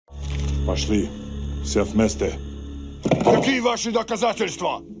Пошли. Все вместе. Какие ваши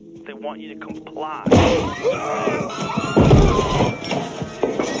доказательства? They want you to comply.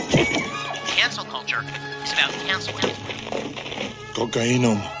 Cancel culture is about canceling.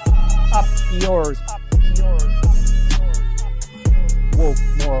 Кокаином. Up yours. Woke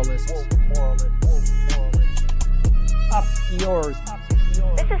moralists. Up yours.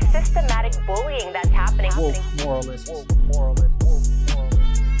 This is systematic bullying that's happening. Woke moralists.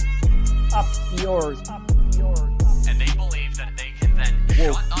 Up yours. And they believe that they can then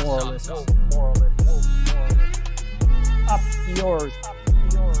Woke shut us moralists. up. Up yours.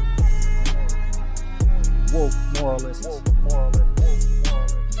 Woke moralists.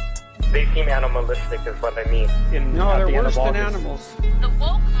 They seem animalistic is what I mean. No, they're worse than animals. The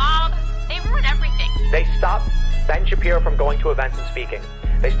woke mob, they ruin everything. They stop Ben Shapiro from going to events and speaking.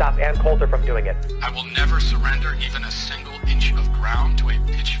 They stop Ann Coulter from doing it. I will never surrender even a single inch of ground to a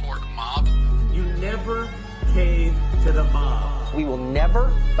pitchfork mob. You never cave to the mob. We will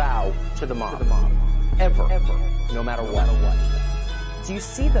never bow to the mob. Ever. No matter what. Do you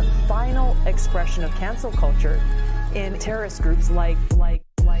see the final expression of cancel culture in terrorist groups like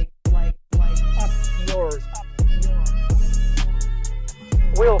Up yours.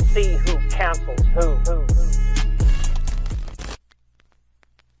 We'll see who cancels who.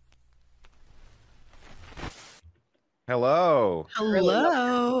 Hello.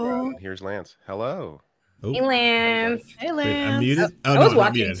 Hello. Here's Lance. Hello. Oh. Hey, Lance. Hey, Lance. I'm muted. Oh, I no, was not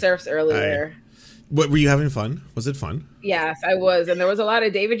watching muted. Surfs earlier. What, were you having fun? Was it fun? Yes, I was. And there was a lot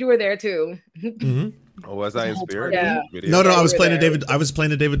of David. You were there too. Oh, was I in spirit? Yeah. No, Yeah, I was you were playing a there. David. I was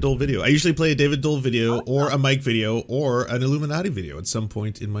playing a David Dole video. I usually play a David Dole video or a Mike video or an Illuminati video at some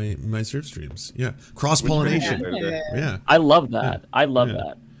point in my surf streams. Yeah, cross pollination. Yeah, I love that. I love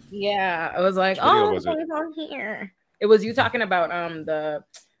that. Yeah, I was like, Which video oh, was it? what's on here? It was you talking about the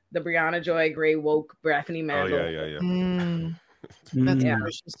Brianna Joy Gray woke Bethany Oh, Mandel. yeah. That's Yeah.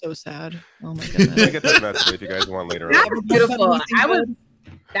 just so sad. Oh my I goodness. get that message if you guys want later That on. was beautiful.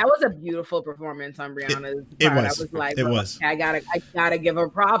 That was a beautiful performance on Brianna's it part. was. I was like, It bro, was. I gotta give her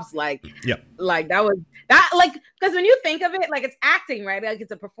props. Like, Yep. like that was that like because when you think of it, like it's acting, right? Like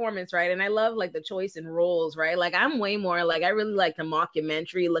it's a performance, right? And I love like the choice in roles, right? Like I'm way more like I really like the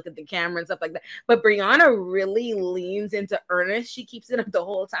mockumentary, look at the camera and stuff like that. But Brianna really leans into earnest. She keeps it up the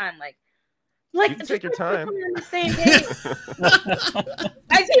whole time, like You can take your time. on the same page.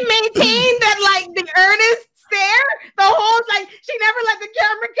 Like she maintained that like the earnest stare the whole like she never let the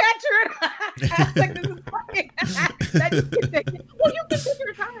camera catch her. I was like, this is fucking well, you can take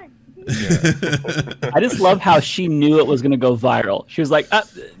your time. I just love how she knew it was going to go viral. She was like,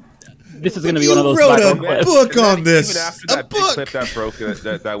 this is going to be You one of those wrote viral a clips. book on this. Even after A that big book. clip that broke,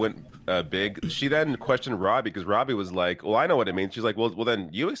 that went big, she then questioned Robbie because Robbie was like, "Well, I know what it means." She's like, "Well, then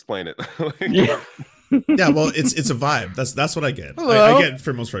you explain it." Yeah. Yeah, well, it's a vibe. That's what I get. Hello. I get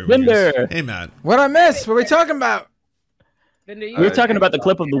for most right wingers. Linder. Hey, Matt. What I missed? What are we talking about? We were talking about the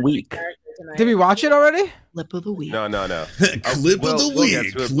clip of the week. Did we watch it already? Clip of the week. No. Clip of the We'll get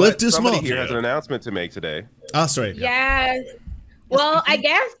week. to it, but Leftist somebody Mafia. here has an announcement to make today. Oh, sorry. Yes. Well, I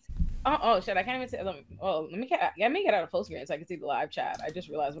guess. Oh shit! I can't even say. Let me get out of full screen so I can see the live chat. I just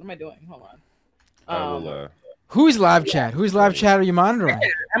realized. What am I doing? Hold on. Who's live chat? Whose live chat are you monitoring?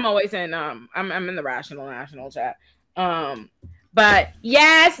 I'm always in. I'm in the Rational National chat. But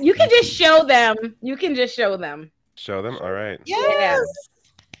yes, you can just show them. You can just show them. Show them. All right. Yes.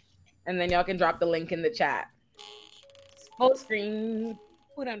 And then y'all can drop the link in the chat. Full screen.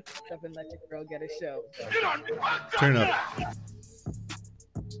 Put on up and let your girl get a show. Turn it up.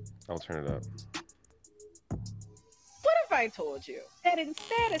 I'll turn it up. What if I told you that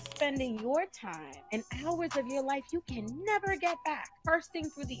instead of spending your time and hours of your life you can never get back, bursting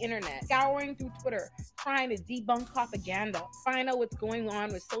through the internet, scouring through Twitter, trying to debunk propaganda, find out what's going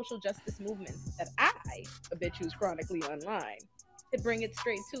on with social justice movements, that I, a bitch who's chronically online, to bring it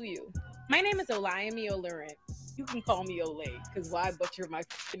straight to you. My name is Olayemi Olurin. You can call me Olay, because why butcher my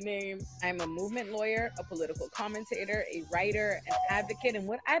name? I'm a movement lawyer, a political commentator, a writer, an advocate, and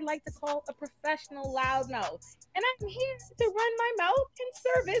what I'd like to call a professional loudmouth. And I'm here to run my mouth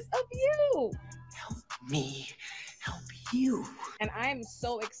in service of you. Help me help you. And I'm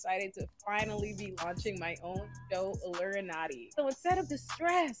so excited to finally be launching my own show, Illuminati. So instead of the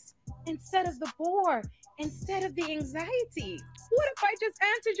stress, instead of the bore, instead of the anxiety, what if I just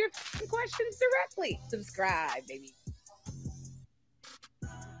answered your questions directly? Subscribe, baby.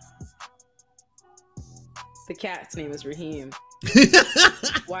 The cat's name is Raheem.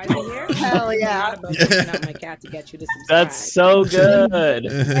 Why is he here? Hell yeah. I'm not about to out my cat to get you to subscribe. That's so good.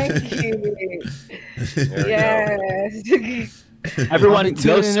 Thank you. There we Yes. Everyone,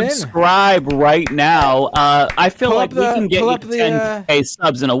 go subscribe right now. I feel like we can get you to 10K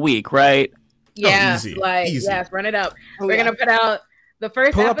subs in a week, right? Yes, easy, easy. Yes, run it up. We're yeah. gonna put out the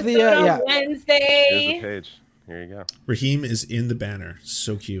first episode on Wednesday. Here's the page. Here you go. Raheem is in the banner.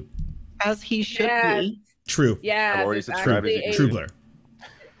 So cute. As he should be. True. Yeah, I'm already subscribed. True Blair.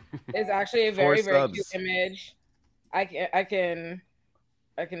 It's actually a very, very cute image. I can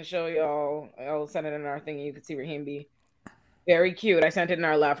show y'all. I'll send it in our thing. You can see Raheem B. Very cute. I sent it in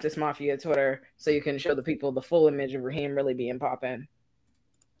our Leftist Mafia Twitter, so you can show the people the full image of Raheem really being poppin'.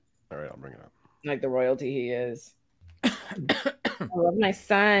 All right, I'll bring it up. Like the royalty he is. I love my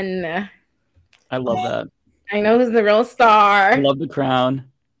son. I love that. I know who's the real star. I love the crown.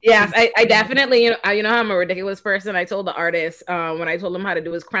 Yes, I definitely, you know how I'm a ridiculous person. I told the artist when I told him how to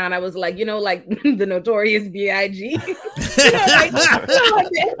do his crown, I was like, like the notorious B.I.G. Sick. I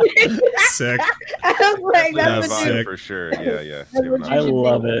was like, that's what sick for sure. Yeah. I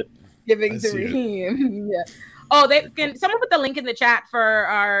love it. Giving to Raheem. Yeah. Oh, they can. Someone put the link in the chat for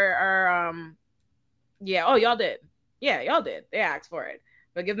our Yeah. Oh, y'all did. Yeah, y'all did. They asked for it,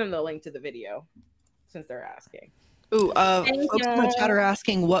 but give them the link to the video since they're asking. Ooh, folks in the chat are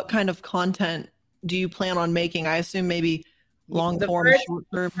asking, what kind of content do you plan on making? I assume maybe long form, short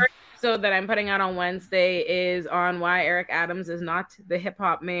term. The first episode that I'm putting out on Wednesday is on why Eric Adams is not the hip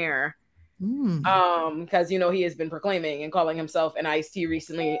hop mayor. Because he has been proclaiming and calling himself, and Ice-T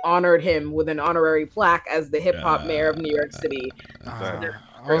recently honored him with an honorary plaque as the hip hop mayor of New York City.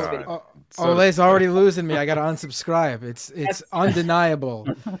 Olay's already losing me. I gotta unsubscribe. It's undeniable.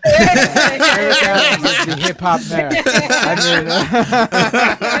 Eric Adams is the hip hop mayor.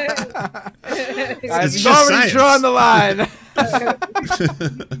 I've already drawn the line.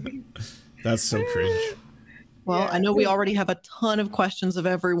 That's so cringe. Well, I know we already have a ton of questions of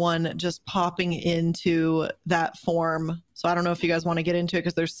everyone just popping into that form. So I don't know if you guys want to get into it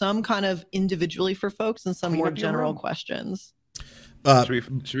because there's some kind of individually for folks and some more general questions.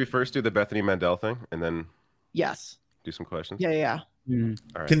 Should we first do the Bethany Mandel thing and then yes, do some questions? Yeah. All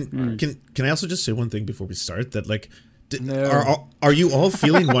right. Can I also just say one thing before we start? That are you all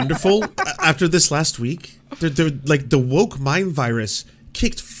feeling wonderful after this last week? They're like the woke mind virus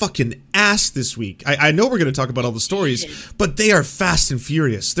kicked fucking ass this week. I know we're going to talk about all the stories, but they are fast and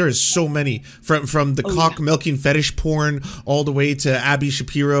furious. There is so many from the cock milking fetish porn all the way to Abby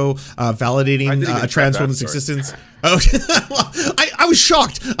Shapiro validating a trans woman's existence. Oh, I was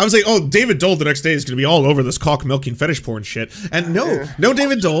shocked. I was like, oh, David Dole the next day is going to be all over this cock milking fetish porn shit. And no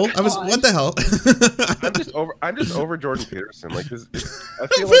David Dole. I was, what the hell? I'm just over Jordan Peterson. Like, I feel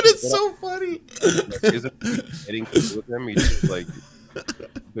but like it's so funny. Is it getting to with him? He's just like.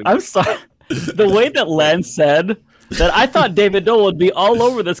 I'm sorry. The way that Len said that, I thought David Dole would be all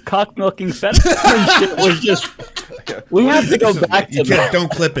over this cock milking fetish shit was just. We have to go back to that.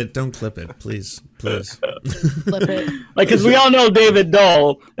 Don't clip it. Don't clip it, please. Flip it. Like, because we all know David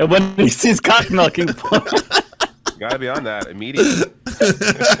Dole, and when he sees cock milking, gotta be on that immediately.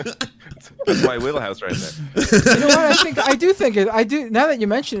 That's my wheelhouse right there. You know what? I do think it. Now that you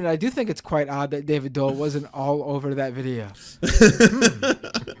mention it, I do think it's quite odd that David Dole wasn't all over that video.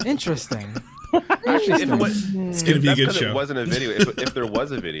 Interesting. It's gonna be a good show. It wasn't a video. If there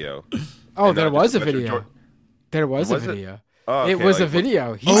was a video. Oh, there was a video. There was a video. Oh, okay, it was a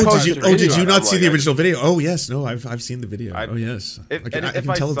video. Did you not see the original video? Oh yes, no, I've seen the video. Oh yes. If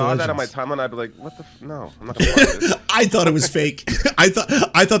I saw that on my timeline, I'd be like, "What the? No, I'm not gonna watch this." I thought it was fake. I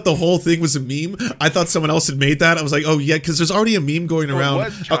thought the whole thing was a meme. I thought someone else had made that. I was like, "Oh yeah," because there's already a meme going around. It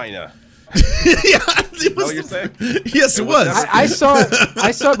was China. It was you're saying? Yes, it was. I saw it.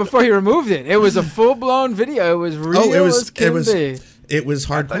 I saw it before he removed it. It was a full blown video. It was real. It was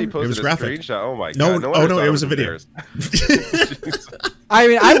hardcore. It was graphic. Oh my god! No, it was a video. I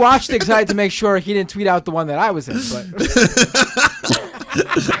mean, I watched it because I had to make sure he didn't tweet out the one that I was in.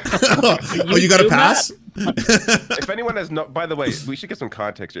 But you got a pass? If anyone has no, by the way, we should get some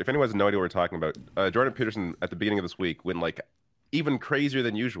context here. If anyone has no idea what we're talking about, Jordan Peterson at the beginning of this week went like even crazier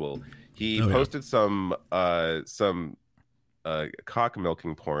than usual. He posted some cock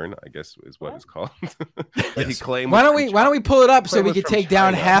milking porn, I guess is what it's called. He claimed. Why don't we pull it up so we can take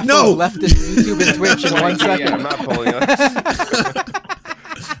down half of leftist YouTube and Twitch in 1 second? I'm not pulling it.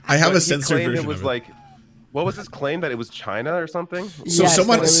 I have a censored version. It was of like What was his claim, that it was China or something? So Yes,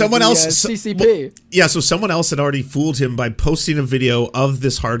 someone else CCP. Yeah, so someone else had already fooled him by posting a video of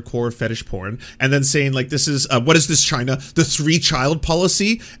this hardcore fetish porn and then saying like, this is what is this, China, the 3-child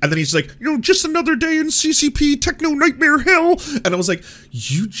policy? And then he's like, just another day in CCP techno nightmare hell. And I was like,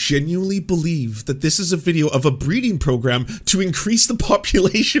 you genuinely believe that this is a video of a breeding program to increase the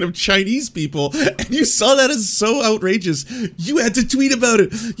population of Chinese people, and you saw that as so outrageous you had to tweet about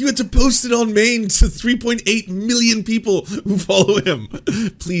it, you had to post it on Maine to 3.8 million people who follow him.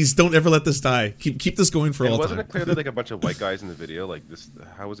 Please don't ever let this die. Keep this going for all time. Wasn't it clearly like a bunch of white guys in the video? Like this,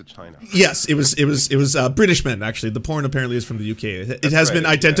 how was it China? Yes, it was British men, actually. The porn apparently is from the UK. It has been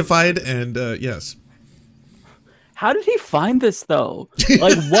identified, and yes. How did he find this though?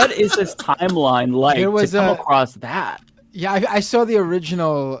 Like, what is this timeline like to come across that? Yeah, I saw the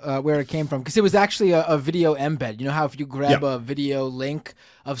original where it came from, because it was actually a video embed. You know how if you grab a video link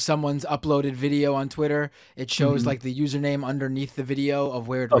of someone's uploaded video on Twitter, it shows like the username underneath the video of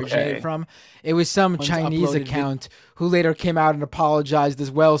where it originated from. It was some Chinese account who later came out and apologized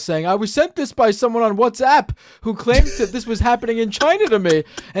as well, saying, I was sent this by someone on WhatsApp who claimed that this was happening in China to me.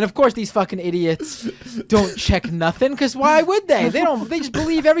 And of course, these fucking idiots don't check nothing, because why would they? They just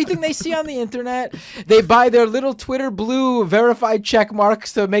believe everything they see on the internet. They buy their little Twitter blue verified check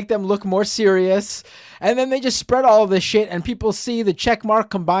marks to make them look more serious. And then they just spread all of this shit, and people see the check mark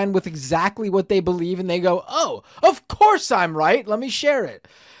combined with exactly what they believe, and they go, oh, of course I'm right. Let me share it.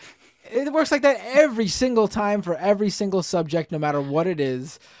 It works like that every single time for every single subject, no matter what it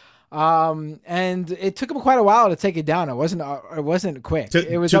is. And it took him quite a while to take it down. It wasn't quick.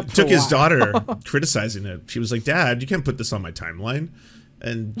 It was took his daughter criticizing it. She was like, Dad, you can't put this on my timeline.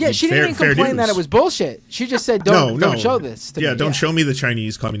 And yeah, she didn't even complain that it was bullshit. She just said, don't show this to me. Don't show me the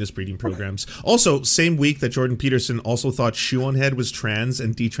Chinese communist breeding programs. Also, same week that Jordan Peterson also thought Shoe on Head was trans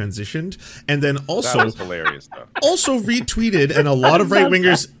and detransitioned. And then also... That was hilarious, though. Also retweeted, and a lot of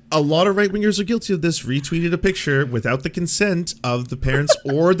right-wingers are guilty of this, retweeted a picture without the consent of the parents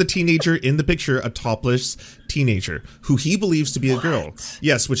or the teenager in the picture, a topless teenager, who he believes to be a girl.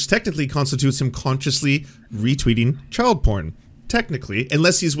 Yes, which technically constitutes him consciously retweeting child porn. Technically,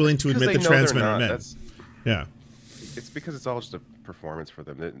 unless he's willing to admit that trans men are men. Yeah. It's because it's all just a performance for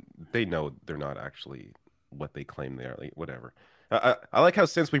them. They know they're not actually what they claim they are. Like, whatever. I like how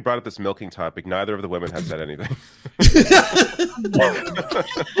since we brought up this milking topic, neither of the women have said anything.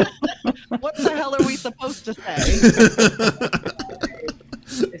 What the hell are we supposed to say?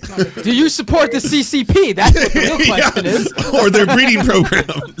 Do you support the CCP? That's what the real question is. Or their breeding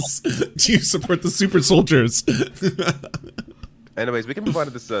programs. Do you support the super soldiers? Anyways, we can move on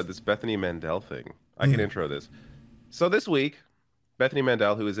to this Bethany Mandel thing. I can intro this. So this week, Bethany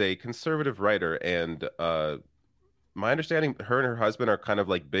Mandel, who is a conservative writer, and my understanding, her and her husband are kind of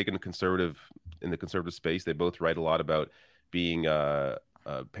like big in the conservative space. They both write a lot about being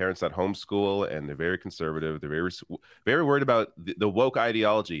parents that homeschool, and they're very conservative. They're very worried about the woke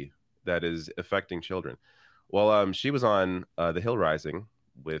ideology that is affecting children. Well, she was on The Hill Rising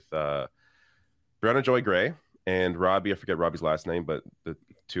with Brianna Joy Gray and Robbie. I forget Robbie's last name, but the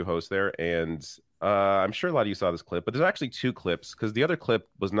two hosts there. And I'm sure a lot of you saw this clip, but there's actually two clips, because the other clip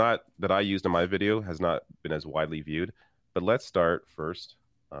was not that I used in my video, has not been as widely viewed. But let's start first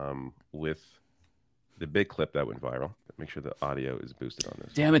with the big clip that went viral. Make sure the audio is boosted on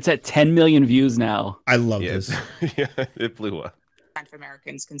this. Damn, it's at 10 million views now. I love this. Yeah, it blew up.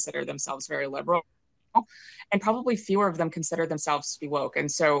 Americans consider themselves very liberal, and probably fewer of them consider themselves to be woke.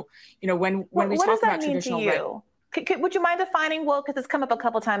 And so, when we talk about traditional, what does that mean to you? Would you mind defining woke? Because it's come up a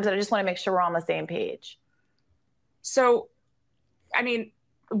couple times, and I just want to make sure we're on the same page. So, I mean,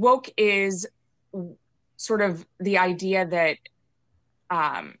 woke is sort of the idea that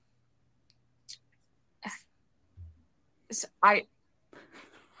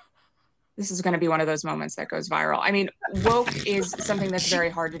this is going to be one of those moments that goes viral. I mean, woke is something that's very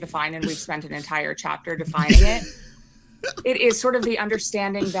hard to define, and we've spent an entire chapter defining it. It is sort of the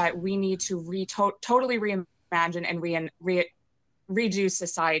understanding that we need to totally reimagine and redo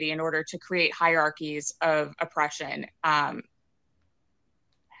society in order to create hierarchies of oppression.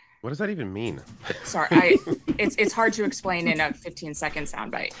 What does that even mean? Sorry, it's hard to explain in a 15-second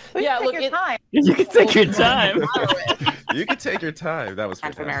soundbite. Yeah, look, time. You can take your time. You can take your time. That was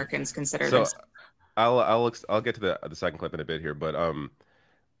fantastic. Americans consider so this. I'll get to the second clip in a bit here, but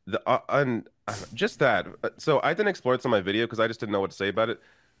just that. So I didn't explore it in my video because I just didn't know what to say about it.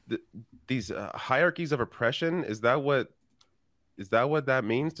 These hierarchies of oppression, is that what that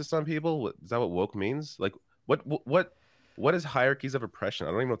means to some people? Is that what woke means? Like what what is hierarchies of oppression?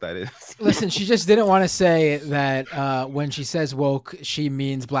 I don't even know what that is. Listen, she just didn't want to say that when she says woke, she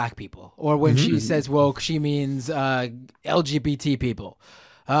means black people, or when she says woke, she means LGBT people.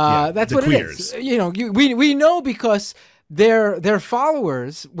 That's what queers. it is. You know, we know because their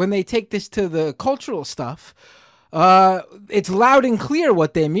followers, when they take this to the cultural stuff, it's loud and clear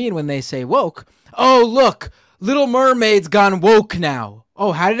what they mean when they say woke. Oh, look, Little Mermaid's gone woke now.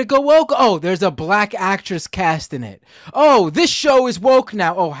 Oh, how did it go woke? Oh, there's a black actress cast in it. Oh, this show is woke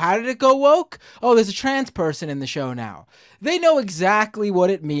now. Oh, how did it go woke? Oh, there's a trans person in the show now. They know exactly what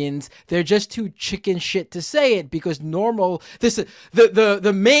it means. They're just too chicken shit to say it because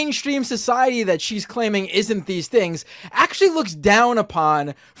the mainstream society that she's claiming isn't these things actually looks down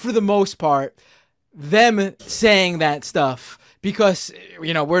upon, for the most part, them saying that stuff. Because,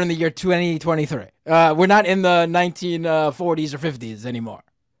 you know, we're in the year 2023. We're not in the 1940s or 50s anymore.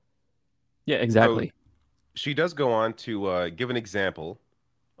 Yeah, exactly. So she does go on to give an example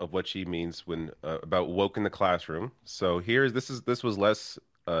of what she means when about woke in the classroom. So this was less.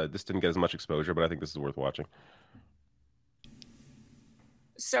 This didn't get as much exposure, but I think this is worth watching.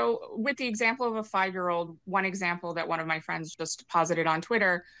 So with the example of a 5-year-old, one example that one of my friends just posited on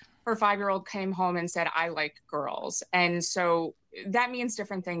Twitter, her 5-year-old came home and said, I like girls. And so that means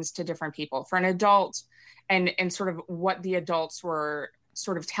different things to different people. For an adult, and sort of what the adults were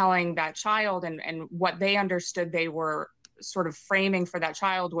sort of telling that child and what they understood they were sort of framing for that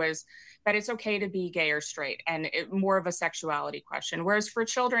child was that it's okay to be gay or straight, and more of a sexuality question. Whereas for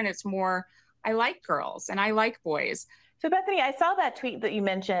children, it's more, I like girls and I like boys. So Bethany, I saw that tweet that you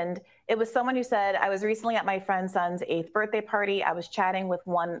mentioned. It was someone who said, I was recently at my friend's son's 8th birthday party. I was chatting with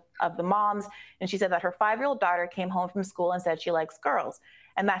one of the moms, and she said that her 5-year-old daughter came home from school and said she likes girls,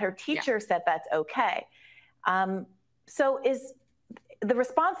 and that her teacher said that's okay. So the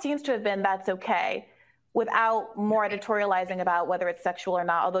response seems to have been that's okay, without more editorializing about whether it's sexual or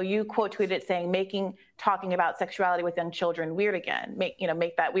not. Although you quote tweeted it saying, talking about sexuality with young children weird again, make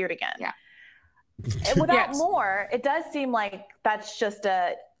that weird again. Yeah. Without more, it does seem like that's just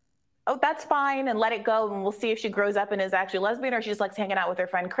that's fine and let it go, and we'll see if she grows up and is actually lesbian or she just likes hanging out with her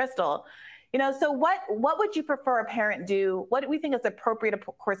friend Crystal. You know, so what would you prefer a parent do? What do we think is the appropriate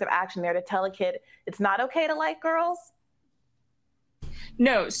course of action there to tell a kid it's not okay to like girls?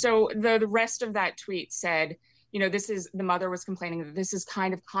 No, so the rest of that tweet said, you know, the mother was complaining that this is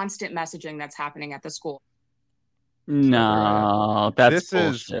kind of constant messaging that's happening at the school. No, that's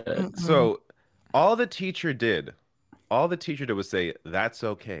bullshit. So all the teacher did was say, that's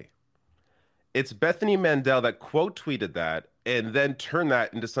okay. It's Bethany Mandel that quote tweeted that and then turned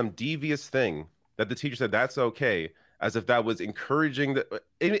that into some devious thing that the teacher said, that's okay, as if that was encouraging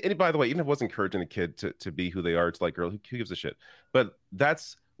and by the way, even if it was encouraging the kid to be who they are, it's like, girl, who gives a shit? But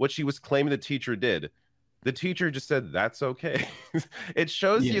that's what she was claiming the teacher did. The teacher just said, that's okay. It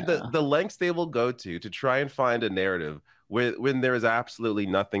shows you the lengths they will go to try and find a narrative when there is absolutely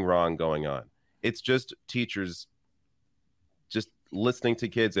nothing wrong going on. It's just teachers just listening to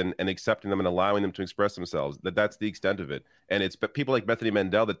kids and accepting them and allowing them to express themselves. That's the extent of it. And it's people like Bethany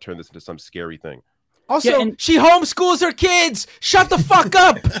Mandel that turn this into some scary thing. Also, she homeschools her kids. Shut the fuck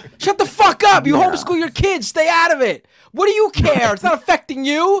up. Shut the fuck up. You homeschool your kids. Stay out of it. What do you care? It's not affecting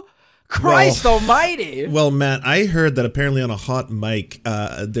you. Christ almighty. Well, Matt, I heard that apparently on a hot mic,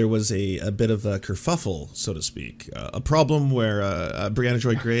 there was a bit of a kerfuffle, so to speak. A problem where Brianna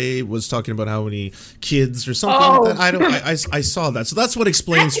Joy Gray was talking about how many kids or something like that. I saw that. So that's what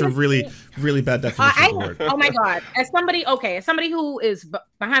explains her really, really bad definition of the word. Oh my God. As somebody who is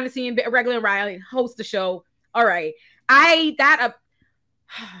behind the scene, regular Riley, host the show. All right.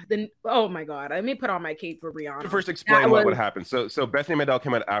 Then oh my God, let me put on my cape for Brianna. First, explain what happened. So Bethany Mandel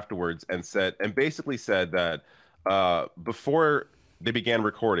came out afterwards and basically said that before they began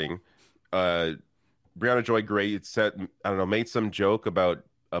recording, Brianna Joy Gray made some joke about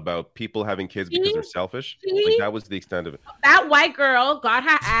people having kids because they're selfish. Like, that was the extent of it. That white girl got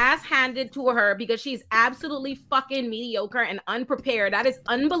her ass handed to her because she's absolutely fucking mediocre and unprepared. That is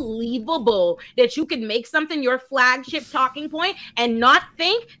unbelievable that you can make something your flagship talking point and not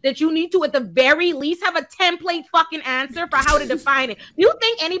think that you need to at the very least have a template fucking answer for how to define it. You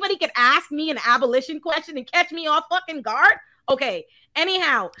think anybody could ask me an abolition question and catch me off fucking guard? Okay.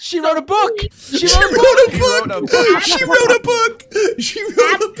 Anyhow, she wrote a book. She wrote a book.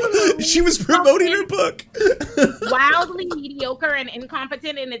 She was promoting her book. Wildly mediocre and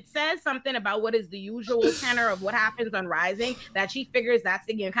incompetent, and it says something about what is the usual tenor of what happens on Rising, that she figures that's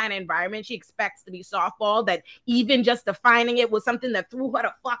the kind of environment she expects to be softball, that even just defining it was something that threw her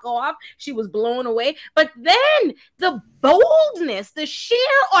the fuck off. She was blown away. But then the boldness, the sheer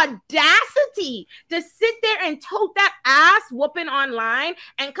audacity to sit there and tote that ass whooping online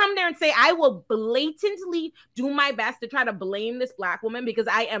and come there and say, I will blatantly do my best to try to blame this black woman because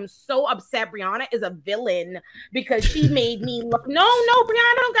I am so upset Brianna is a villain because she made me look. No,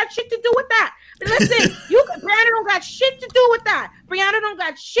 Brianna don't got shit to do with that. Listen, Brianna don't got shit to do with that. Brianna don't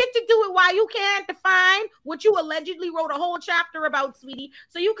got shit to do with why you can't define what you allegedly wrote a whole chapter about, sweetie.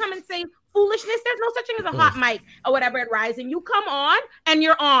 So you come and say foolishness. There's no such thing as a hot mic or whatever at Rising. You come on and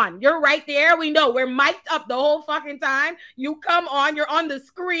you're on. You're right there. We know we're mic'd up the whole fucking time. You come on. You're on the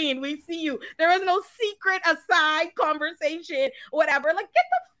screen. We see you. There is no secret aside conversation, whatever. Like, get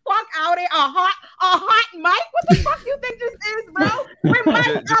the fuck out of here. A hot mic? What the fuck you think this is, bro? We're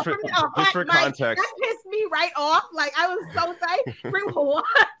mic'd up from a hot mic. Context. That pissed me right off. Like, I was so tight. Bring what?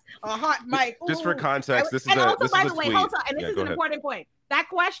 A hot mic. Ooh. Just for context, this is and a also, this by is the a way, tweet. hold on, and this is an important point. That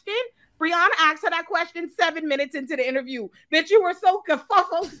question, Brianna asked her that question 7 minutes into the interview. Bitch, you were so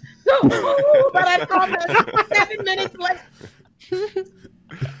kerfuffled. But I thought 7 minutes late.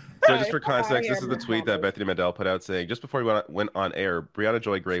 So just for context, this is the tweet that Bethany Mandel put out saying, just before we went on air, Brianna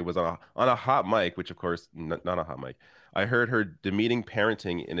Joy Gray was on a hot mic, which of course, not a hot mic. I heard her demeaning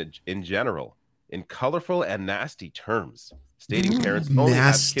parenting in general, in colorful and nasty terms, stating parents only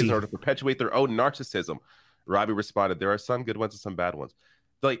have kids in order to perpetuate their own narcissism. Robbie responded, there are some good ones and some bad ones.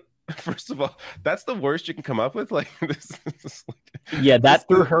 Like, first of all, that's the worst you can come up with. Like, this is like, yeah, that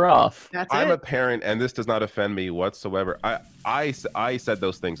threw her off. I'm a parent, and this does not offend me whatsoever. I said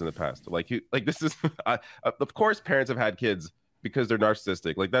those things in the past. Like, this is, of course, parents have had kids because they're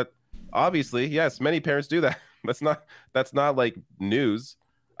narcissistic. Like that, obviously, yes, many parents do that. That's not like news.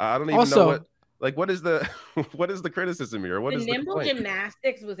 I don't even know what. Like, what is the criticism here? What is the nimble point?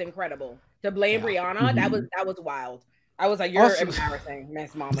 gymnastics was incredible. To blame Brianna, that was wild. I was like, you're embarrassing,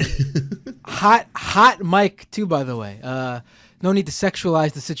 Miss Mama. Hot mic too, by the way. No need to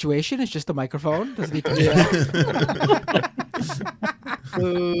sexualize the situation. It's just a microphone. Doesn't need to be.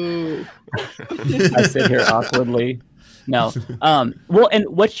 I sit here awkwardly. No. Well, and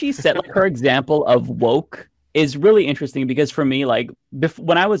what she said, like her example of woke, is really interesting because for me, like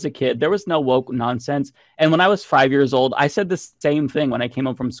when I was a kid, there was no woke nonsense. And when I was 5 years old, I said the same thing when I came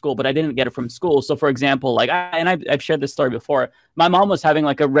home from school, but I didn't get it from school. So for example, like, I've shared this story before. My mom was having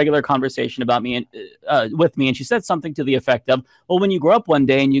like a regular conversation about me and with me. And she said something to the effect of, well, when you grow up one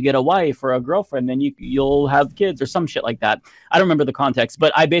day and you get a wife or a girlfriend, then you'll have kids or some shit like that. I don't remember the context,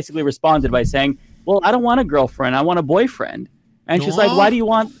 but I basically responded by saying, well, I don't want a girlfriend. I want a boyfriend. And she's like, why do you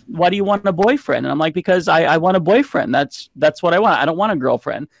want a boyfriend? And I'm like, because I want a boyfriend. That's what I want. I don't want a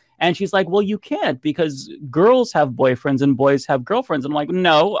girlfriend. And she's like, well, you can't because girls have boyfriends and boys have girlfriends. And I'm like,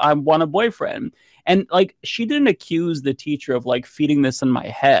 no, I want a boyfriend. And like, she didn't accuse the teacher of like feeding this in my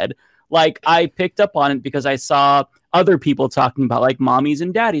head. Like, I picked up on it because I saw other people talking about like mommies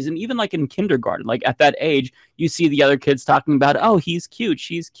and daddies. And even like in kindergarten, like at that age, you see the other kids talking about, oh, he's cute,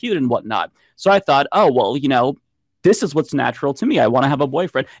 she's cute and whatnot. So I thought, oh, well, this is what's natural to me. I want to have a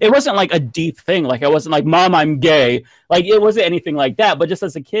boyfriend. It wasn't like a deep thing. Like I wasn't like, Mom, I'm gay. Like it wasn't anything like that. But just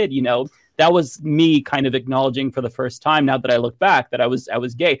as a kid, that was me kind of acknowledging for the first time, now that I look back, that I was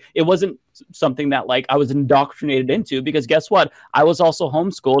gay. It wasn't something that like I was indoctrinated into, because guess what? I was also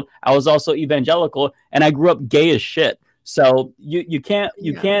homeschooled. I was also evangelical, and I grew up gay as shit. So you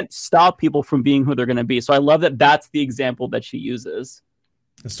can't stop people from being who they're going to be. So I love that that's the example that she uses.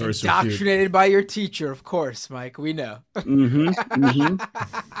 Indoctrinated by your teacher, of course, Mike. We know.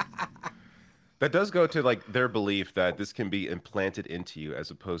 That does go to like their belief that this can be implanted into you,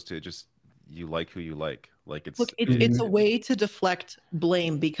 as opposed to just you like who you like. Like it's a way to deflect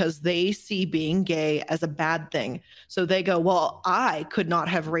blame, because they see being gay as a bad thing. So they go, well, I could not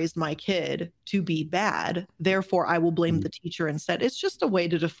have raised my kid to be bad, therefore I will blame the teacher instead. It's just a way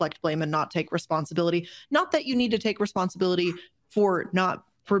to deflect blame and not take responsibility. Not that you need to take responsibility for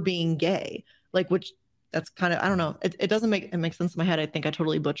being gay, like, which that's kind of, I don't know. It doesn't make sense in my head. I think I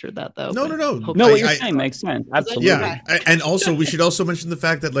totally butchered that though. No. What you're saying makes sense. Absolutely. Yeah. And also we should also mention the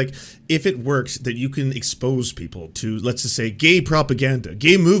fact that like, if it works, that you can expose people to, let's just say, gay propaganda,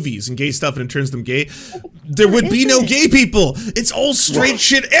 gay movies and gay stuff, and it turns them gay, there would be no gay people. It's all straight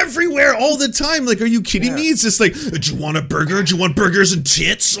shit everywhere all the time. Like, are you kidding me? It's just like, do you want a burger? Do you want burgers and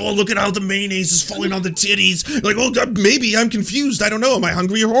tits? Oh, look at how the mayonnaise is falling on the titties. Like, oh God, maybe I'm confused. I don't know. Am I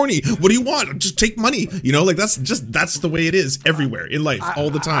hungry or horny? What do you want? Just take money. You know, like that's the way it is everywhere in life all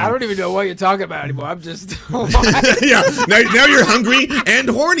the time. I don't even know what you're talking about anymore. I'm just yeah. Now you're hungry and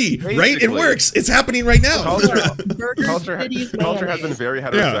horny, right? It works. It's happening right now. Culture has been very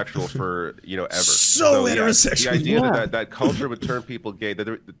heterosexual for ever. So heterosexual. The idea that culture would turn people gay.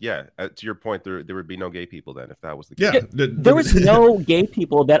 To your point, there would be no gay people then if that was the case. Yeah, there was no gay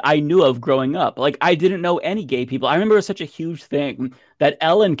people that I knew of growing up. Like I didn't know any gay people. I remember it was such a huge thing that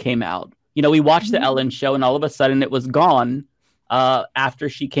Ellen came out. We watched the Ellen show, and all of a sudden it was gone after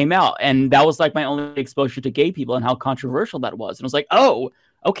she came out, and that was like my only exposure to gay people and how controversial that was. And I was like, oh,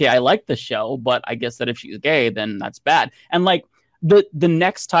 okay, I like the show, but I guess that if she's gay, then that's bad. And like the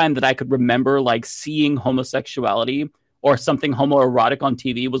next time that I could remember like seeing homosexuality or something homoerotic on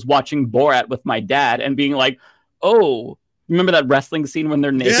TV was watching Borat with my dad and being like, oh, remember that wrestling scene when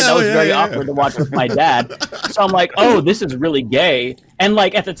they're naked? That was very awkward to watch with my dad. So I'm like, oh, this is really gay. And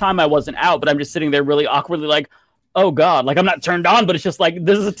like at the time I wasn't out, but I'm just sitting there really awkwardly like, oh God, like I'm not turned on, but it's just like,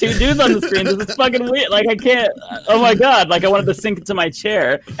 this is two dudes on the screen. This is fucking weird. Like I can't, oh my God. Like I wanted to sink into my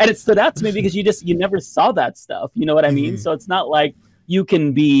chair. And it stood out to me because you never saw that stuff. You know what I mean? So it's not like you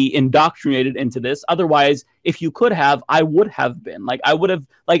can be indoctrinated into this. Otherwise, if you could have, I would have been. Like I would have,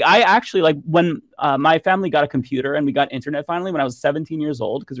 like I actually, like when my family got a computer and we got internet finally when I was 17 years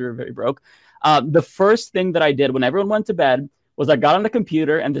old, because we were very broke. The first thing that I did when everyone went to bed was I got on the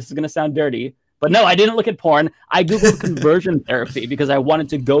computer, and this is going to sound dirty, but no, I didn't look at porn. I Googled conversion therapy because I wanted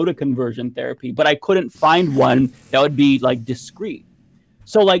to go to conversion therapy, but I couldn't find one that would be like discreet.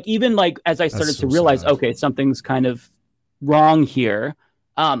 So like, even like, as I started to realize, okay, something's kind of wrong here.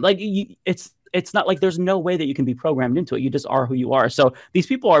 It's not like there's no way that you can be programmed into it. You just are who you are. So these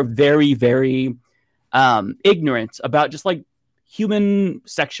people are very, very ignorant about just like human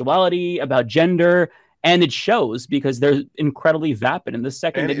sexuality, about gender, and it shows because they're incredibly vapid. And the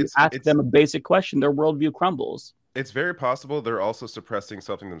second that you ask them a basic question, their worldview crumbles. It's very possible they're also suppressing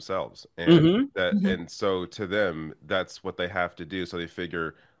something themselves, and and so to them, that's what they have to do. So they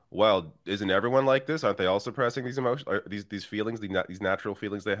figure, well, isn't everyone like this? Aren't they all suppressing these emotions, or these feelings, these natural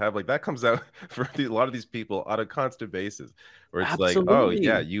feelings they have? Like that comes out for a lot of these people on a constant basis, where it's like, oh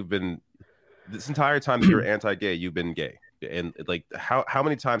yeah, you've been this entire time that you're anti-gay, you've been gay. And like how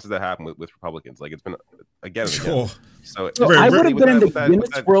many times has that happened with Republicans? Like it's been again and again. So I would have been in the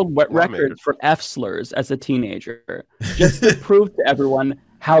Guinness World Record for F slurs as a teenager, just to prove to everyone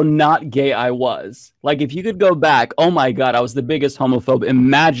how not gay I was. Like if you could go back, oh my God, I was the biggest homophobe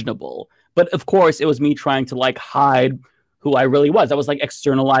imaginable. But of course, it was me trying to like hide who I really was. I was like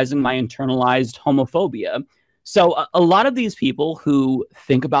externalizing my internalized homophobia. So a lot of these people who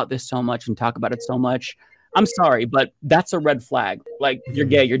think about this so much and talk about it so much, I'm sorry, but that's a red flag. Like you're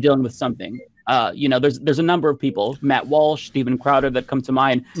gay, you're dealing with something. There's a number of people, Matt Walsh, Steven Crowder, that come to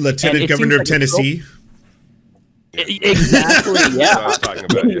mind. Lieutenant Governor of Tennessee. Exactly. Yeah.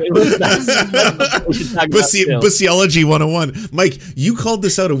 Bussiology 101. Mike, you called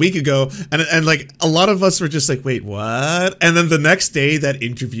this out a week ago, and like a lot of us were just like, wait, what? And then the next day that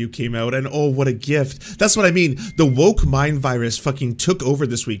interview came out, and oh, what a gift. That's what I mean. The woke mind virus fucking took over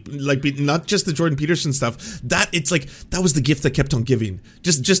this week. Like not just the Jordan Peterson stuff. That was the gift that kept on giving.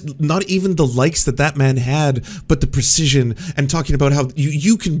 Just not even the likes that man had, but the precision and talking about how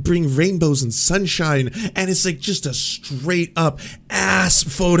you can bring rainbows and sunshine, and it's like just a straight up ass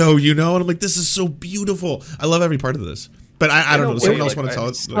photo, and I'm like, this is so beautiful. I love every part of this, but I don't know. Someone else want to tell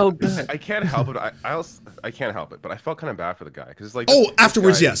us? Oh, I can't help it. I can't help it, but I felt kind of bad for the guy because it's like,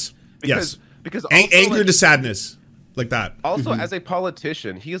 afterwards, yes, because anger to sadness, like that. Also, as a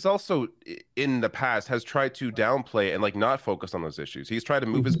politician, he is also in the past has tried to downplay and like not focus on those issues. He's tried to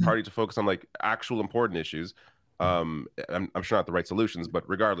move his party to focus on like actual important issues. I'm sure not the right solutions, but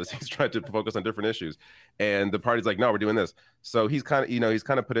regardless, he's tried to focus on different issues, and the party's like, no, we're doing this. So he's kind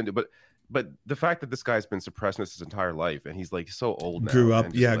of put into, but the fact that this guy's been suppressing this his entire life, and he's like so old now, grew up,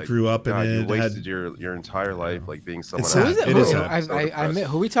 God, and you wasted your entire life like being someone else. It is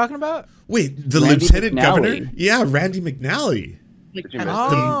who are we talking about? Wait, the Lieutenant Governor? Yeah, Randy McNally.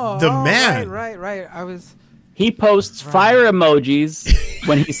 The man. Right. He posts fire emojis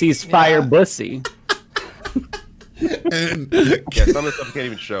when he sees fire bussy. And some of the stuff you can't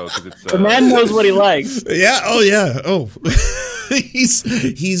even show because it's the man knows what he likes.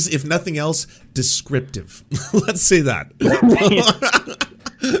 He's if nothing else descriptive. Let's say that.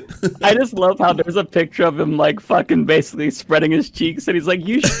 I just love how there's a picture of him like fucking basically spreading his cheeks, and he's like,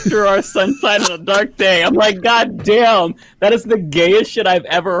 you sure are sunshine on a dark day. I'm like, God damn, that is the gayest shit I've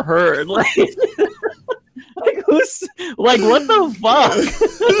ever heard. Like who's like, what the fuck?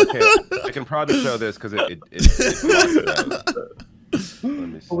 Okay, I can probably show this because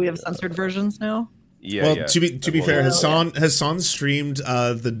We have censored versions now. Yeah. Well, yeah. to be fair, Hassan streamed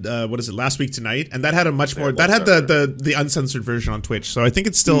the what is it, last week tonight, and that had a much more, that had the uncensored version on Twitch. So I think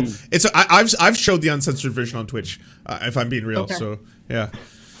it's still I've showed the uncensored version on Twitch, if I'm being real. Okay. So yeah.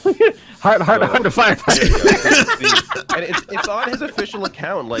 hard to find. And it's on his official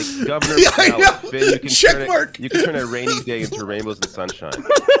account, like Governor. You can turn a rainy day into rainbows and sunshine.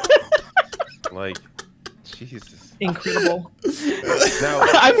 Like, Jesus. Incredible. Now,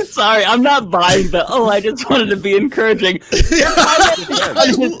 I'm sorry, I'm not buying the. I just wanted to be encouraging.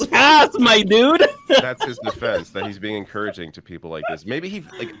 Ass, my dude. That's his defense, that he's being encouraging to people like this. Maybe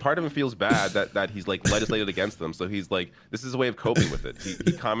part of him feels bad that he's like legislated against them, so he's like, this is a way of coping with it.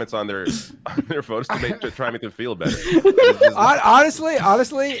 He comments on their photos to try and make them feel better. Honestly,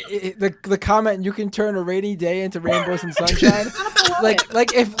 the comment, you can turn a rainy day into rainbows and sunshine. like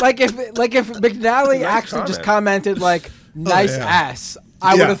if McNally actually just commented like nice ass,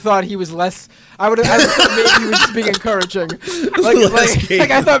 I would have thought he was less. I would have thought maybe he was just being encouraging. Like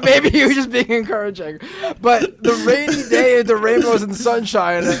I thought maybe he was just being encouraping. But the rainy day and the rainbows and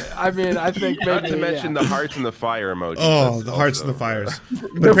sunshine, I mean, I think maybe. Not to mention the hearts and the fire emoji. Oh, the hearts and the fires.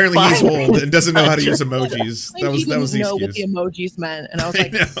 But apparently he's old and doesn't know how to use emojis. That was the excuse. Know what the emojis meant, and I was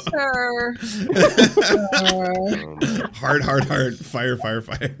like, sir. Heart, fire.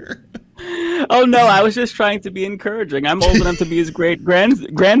 Oh no, I was just trying to be encouraging. I'm old enough to be his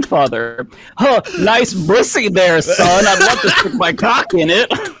grandfather. Oh, nice bussy there, son. I'd love to stick my cock in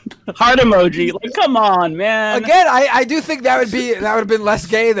it. Heart emoji. Like, come on, man. Again, I do think that would have been less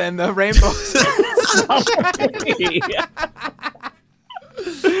gay than the rainbows.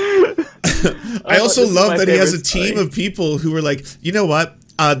 I also love that he has a team of people who are like, you know what?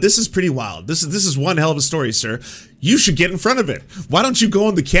 This is pretty wild. This is one hell of a story, sir. You should get in front of it. Why don't you go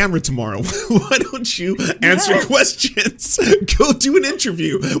on the camera tomorrow? Why don't you answer questions? Go do an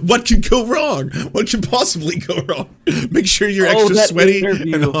interview. What could go wrong? What could possibly go wrong? Make sure you're extra sweaty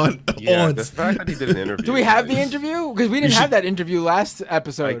and on. Yeah, the fact that he did an interview. Do we have the interview? Because we didn't have that interview last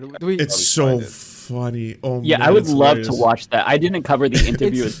episode. It's so funny. Oh yeah, man, I would love hilarious. to watch that. I didn't cover the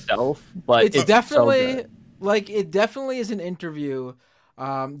interview itself, but it's definitely so it definitely is an interview.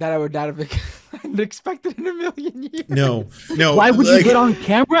 That I would not have expected in a million years. No. Why would you get on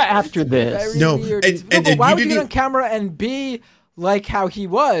camera after this? No, but why would you get on camera and be like how he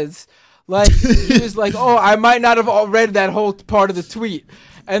was? Like he was like, oh, I might not have all read that whole part of the tweet.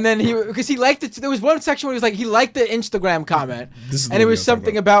 And then because he liked it. There was one section where he was like, he liked the Instagram comment, and it was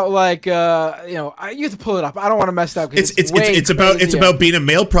something about like, you have to pull it up. I don't want to mess it up. It's about being a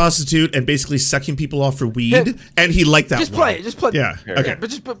male prostitute and basically sucking people off for weed, and he liked that. Just play it. Just play. Yeah. Okay.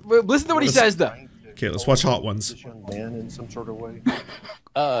 But listen to what he says though. Okay, let's watch Hot Ones. This young man in some sort of way.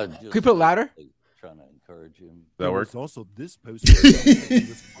 Can we put it louder? Trying to encourage him. That works. Also, this post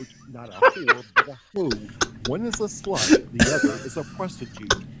not a whore, but a hoe. One is a slut, the other is a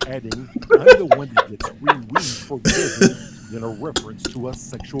prostitute. Adding, I'm the one that gets free weed forbidden in a reference to a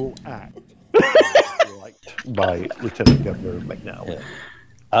sexual act. By Lieutenant Governor McNally. Yeah.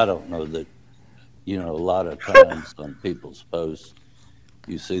 I don't know that, a lot of times on people's posts,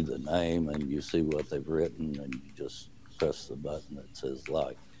 you see the name and you see what they've written and you just press the button that says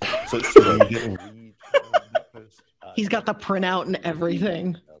like. So you didn't read that post? He's got the printout and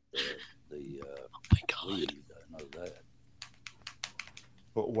everything. Oh my God. I know that.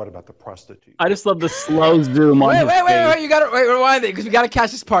 But what about the prostitute? I just love the slow zoom on Wait, his face. you gotta rewind it because we gotta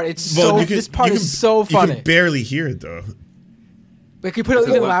catch this part. This part is so funny. You can barely hear it though. Wait, can you put it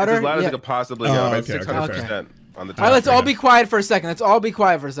even louder? As loud as it could possibly go. Oh, It's 600% on the top. All right, let's all be quiet for a second.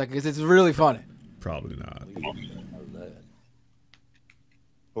 Because it's really funny. Probably not.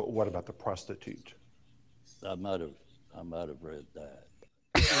 But what about the prostitute? I might have read that.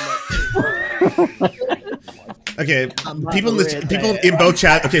 Okay, people in both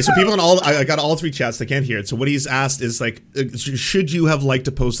chat. Okay, so people in all, I got all three chats. They can't hear it. So what he's asked is like, should you have liked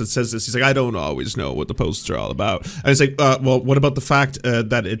a post that says this? He's like, I don't always know what the posts are all about. And it's like, well, what about the fact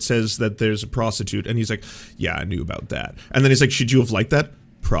that it says that there's a prostitute? And he's like, yeah, I knew about that. And then he's like, should you have liked that?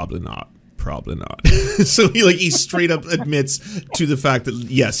 Probably not. So he straight up admits to the fact that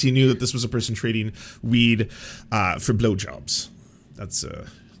yes, he knew that this was a person trading weed for blowjobs. That's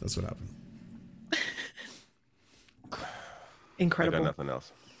what happened. Incredible. I got nothing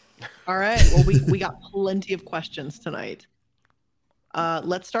else. All right. Well, we got plenty of questions tonight.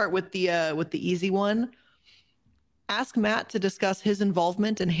 Let's start with the easy one. Ask Matt to discuss his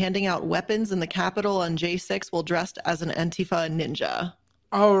involvement in handing out weapons in the Capitol on J6 while dressed as an Antifa ninja.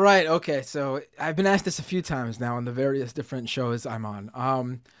 Oh, right. Okay. So I've been asked this a few times now on the various different shows I'm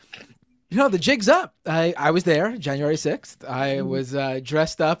on. The jig's up. I was there January 6th. I was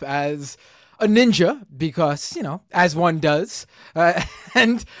dressed up as a ninja because, as one does.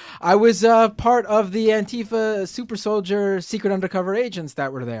 And I was part of the Antifa super soldier secret undercover agents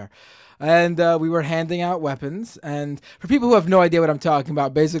that were there. And we were handing out weapons. And for people who have no idea what I'm talking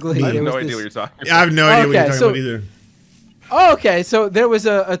about, basically, I have no idea what you're talking about. I have no idea what you're talking about either. Okay, so there was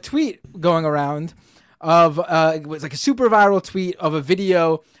a tweet going around of it was like a super viral tweet of a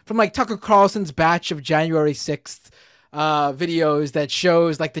video from like Tucker Carlson's batch of January 6th videos that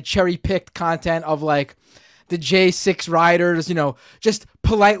shows like the cherry picked content of like the J6 riders, just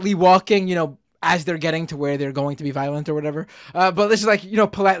politely walking, as they're getting to where they're going to be violent or whatever. But this is like,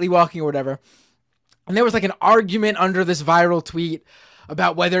 politely walking or whatever. And there was like an argument under this viral tweet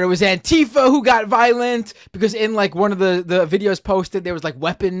about whether it was Antifa who got violent, because in like one of the videos posted, there was like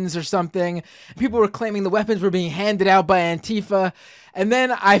weapons or something. People were claiming the weapons were being handed out by Antifa. And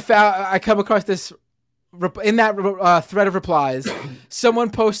then I come across this, in that thread of replies, someone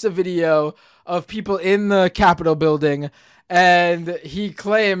posts a video of people in the Capitol building, and he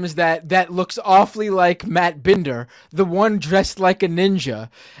claims that looks awfully like Matt Binder, the one dressed like a ninja,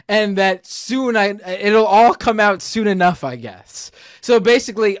 and that soon it'll all come out soon enough, I guess. So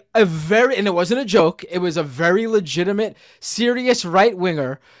basically, and it wasn't a joke, it was a very legitimate, serious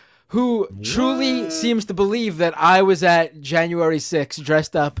right-winger who truly seems to believe that I was at January 6th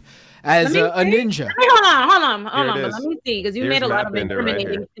dressed up as a ninja. Hold on. Let me see, because you made a lot of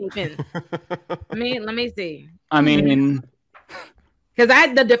incriminating statements. Let me see. I mean,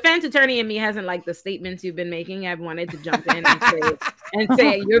 because the defense attorney in me hasn't liked the statements you've been making. I've wanted to jump in and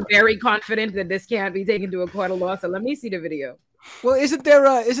say you're very confident that this can't be taken to a court of law. So let me see the video. Well, isn't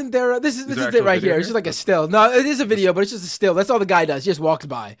there this is it right here. It's just like a still. No, it is a video, but it's just a still. That's all the guy does. He just walks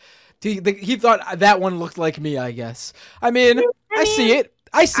by. He thought that one looked like me, I guess. I mean, I see it.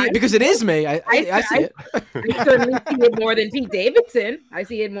 I see it because it is me. I see it. I certainly see it more than Pete Davidson. I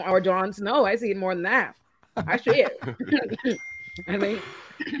see it more, or Jon Snow. I see it more than that. I see it.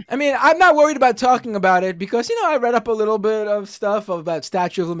 I mean, I'm not worried about talking about it because, I read up a little bit of stuff about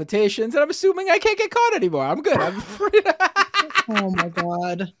statute of limitations, and I'm assuming I can't get caught anymore. I'm good. I'm free. Oh my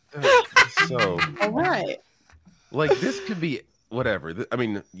God. So, all right. Like, this could be whatever. I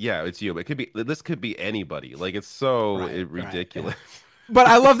mean, yeah, it's you, but this could be anybody. Like, it's so ridiculous. Right. But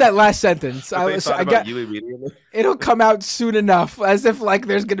I love that last sentence. I got you immediately. It'll come out soon enough, as if like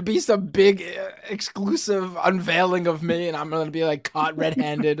there's gonna be some big exclusive unveiling of me, and I'm gonna be like caught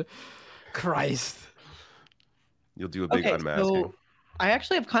red-handed. Christ. You'll do a big unmasking. So I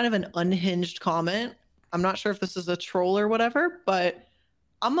actually have kind of an unhinged comment. I'm not sure if this is a troll or whatever, but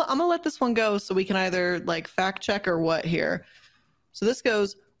I'm gonna let this one go so we can either like fact check or what here. So this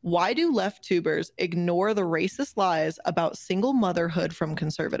goes: why do left tubers ignore the racist lies about single motherhood from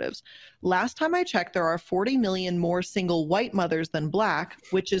conservatives? Last time I checked, there are 40 million more single white mothers than black,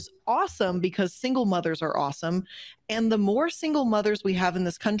 which is awesome because single mothers are awesome. And the more single mothers we have in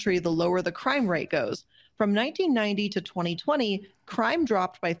this country, the lower the crime rate goes. From 1990 to 2020, crime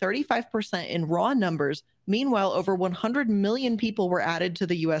dropped by 35% in raw numbers. Meanwhile, over 100 million people were added to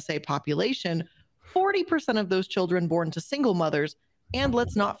the USA population, 40% of those children born to single mothers. And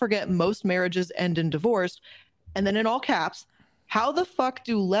let's not forget, most marriages end in divorce. And then in all caps, how the fuck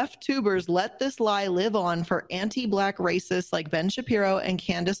do left tubers let this lie live on for anti-black racists like Ben Shapiro and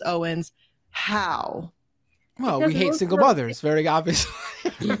Candace Owens? How? Well, we hate single mothers, very obviously.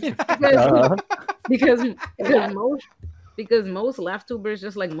 because most left tubers,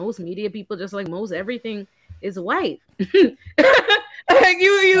 just like most media people, just like most everything, is white. Like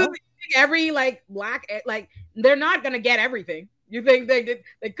you think every like black, like they're not gonna get everything. You think they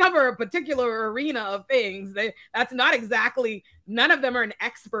cover a particular arena of things. That's not exactly. None of them are an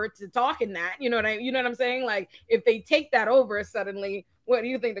expert to talk in that. You know what I'm saying? Like if they take that over suddenly, what do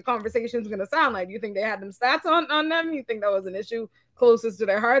you think the conversation is going to sound like? Do you think they had them stats on them? You think that was an issue closest to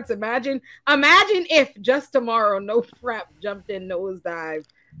their hearts? Imagine if just tomorrow no prep jumped in nosedive.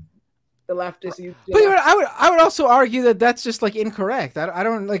 The leftists. But I would also argue that that's just like incorrect. I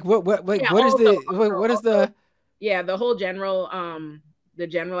don't like what is the Yeah, the whole general, I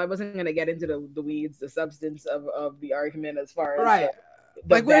wasn't going to get into the weeds, the substance of the argument as far as right.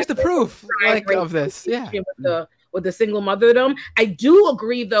 Like, where's the proof of this? Yeah, with the single motherdom. I do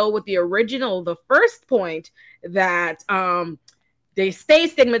agree though with the first point that they stay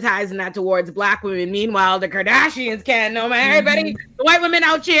stigmatizing that towards black women. Meanwhile, the Kardashians can't. No man, everybody, the white women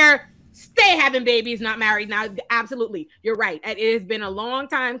out here stay having babies, not married. Now, absolutely, you're right. It has been a long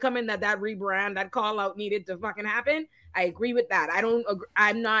time coming that rebrand, that call out needed to fucking happen. I agree with that.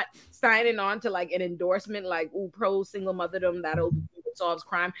 I'm not signing on to like an endorsement like pro single motherdom that'll be the solves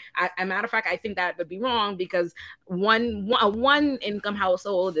crime. As a matter of fact, I think that would be wrong because a one income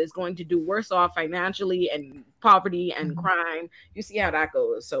household is going to do worse off financially and poverty and crime. You see how that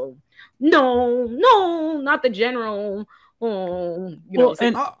goes. So no, not the general.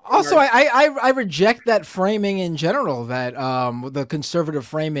 Also, I reject that framing in general. That the conservative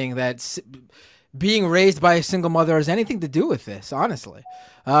framing that being raised by a single mother has anything to do with this. Honestly,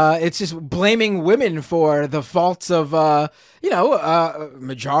 it's just blaming women for the faults of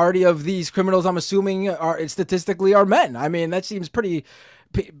majority of these criminals. I'm assuming statistically are men. I mean, that seems pretty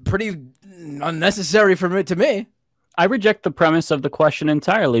unnecessary to me. I reject the premise of the question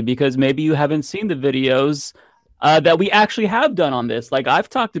entirely because maybe you haven't seen the videos that we actually have done on this. Like, I've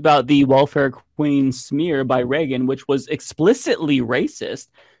talked about the welfare queen smear by Reagan, which was explicitly racist.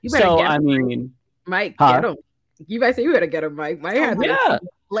 Mike, get him. You guys say you better get him, Mike. Mike said,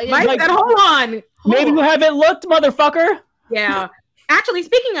 hold on. Maybe you haven't looked, motherfucker. Yeah. Actually,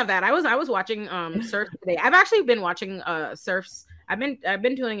 speaking of that, I was watching surf today. I've actually been watching surfs. I've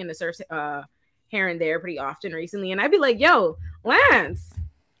been tuning into surfs here and there pretty often recently, and I'd be like, yo, Lance,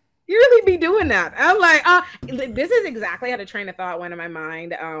 you really be doing that. I'm like, this is exactly how the train of thought went in my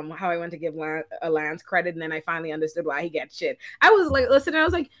mind, how I went to give Lance credit, and then I finally understood why he gets shit. I was like, listening, I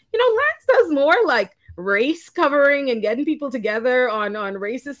was like, Lance does more like race covering and getting people together on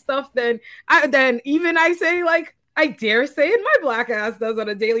racist stuff than even I say, like, I dare say it, my black ass does on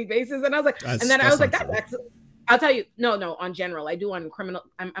a daily basis. And I was like, that's I'll tell you, no, on general, I do on criminal.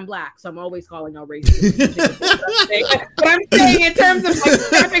 I'm black, so I'm always calling out racism. But I'm saying in terms of like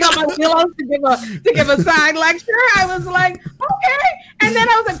stepping up my heels to give a side lecture, I was like, okay. And then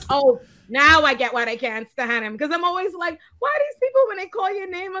I was like, oh, now I get why I can't stand him, because I'm always like, why these people, when they call your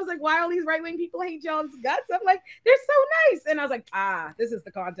name, I was like, why all these right-wing people hate John's guts? I'm like, they're so nice. And I was like, this is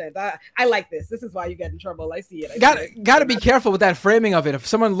the content. I like this. This is why you get in trouble. I see it. Got to be careful with that framing of it. If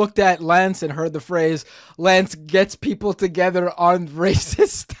someone looked at Lance and heard the phrase, Lance gets people together on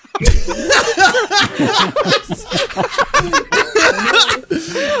racist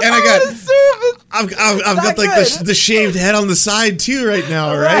and I've got like the shaved head on the side too right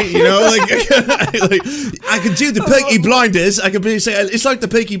now, right? Like I can do the Peaky Blinders. I can say it's like the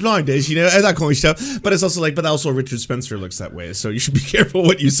Peaky Blinders, and that kind of stuff. But it's also but also Richard Spencer looks that way, so you should be careful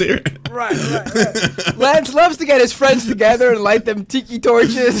what you say. Right. Lance loves to get his friends together and light them tiki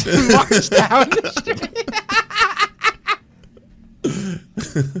torches and march down the street.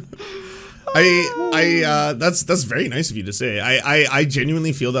 That's very nice of you to say. I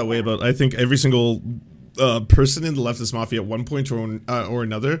genuinely feel that way about, I think, every single person in the Leftist Mafia at one point or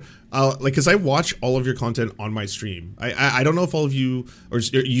another. Because I watch all of your content on my stream. I don't know if all of you or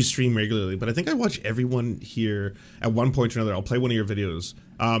you stream regularly, but I think I watch everyone here at one point or another. I'll play one of your videos.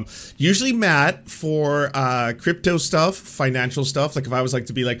 Usually Matt for crypto stuff, financial stuff. Like if I was like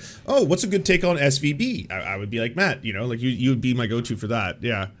to be like, oh, what's a good take on SVB? I would be like, Matt, like you would be my go-to for that.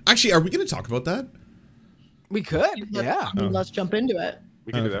 Yeah. Actually, are we going to talk about that? We could. Yeah. Let's jump into it.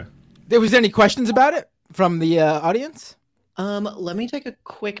 We can do that. Was there any questions about it from the audience? Let me take a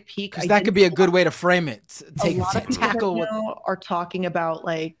quick peek. Because that could be a good way to frame it. Tackle what are talking about,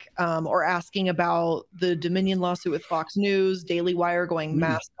 like, or asking about the Dominion lawsuit with Fox News, Daily Wire going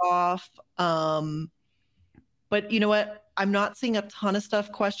mask off. But you know what? I'm not seeing a ton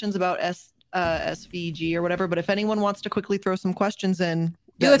of questions about SVG or whatever. But if anyone wants to quickly throw some questions in.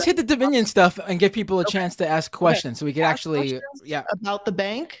 Yeah, let's hit the Dominion stuff and give people a chance to ask questions so we can actually about the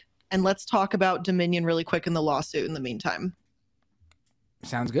bank, and let's talk about Dominion really quick in the lawsuit in the meantime.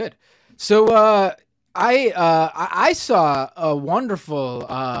 Sounds good. So I saw a wonderful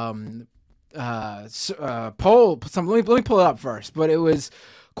poll. Let me pull it up first, but it was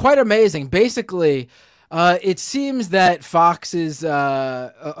quite amazing. Basically, it seems that Fox's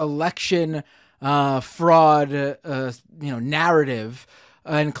election fraud narrative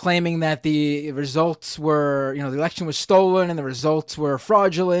and claiming that the results were, the election was stolen and the results were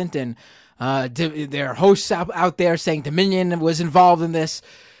fraudulent, and their hosts out there saying Dominion was involved in this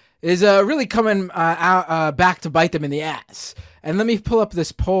is really coming back to bite them in the ass. And let me pull up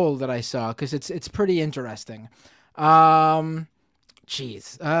this poll that I saw because it's pretty interesting. Someone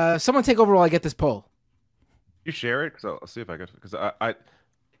take over while I get this poll. You share it, so I'll see if I get, because I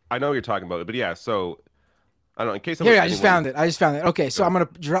know what you're talking about, but yeah. So I don't know, in case I just found it. Okay, so I'm gonna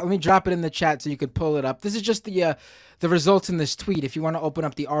let me drop it in the chat so you could pull it up. This is just the results in this tweet. If you want to open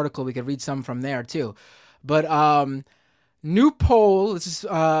up the article, we could read some from there too. But new poll. This is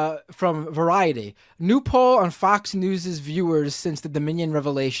from Variety. New poll on Fox News's viewers since the Dominion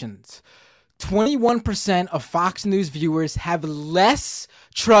revelations. 21% of Fox News viewers have less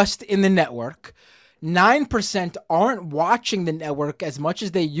trust in the network. 9% aren't watching the network as much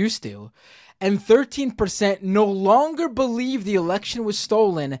as they used to, and 13% no longer believe the election was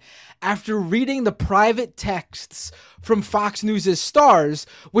stolen after reading the private texts from Fox News' stars,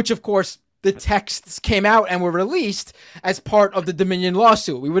 which of course the texts came out and were released as part of the Dominion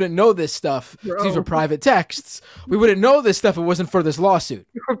lawsuit. We wouldn't know this stuff. These were private texts. We wouldn't know this stuff if it wasn't for this lawsuit.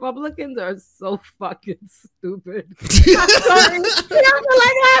 Republicans are so fucking stupid. I'm sorry.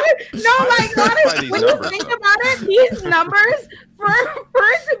 Honestly, when you think about it, these numbers, for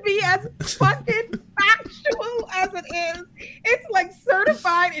it to be as fucking factual as it is, it's like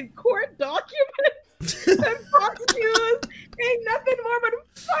certified in court documents. And Fox News ain't nothing more but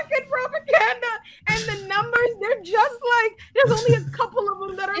fucking propaganda. And the numbers, they're just like, there's only a couple of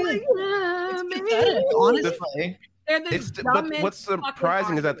them that are like, maybe. Honestly. They're the But what's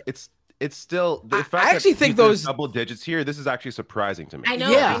surprising is that it's still the fact I actually that think there's those double digits here. This is actually surprising to me. I know.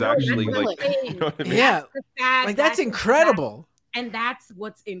 Yeah. It's actually like, you know what I mean? Yeah. Like, that's incredible. And that's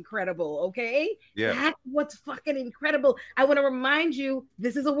what's incredible, okay? Yeah. That's what's fucking incredible. I want to remind you,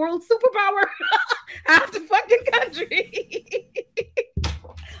 this is a world superpower. Half the fucking country.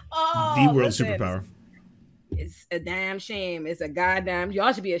 The world superpower. It's a damn shame. It's a goddamn.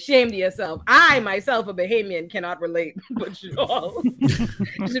 Y'all should be ashamed of yourself. I myself, a Bahamian, cannot relate, but y'all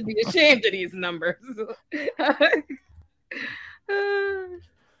should be ashamed of these numbers.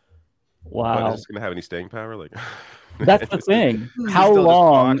 Wow. Wow. Is this gonna have any staying power? Like, That's the thing. This is How still just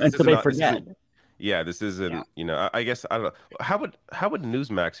long Fox. This until is they not- this forget? isn't- Yeah, this isn't. You know, I guess I don't know. How would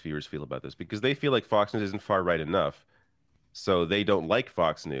Newsmax viewers feel about this? Because they feel like Fox News isn't far right enough, so they don't like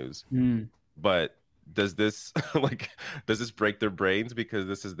Fox News. But does this does this break their brains? Because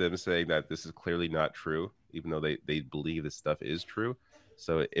this is them saying that this is clearly not true, even though they believe this stuff is true.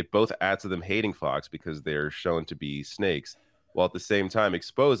 So it both adds to them hating Fox because they're shown to be snakes, while at the same time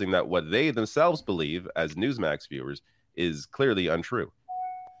exposing that what they themselves believe as Newsmax viewers is clearly untrue.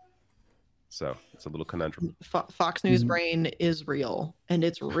 So it's a little conundrum. Fox News brain is real, and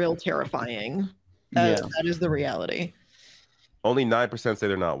it's real terrifying. That is the reality. Only 9% say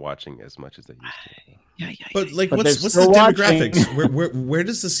they're not watching as much as they used to. But like, But what's they're the still demographics? Where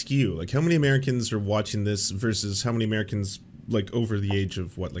does this skew? Like, how many Americans are watching this versus how many Americans like over the age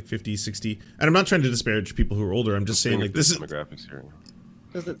of what, like 50, 60? And I'm not trying to disparage people who are older. I'm just saying like this is demographics here.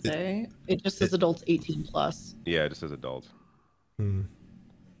 Does it say? It just says adults 18 plus. Yeah, it just says adult.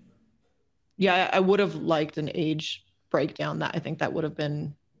 Yeah, I would have liked an age breakdown. That I think that would have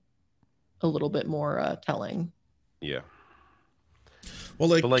been a little bit more telling. Yeah. Well,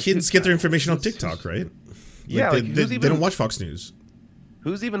 like kids get their information on TikTok, right? Yeah, they don't watch Fox News.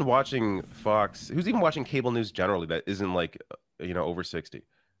 Who's even watching Fox? Who's even watching cable news generally that isn't like, over 60?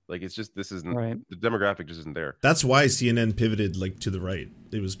 Like, it's just, this isn't, the demographic just isn't there. That's why CNN pivoted like to the right.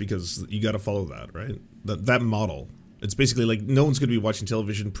 It was because you got to follow that, right? That model. It's basically like no one's going to be watching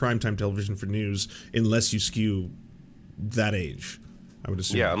television, primetime television for news, unless you skew that age. I would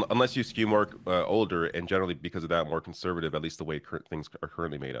assume. Yeah, unless you skew more older, and generally because of that, more conservative. At least the way things are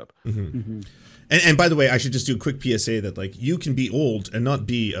currently made up. And by the way, I should just do a quick PSA that like you can be old and not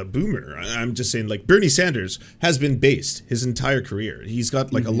be a boomer. I'm just saying, like Bernie Sanders has been based his entire career. He's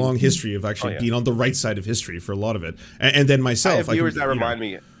got like a long history of actually being on the right side of history for a lot of it. And then myself, I have viewers that remind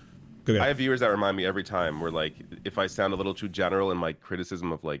me. I have viewers that remind me every time where like if I sound a little too general in my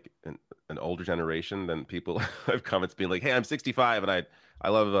criticism of like an older generation, then people have comments being like, "Hey, I'm 65 and I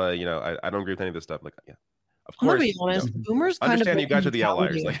love I don't agree with any of this stuff." Like, yeah, of course. I'm gonna be honest, boomers kind understand of you guys are the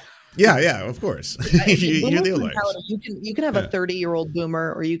outliers. Like, yeah, of course. You're the outliers. You can have a 30-year-old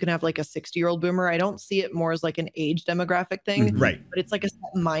boomer, or you can have like a 60-year-old boomer. I don't see it more as like an age demographic thing, right? But it's like a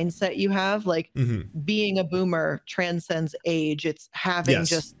set mindset you have. Like being a boomer transcends age. It's having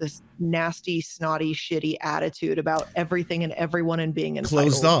just this nasty, snotty, shitty attitude about everything and everyone and being entitled.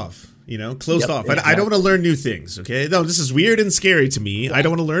 Closed off. Closed off. I don't want to learn new things. Okay, no, this is weird and scary to me. I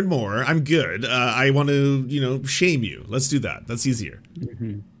don't want to learn more. I'm good. I want to, shame you. Let's do that. That's easier.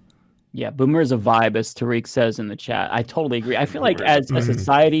 Yeah, boomer is a vibe, as Tariq says in the chat. I totally agree. I feel like as a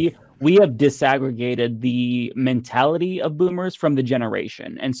society, we have disaggregated the mentality of boomers from the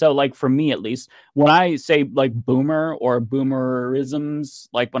generation. And so, like, for me, at least, when I say, like, boomer or boomerisms,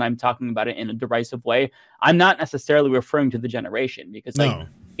 like, when I'm talking about it in a derisive way, I'm not necessarily referring to the generation because, like,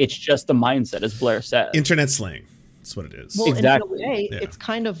 it's just the mindset, as Blair said. Internet slang. That's what it is. Well, exactly. in a way, it's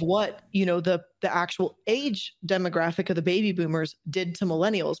kind of what, the actual age demographic of the baby boomers did to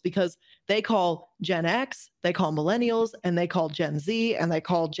millennials, because they call Gen X, they call millennials, and they call Gen Z, and they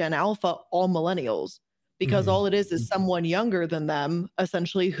call Gen Alpha all millennials, because all it is someone younger than them,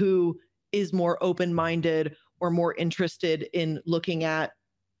 essentially, who is more open-minded or more interested in looking at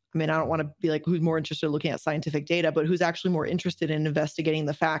I mean, I don't want to be like who's more interested in looking at scientific data, but who's actually more interested in investigating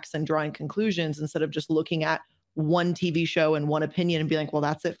the facts and drawing conclusions instead of just looking at one TV show and one opinion and be like, well,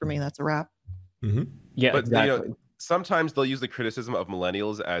 that's it for me. That's a wrap. Mm-hmm. Yeah, but exactly. Sometimes they'll use the criticism of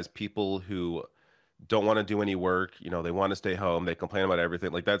millennials as people who don't want to do any work. They want to stay home. They complain about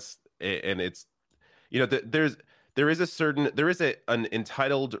everything. Like that's, and it's, there is an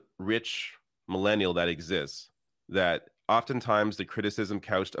entitled rich millennial that exists, that oftentimes the criticism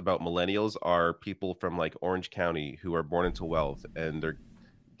couched about millennials are people from like Orange County who are born into wealth, and they're,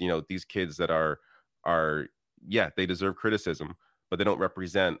 these kids that are they deserve criticism, but they don't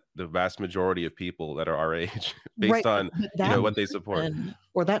represent the vast majority of people that are our age based on what they support.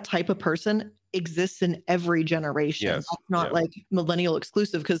 Or that type of person exists in every generation. Yes. That's not like millennial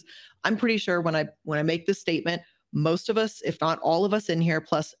exclusive, because I'm pretty sure when I make this statement, most of us, if not all of us in here,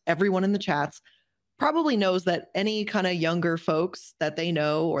 plus everyone in the chats, probably knows that any kind of younger folks that they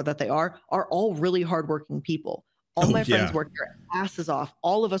know or that they are all really hardworking people. All my friends work their asses off.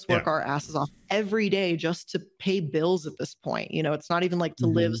 All of us work our asses off every day just to pay bills at this point. It's not even like to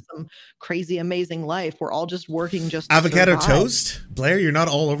live some crazy, amazing life. We're all just working just to avocado survive. Toast? Blair, you're not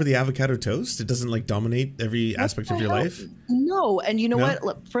all over the avocado toast? It doesn't like dominate every aspect of your life? No. And you know what?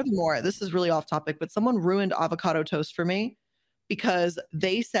 Look, furthermore, this is really off topic, but someone ruined avocado toast for me because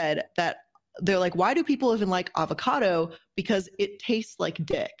they said that they're like, why do people even like avocado? Because it tastes like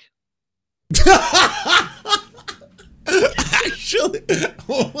dick. Actually,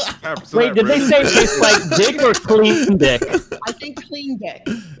 wait, did they say tastes like dick or clean dick? I think clean dick.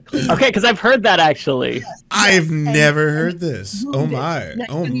 Okay, because I've heard that actually. Yes. I've never heard this. Oh my.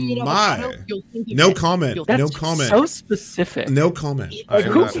 Oh my. No comment. No comment. So specific. No comment. I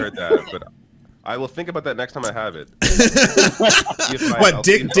have not heard that, but I will think about that next time I have it. What,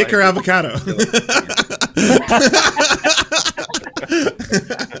 dick or avocado?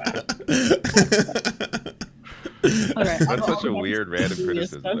 Okay, that's such a weird random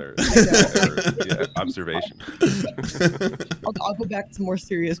criticism there. Observation. I'll go back to more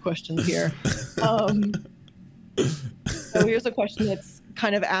serious questions here. So here's a question that's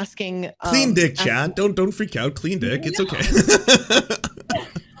kind of asking clean dick, Chad. Don't freak out. Clean dick. It's okay.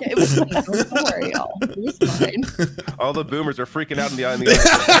 It was fine. Don't worry, y'all. It was fine. All the boomers are freaking out in the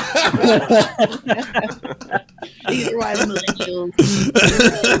These are why millennials.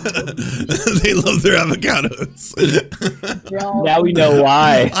 They love their avocados. Now we know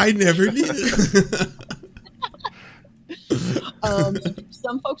why. I never knew.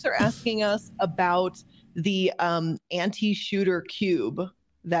 Some folks are asking us about the anti-shooter cube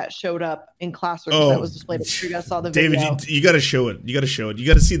that showed up in classrooms that was displayed. I'm sure you guys saw the video. David, you got to show it. You got to show it. You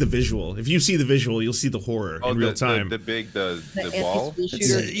got to see the visual. If you see the visual, you'll see the horror in real time. The wall. Yeah.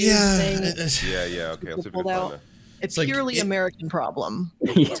 Okay, let's see if we can find that. It's purely American problem.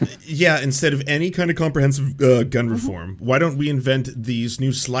 Yeah, instead of any kind of comprehensive gun reform, why don't we invent these new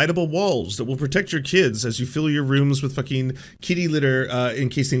slidable walls that will protect your kids as you fill your rooms with fucking kitty litter in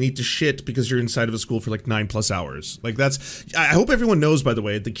case they need to shit because you're inside of a school for like 9+ hours. Like that's, I hope everyone knows, by the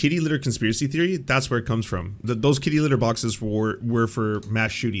way, the kitty litter conspiracy theory, that's where it comes from. Those kitty litter boxes were for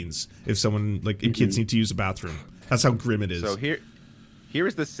mass shootings if someone, like if kids need to use a bathroom. That's how grim it is. So here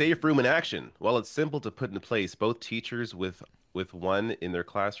is the safe room in action. While it's simple to put into place, both teachers with one in their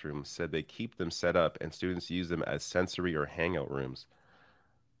classroom said they keep them set up and students use them as sensory or hangout rooms.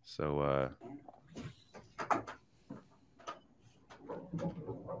 So,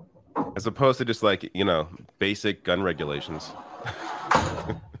 as opposed to just like, basic gun regulations.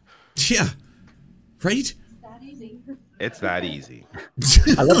 Yeah. Right? It's that easy.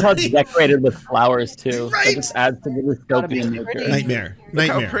 I love how it's decorated with flowers too. Right? It just adds to the dystopian nature. Nightmare. Look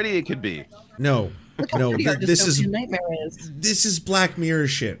how pretty it could be. No. This is Black Mirror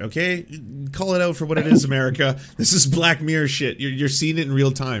shit, okay? Call it out for what it is, America. This is Black Mirror shit. You're seeing it in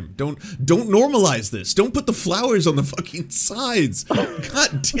real time. Don't normalize this. Don't put the flowers on the fucking sides.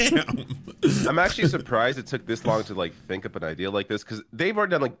 God damn. I'm actually surprised it took this long to like think up an idea like this, because they've already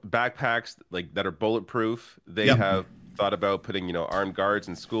done like backpacks like that are bulletproof. They have thought about putting armed guards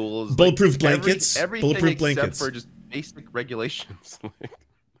in schools, bulletproof blankets, everything bulletproof except blankets for just basic regulations.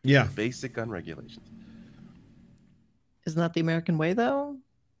 Basic gun regulations. Isn't that the American way, though?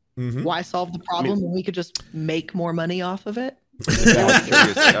 Mm-hmm. Why solve the problem when we could just make more money off of it? True.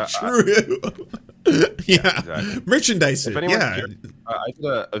 Exactly. Merchandise. I did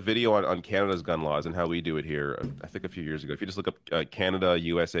a video on Canada's gun laws and how we do it here. I think a few years ago. If you just look up Canada,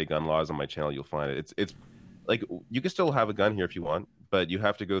 USA gun laws on my channel, you'll find it. It's like you can still have a gun here if you want, but you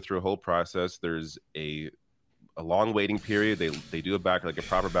have to go through a whole process. There's a long waiting period. They do a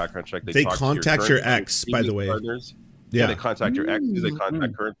proper background check. They contact your ex, by the way. Partners. Do they contact your ex? Do they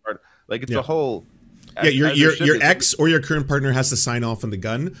contact current partner? Like it's a whole. Your ex or your current partner has to sign off on the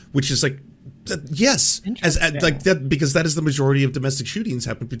gun, which is like, yes, as like that, because that is the majority of domestic shootings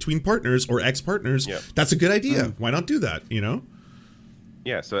happen between partners or ex-partners. That's a good idea. Why not do that? You know.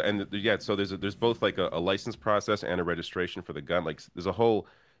 Yeah. So so there's both like a license process and a registration for the gun. Like there's a whole,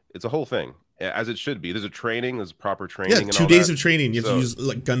 it's a whole thing, as it should be. There's a training. There's proper training. Yeah, 2 days of training. You have to use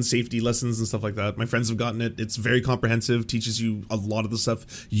like gun safety lessons and stuff like that. My friends have gotten it. It's very comprehensive. Teaches you a lot of the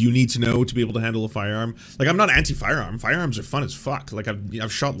stuff you need to know to be able to handle a firearm. Like I'm not anti-firearm. Firearms are fun as fuck. Like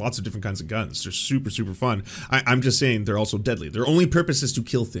I've shot lots of different kinds of guns. They're super fun. I'm just saying they're also deadly. Their only purpose is to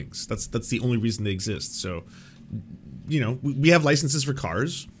kill things. That's the only reason they exist. So, you know, we have licenses for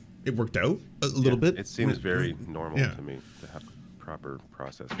cars. It worked out a little bit. It seems very normal to me to have proper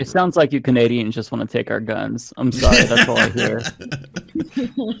process. It sounds like you Canadians just want to take our guns. I'm sorry, that's all I hear.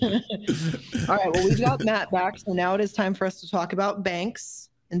 All right, well, we've got Matt back, so now it is time for us to talk about banks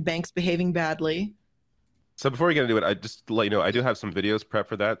and banks behaving badly. So before we get into it, I just to let you know, I do have some videos prepped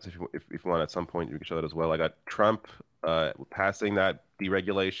for that. So if you want at some point, you can show that as well. I got Trump passing that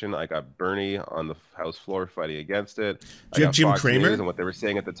deregulation. I got Bernie on the House floor fighting against it. Do you have Jim Cramer? And what they were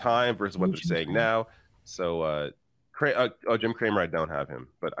saying at the time versus what they're saying now. So Jim Cramer, I don't have him,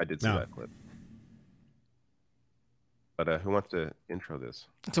 but I did see that clip. But who wants to intro this?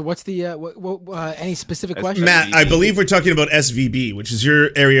 So what's the any specific question? Matt, I believe we're talking about SVB, which is your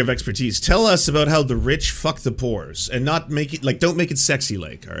area of expertise. Tell us about how the rich fuck the poors, and not make it like, don't make it sexy,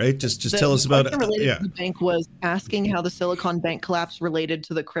 like, all right? Just tell us about it. The bank was asking how the Silicon Bank collapse related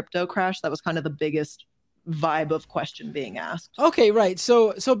to the crypto crash. That was kind of the biggest vibe of question being asked. Okay, right.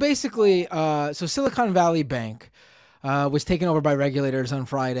 So basically, so Silicon Valley Bank was taken over by regulators on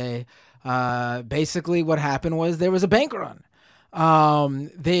Friday. Basically what happened was there was a bank run.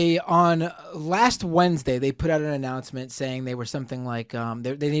 They on last Wednesday, they put out an announcement saying they were something like,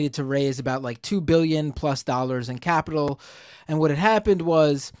 they needed to raise about like $2 billion plus in capital. And what had happened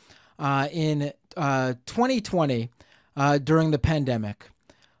was, in 2020, during the pandemic,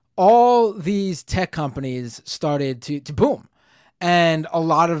 all these tech companies started to boom. And a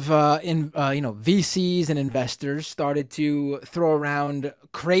lot of VCs and investors started to throw around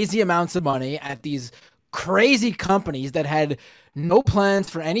crazy amounts of money at these crazy companies that had no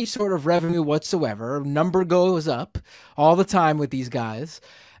plans for any sort of revenue whatsoever. Number goes up all the time with these guys.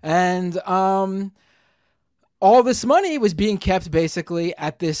 And all this money was being kept basically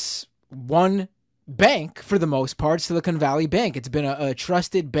at this one bank for the most part, Silicon Valley Bank. It's been a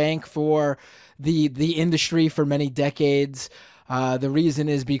trusted bank for the industry for many decades. The reason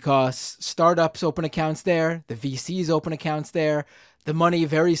is because startups open accounts there, the VCs open accounts there. The money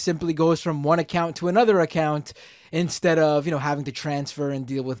very simply goes from one account to another account instead of, having to transfer and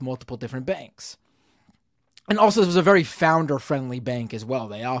deal with multiple different banks. And also, this was a very founder-friendly bank as well.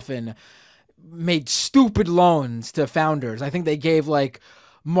 They often made stupid loans to founders. I think they gave like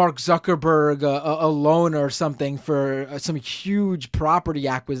Mark Zuckerberg a loan or something for some huge property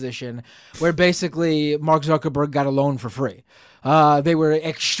acquisition where basically Mark Zuckerberg got a loan for free. They were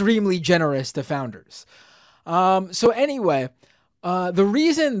extremely generous to founders. So anyway, the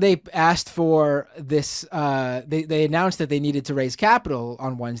reason they asked for this, they announced that they needed to raise capital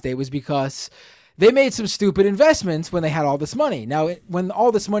on Wednesday was because they made some stupid investments when they had all this money. Now, when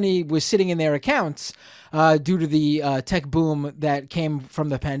all this money was sitting in their accounts due to the tech boom that came from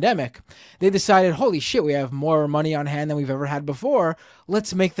the pandemic, they decided, holy shit, we have more money on hand than we've ever had before.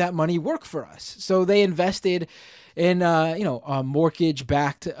 Let's make that money work for us. So they invested in,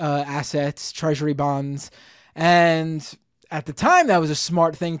 mortgage-backed assets, treasury bonds. And at the time, that was a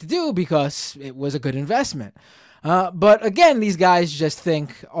smart thing to do because it was a good investment. But again, these guys just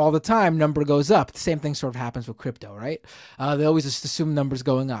think all the time number goes up. The same thing sort of happens with crypto, right? They always just assume numbers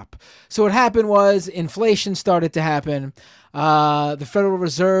going up. So what happened was inflation started to happen. The Federal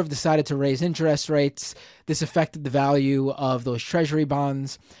Reserve decided to raise interest rates. This affected the value of those treasury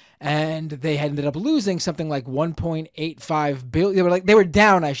bonds. And they had ended up losing something like 1.85 billion. They were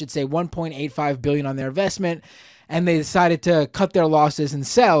down, I should say, 1.85 billion on their investment. And they decided to cut their losses and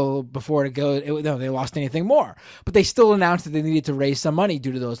sell before they lost anything more. But they still announced that they needed to raise some money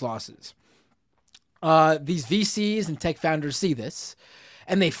due to those losses. These VCs and tech founders see this,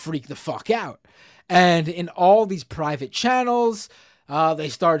 and they freak the fuck out. And in all these private channels, they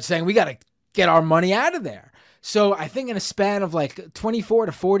start saying, we got to get our money out of there. So I think in a span of like 24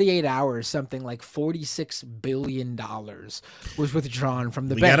 to 48 hours, something like $46 billion was withdrawn from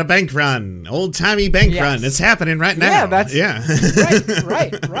the bank. We got a bank run, old-timey bank run. It's happening right now.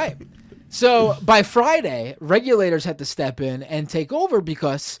 Right. So by Friday, regulators had to step in and take over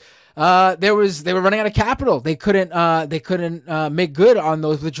because they were running out of capital. They couldn't make good on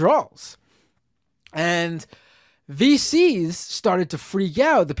those withdrawals, and VCs started to freak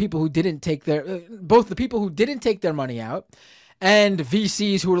out. The people who didn't take both the people who didn't take their money out, and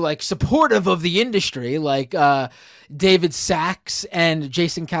VCs who were like supportive of the industry, like David Sachs and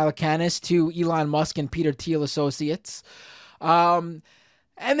Jason Calacanis, to Elon Musk and Peter Thiel Associates.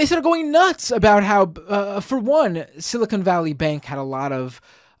 And they started going nuts about how, for one, Silicon Valley Bank had a lot of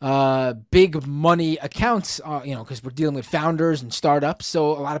big money accounts, because we're dealing with founders and startups.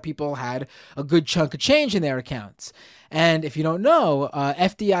 So a lot of people had a good chunk of change in their accounts. And if you don't know,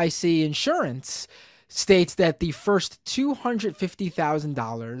 FDIC insurance states that the first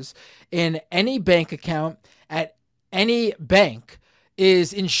 $250,000 in any bank account at any bank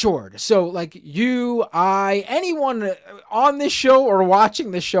is insured. So like you, anyone on this show or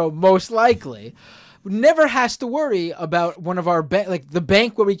watching this show, most likely never has to worry about one of our the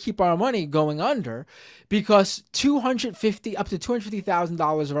bank where we keep our money going under, because up to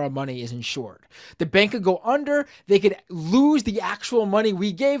 $250,000 of our money is insured. The bank could go under, they could lose the actual money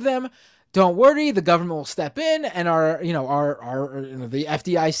we gave them. Don't worry, the government will step in, and the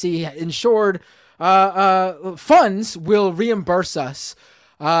FDIC insured funds will reimburse us,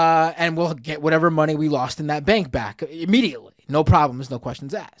 and we'll get whatever money we lost in that bank back immediately. No problems, no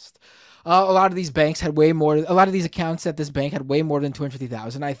questions asked. A lot of these banks had way more. A lot of these accounts at this bank had way more than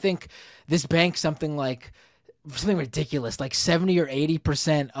 250,000. I think this bank something ridiculous, like 70 or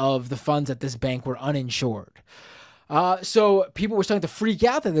 80% of the funds at this bank were uninsured. So people were starting to freak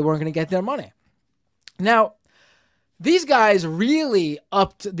out that they weren't going to get their money. Now, these guys really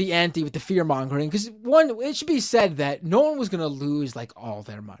upped the ante with the fear mongering, because it should be said that no one was going to lose like all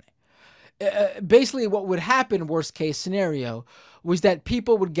their money. Basically, what would happen, worst case scenario, was that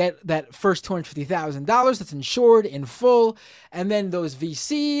people would get that first $250,000 that's insured in full, and then those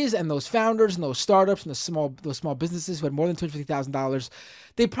VCs and those founders and those startups and those small businesses who had more than $250,000,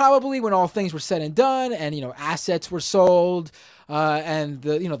 they probably, when all things were said and done, and assets were sold, and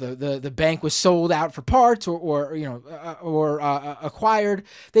the bank was sold out for parts or acquired,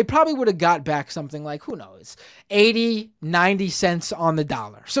 they probably would have got back something like, who knows, 80, 90 cents on the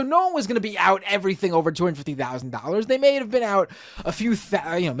dollar. So no one was going to be out everything over $250,000. They may have been out a few,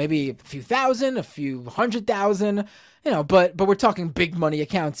 maybe a few thousand, a few 100,000, but we're talking big money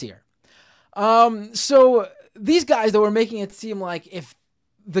accounts here. So these guys, though, were making it seem like if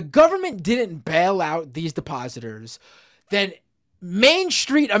the government didn't bail out these depositors, then Main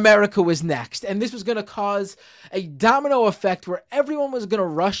Street America was next, and this was going to cause a domino effect where everyone was going to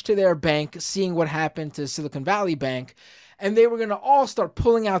rush to their bank, seeing what happened to Silicon Valley Bank, and they were going to all start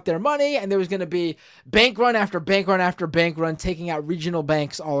pulling out their money, and there was going to be bank run after bank run after bank run, taking out regional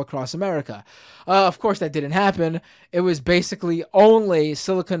banks all across America. Of course, that didn't happen. It was basically only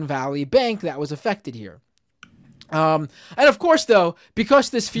Silicon Valley Bank that was affected here. And of course, though, because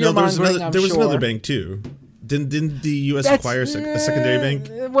this fear-mongering, there was another bank too. Didn't the U.S. acquire a secondary bank?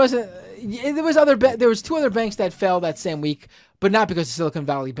 It wasn't. There was there was two other banks that fell that same week, but not because of Silicon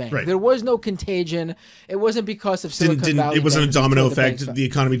Valley Bank. Right. There was no contagion. It wasn't because of Silicon Valley. It wasn't a domino effect. The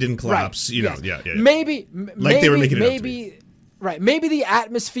economy didn't collapse. Right. Yeah. Maybe they were making it out to be. Right. Maybe the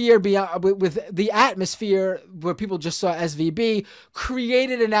atmosphere with the atmosphere where people just saw SVB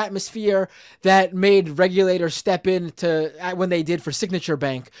created an atmosphere that made regulators step in when they did for Signature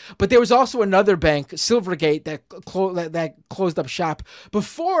Bank. But there was also another bank, Silvergate, that closed up shop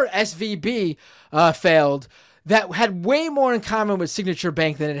before SVB failed, that had way more in common with Signature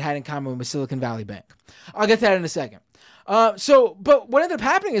Bank than it had in common with Silicon Valley Bank. I'll get to that in a second. But what ended up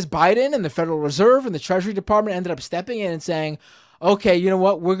happening is Biden and the Federal Reserve and the Treasury Department ended up stepping in and saying, okay, you know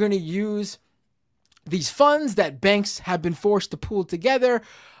what? We're going to use these funds that banks have been forced to pool together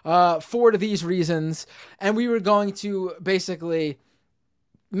for these reasons. And we were going to basically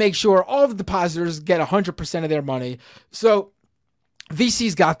make sure all the depositors get 100% of their money. So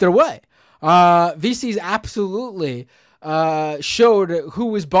VCs got their way. VCs absolutely showed who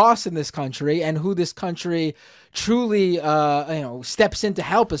was boss in this country and who this country truly steps in to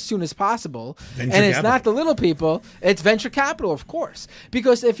help as soon as possible. Venture and it's capital. Not the little people, it's venture capital, of course.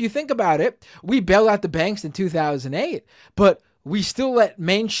 Because if you think about it, we bailed out the banks in 2008, but we still let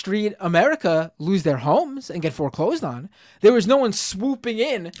Main Street America lose their homes and get foreclosed on. There was no one swooping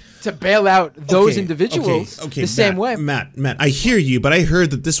in to bail out those individuals the same way. Matt, I hear you, but I heard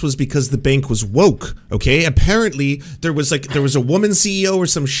that this was because the bank was woke, okay? Apparently, there was a woman CEO or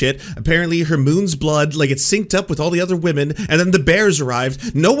some shit. Apparently, her moon's blood, it synced up with all the other women, and then the bears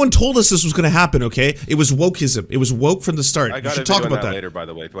arrived. No one told us this was going to happen, okay? It was wokeism. It was woke from the start. I got to talk about that later, by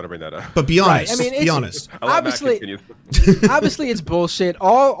the way, if you want to bring that up. But be honest. Right. I mean, be honest. Obviously, Honestly, it's bullshit.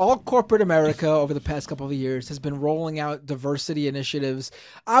 All corporate America over the past couple of years has been rolling out diversity initiatives.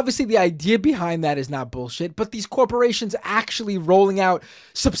 Obviously, the idea behind that is not bullshit, but these corporations actually rolling out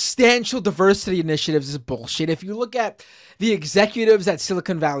substantial diversity initiatives is bullshit. If you look at the executives at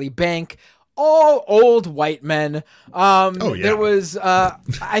Silicon Valley Bank, all old white men. There was,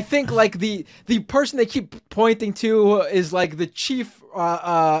 I think, like the person they keep pointing to is like the chief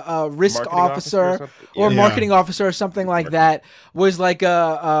risk Marketing officer or marketing officer or something like that. Was like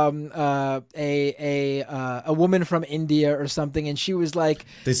a woman from India or something, and she was like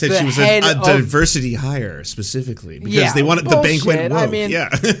they said she was a diversity hire specifically because they wanted the bank went woke.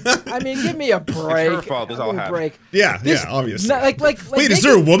 I mean, give me a break. It's her fault. This all happened. Obviously. Wait, is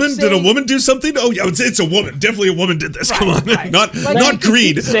there a woman? Did a woman do something? Oh yeah, it's a woman. Definitely a woman did this. Come on, not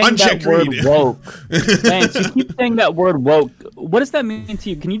greed. Unchecked greed. Woke. Lance, you keep saying that word woke. What does that mean to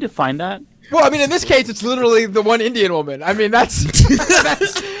you? Can you define that? Well, I mean, in this case, it's literally the one Indian woman. I mean, that's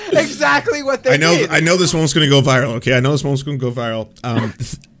exactly what they did. I know this one's going to go viral. Okay, I know this one's going to go viral.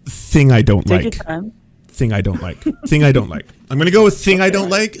 Thing I don't like. Thing I don't like. Thing I don't like. I'm going to go with thing I don't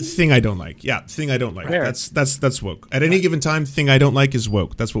like. Thing I don't like. Yeah, thing I don't like. Fair. That's woke. At any given time, thing I don't like is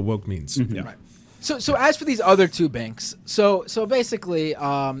woke. That's what woke means. Mm-hmm. Yeah. Right. So as for these other two banks, so basically,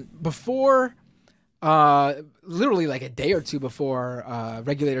 before. Literally like a day or two before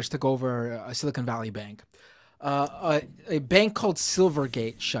regulators took over Silicon Valley Bank, a bank called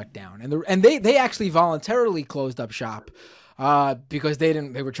Silvergate shut down, and they actually voluntarily closed up shop because they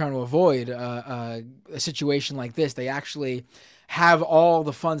were trying to avoid a situation like this. They actually have all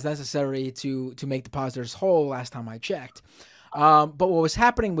the funds necessary to make depositors whole. Last time I checked, but what was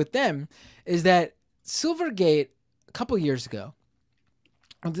happening with them is that Silvergate a couple years ago.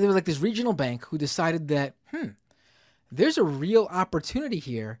 There was like this regional bank who decided that, there's a real opportunity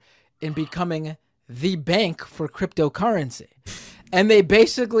here in becoming the bank for cryptocurrency. And they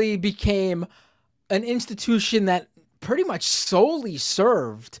basically became an institution that pretty much solely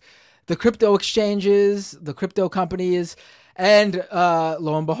served the crypto exchanges, the crypto companies. And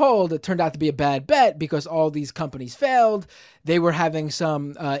lo and behold, it turned out to be a bad bet because all these companies failed. They were having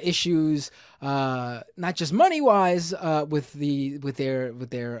some issues, not just money-wise with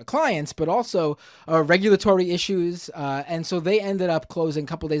their clients, but also regulatory issues. And so they ended up closing a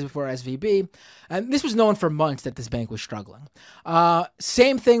couple days before SVB. And this was known for months that this bank was struggling.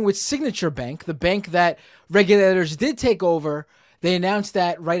 Same thing with Signature Bank, the bank that regulators did take over. They announced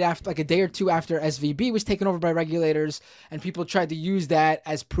that right after, like a day or two after SVB was taken over by regulators, and people tried to use that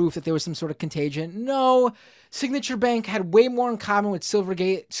as proof that there was some sort of contagion. No, Signature Bank had way more in common with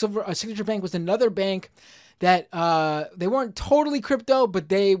Silvergate. Signature Bank was another bank that they weren't totally crypto, but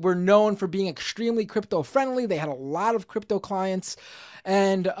they were known for being extremely crypto friendly. They had a lot of crypto clients,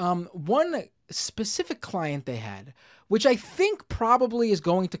 and one specific client they had, which I think probably is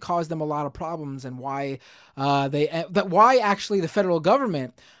going to cause them a lot of problems, and why why actually the federal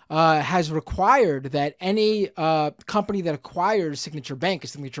government has required that any company that acquires Signature Bank,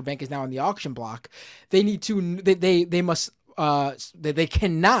 because Signature Bank is now on the auction block, they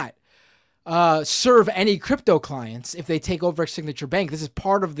cannot serve any crypto clients if they take over Signature Bank. This is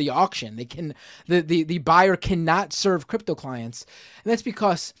part of the auction. The buyer cannot serve crypto clients, and that's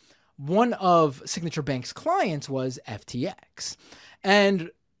because one of Signature Bank's clients was FTX.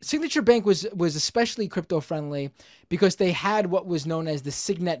 And Signature Bank was especially crypto-friendly because they had what was known as the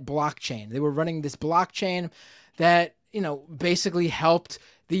Signet blockchain. They were running this blockchain that, basically helped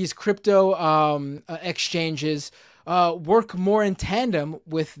these crypto exchanges work more in tandem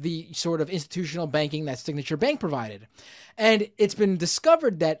with the sort of institutional banking that Signature Bank provided. And it's been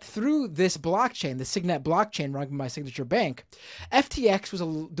discovered that through this blockchain, the Signet blockchain run by Signature Bank, FTX was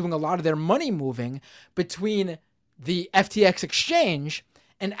doing a lot of their money moving between the FTX exchange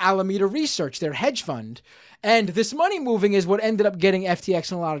and Alameda Research, their hedge fund. And this money moving is what ended up getting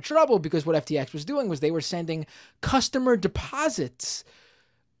FTX in a lot of trouble, because what FTX was doing was they were sending customer deposits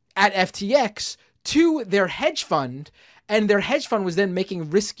at FTX to their hedge fund, and their hedge fund was then making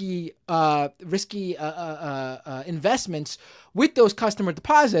risky investments with those customer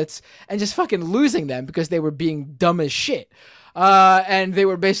deposits and just fucking losing them because they were being dumb as shit. And they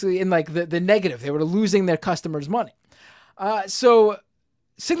were basically in like the negative. They were losing their customers' money. So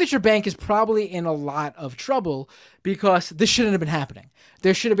Signature Bank is probably in a lot of trouble because this shouldn't have been happening.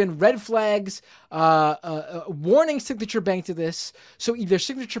 There should have been red flags warning Signature Bank to this. So either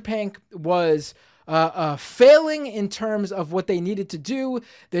Signature Bank was failing in terms of what they needed to do.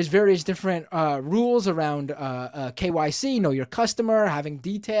 There's various different rules around KYC, know your customer, having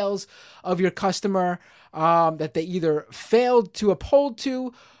details of your customer that they either failed to uphold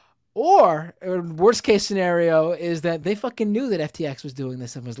to, Or worst case scenario is that they fucking knew that FTX was doing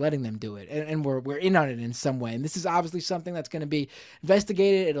this and was letting them do it, and we're in on it in some way. And this is obviously something that's going to be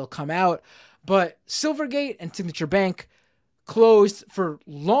investigated. It'll come out. But Silvergate and Signature Bank closed for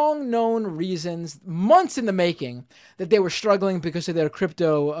long known reasons, months in the making, that they were struggling because of their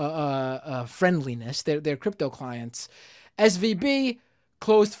crypto friendliness, their crypto clients. SVB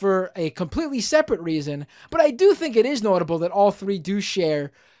closed for a completely separate reason, but I do think it is notable that all three do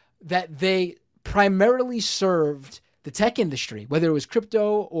share that they primarily served the tech industry, whether it was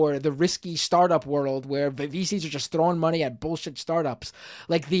crypto or the risky startup world where VCs are just throwing money at bullshit startups,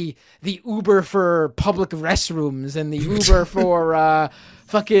 like the Uber for public restrooms and the Uber for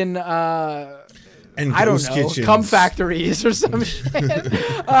fucking and I don't know, kitchens. cum factories or some shit.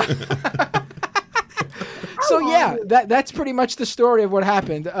 So yeah, that's pretty much the story of what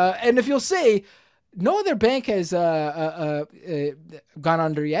happened. And if you'll see, no other bank has gone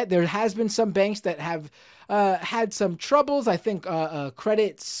under yet. There has been some banks that have had some troubles. I think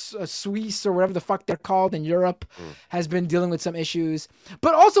Credit Suisse or whatever the fuck they're called in Europe has been dealing with some issues.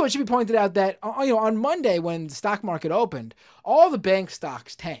 But also, it should be pointed out that on Monday when the stock market opened, all the bank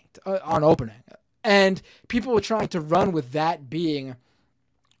stocks tanked on opening, and people were trying to run with that being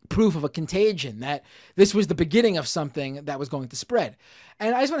proof of a contagion, that this was the beginning of something that was going to spread.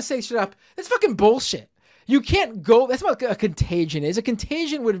 And I just want to say straight up, that's fucking bullshit. You can't go, that's what a contagion is. A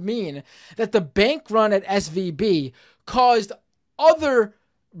contagion would mean that the bank run at SVB caused other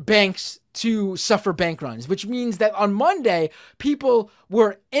banks to suffer bank runs, which means that on Monday, people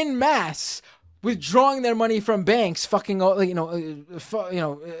were en masse withdrawing their money from banks,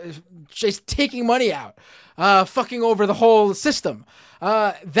 just taking money out, fucking over the whole system.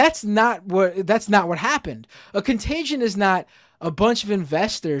 That's not what happened. A contagion is not a bunch of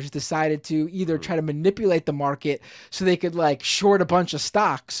investors decided to either try to manipulate the market so they could short a bunch of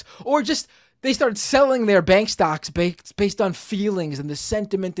stocks, or just they started selling their bank stocks based on feelings and the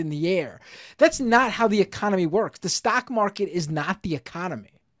sentiment in the air. That's not how the economy works. The stock market is not the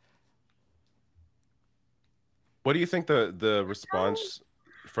economy. What do you think the response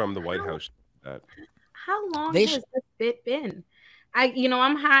from the White House? How long has this bit been?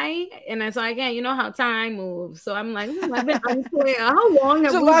 I'm high, and so again, you know how time moves. So I'm like, I've been unclear. How long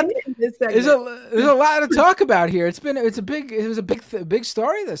have we been in this segment? There's a lot to talk about here. It was a big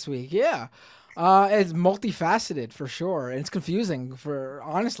story this week. Yeah, it's multifaceted for sure, and it's confusing.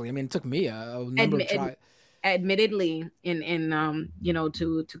 Honestly, I mean, it took me a number of tries. Admittedly,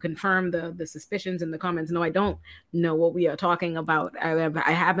 to confirm the suspicions in the comments, no, I don't know what we are talking about.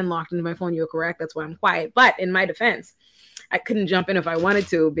 I have been locked into my phone. You're correct. That's why I'm quiet. But in my defense, I couldn't jump in if I wanted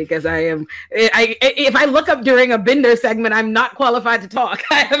to, because if I look up during a Binder segment, I'm not qualified to talk.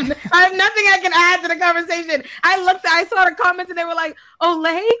 I have nothing I can add to the conversation. I saw the comments and they were like,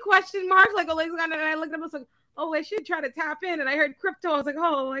 Olay ? Like Olay's gone, and I looked up and I was like, oh, I should try to tap in. And I heard crypto. I was like,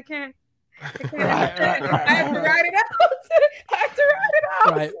 oh, I can't. I have to write it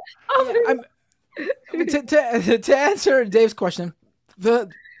out. Right. To answer Dave's question, the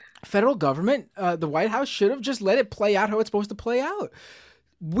federal government, the White House should have just let it play out how it's supposed to play out.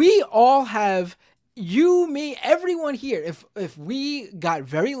 We all have, you, me, everyone here, if we got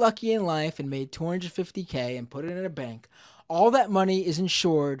very lucky in life and made $250K and put it in a bank, all that money is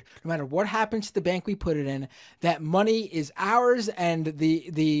insured. No matter what happens to the bank we put it in, that money is ours, and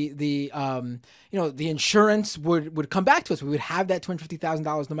the insurance would come back to us. We would have that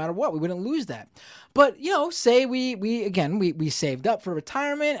 $250,000 no matter what. We wouldn't lose that. But say we saved up for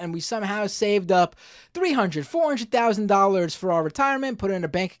retirement, and we somehow saved up $300,000, $400,000 for our retirement, put it in a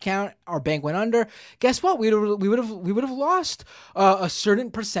bank account. Our bank went under. Guess what? We would have lost a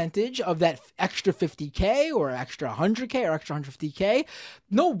certain percentage of that extra $50K or extra $100K or extra $150K.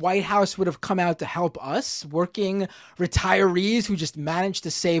 No White House would have come out to help us, working retirees who just managed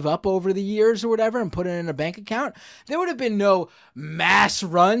to save up over the years or whatever and put it in a bank account. There would have been no mass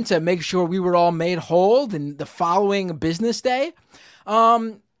run to make sure we were all made whole in the following business day.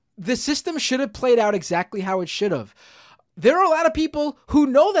 The system should have played out exactly how it should have. There are a lot of people who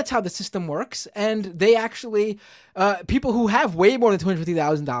know that's how the system works, and they actually, people who have way more than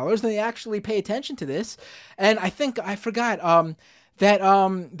 $250,000, and they actually pay attention to this. And I forgot that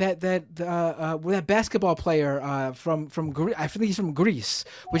basketball player from Greece, I think he's from Greece,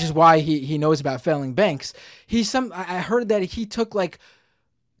 which is why he knows about failing banks. I heard that he took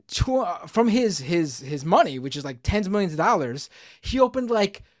from his money, which is tens of millions of dollars, he opened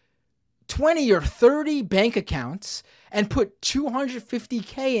 20 or 30 bank accounts and put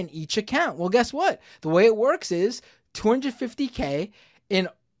 $250K in each account. Well, guess what? The way it works is $250K in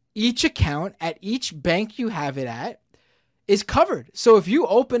each account at each bank you have it at is covered. So if you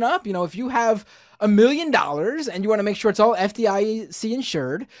open up, if you have $1 million and you want to make sure it's all FDIC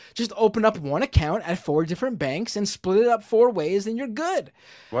insured, just open up one account at 4 different banks and split it up 4 ways, and you're good.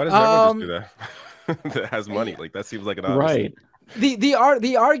 Why does everyone just do that? That has money. Like, that seems like an obvious Right.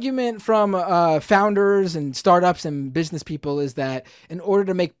 The argument from founders and startups and business people is that in order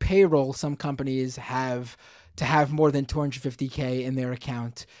to make payroll, some companies have to have more than $250K in their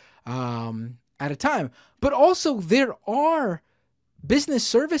account at a time. But also there are business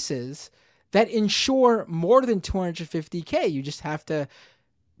services that insure more than $250K. You just have to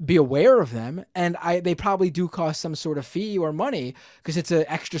be aware of them, and they probably do cost some sort of fee or money because it's an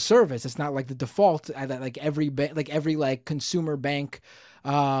extra service. It's not like the default that like every consumer bank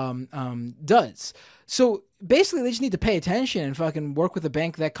does. So basically, they just need to pay attention and fucking work with a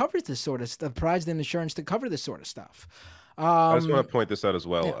bank that covers this sort of stuff, provides them insurance to cover this sort of stuff. I just want to point this out as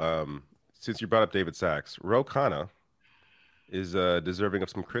well. Yeah. Since you brought up David Sachs, Ro Khanna is deserving of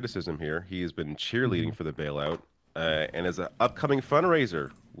some criticism here. He has been cheerleading for the bailout and is an upcoming fundraiser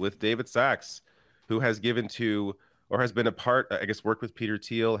with David Sachs, who has given to, or has been a part, I guess, worked with Peter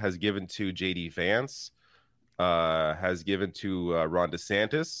Thiel, has given to J.D. Vance, has given to Ron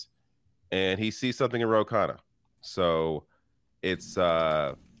DeSantis, and he sees something in Ro Khanna. So it's,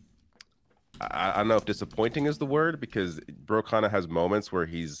 I don't know if disappointing is the word, because Ro Khanna has moments where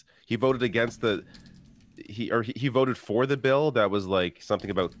he voted against he voted for the bill that was like something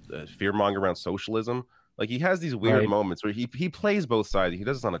about fear-mongering around socialism. Like, he has these weird moments where he plays both sides. He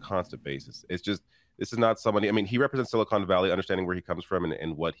does this on a constant basis. It's just, this is not somebody, I mean, he represents Silicon Valley, understanding where he comes from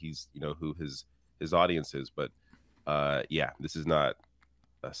and what he's, who his audience is. But yeah, this is not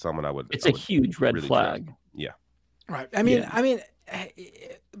someone I would. It's a huge red flag. Trust. Yeah. Right. I mean,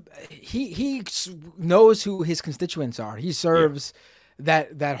 he knows who his constituents are. He serves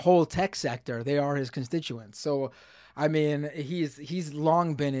that whole tech sector. They are his constituents. So, I mean, he's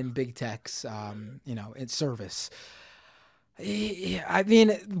long been in big tech's, in service. I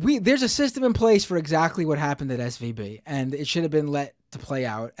mean, there's a system in place for exactly what happened at SVB, and it should have been let to play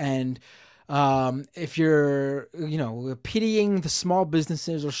out. And if you're, pitying the small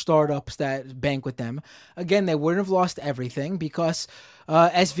businesses or startups that bank with them, again, they wouldn't have lost everything because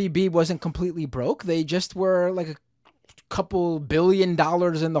SVB wasn't completely broke. They just were like a couple $1 billion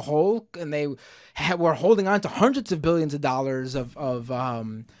in the hole, and they were holding on to hundreds of billions of dollars of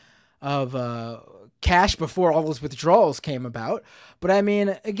cash before all those withdrawals came about. But I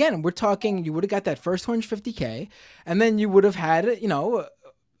mean, again, we're talking, you would have got that first $250K, and then you would have had,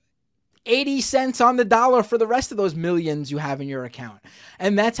 80 cents on the dollar for the rest of those millions you have in your account.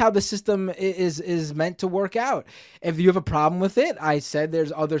 And that's how the system is meant to work out. If you have a problem with it, I said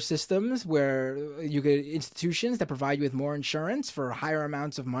there's other systems where you get institutions that provide you with more insurance for higher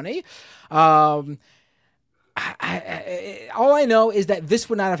amounts of money. All I know is that this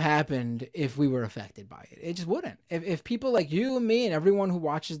would not have happened if we were affected by it. It just wouldn't. If people like you and me and everyone who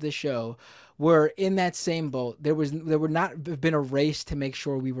watches this show were in that same boat, there would not have been a race to make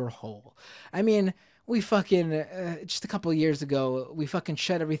sure we were whole. I mean, we fucking just a couple of years ago, we fucking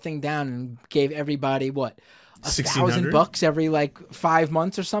shut everything down and gave everybody what, $1,000 every like 5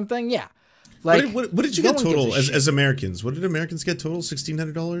 months or something. Yeah. Like, what did you get total as Americans? What did Americans get total?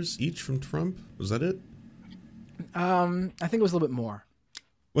 $1,600 each from Trump? Was that it? I think it was a little bit more.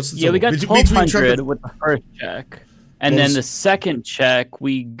 What's the total? We got $1,200 with the first check, and then the second check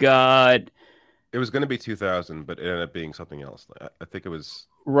we got. It was going to be $2,000, but it ended up being something else. I think it was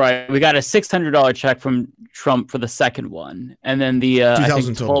right. We got a $600 check from Trump for the second one, and then the I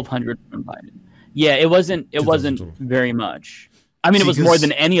think $1,200 from Biden. Yeah, it wasn't very much. I mean, it was more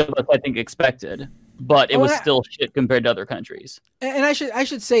than any of us I think expected, but it was still shit compared to other countries. And I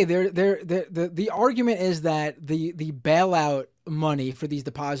should say the argument is that the bailout money for these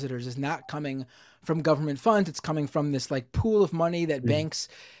depositors is not coming from government funds. It's coming from this like pool of money that banks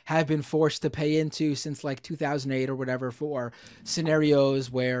have been forced to pay into since like 2008 or whatever for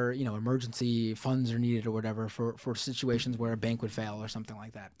scenarios where, emergency funds are needed or whatever for situations where a bank would fail or something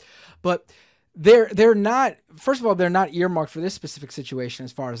like that. But they're not, first of all, they're not earmarked for this specific situation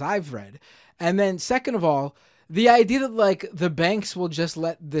as far as I've read. And then second of all, the idea that like the banks will just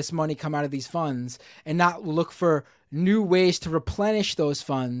let this money come out of these funds and not look for new ways to replenish those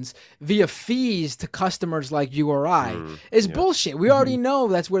funds via fees to customers like you or I is bullshit. We already know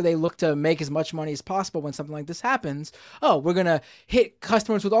that's where they look to make as much money as possible when something like this happens. Oh, we're going to hit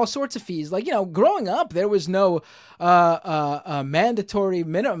customers with all sorts of fees. Like, growing up, there was no mandatory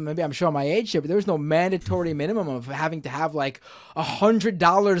minimum. Maybe I'm showing my age here, but there was no mandatory minimum of having to have like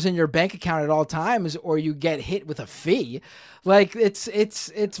 $100 in your bank account at all times or you get hit with a fee. Like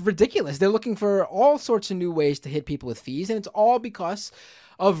it's ridiculous. They're looking for all sorts of new ways to hit people with fees, and it's all because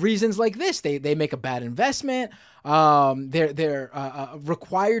of reasons like this. They make a bad investment. They're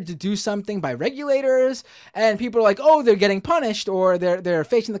required to do something by regulators, and people are like, oh, they're getting punished or they're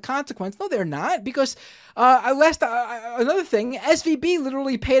facing the consequence. No, they're not, because another thing, SVB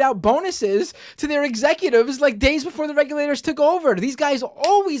literally paid out bonuses to their executives like days before the regulators took over. These guys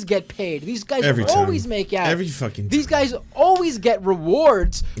always get paid. These guys always make out. Every fucking time. These guys always get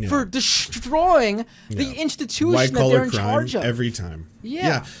rewards for destroying the institution that they're in charge of. Every time.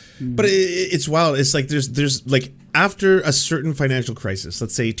 Yeah. But it's wild. It's like there's like after a certain financial crisis,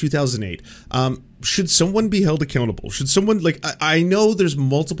 let's say 2008, should someone be held accountable? Should someone, like, I know there's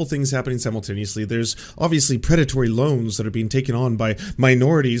multiple things happening simultaneously. There's obviously predatory loans that are being taken on by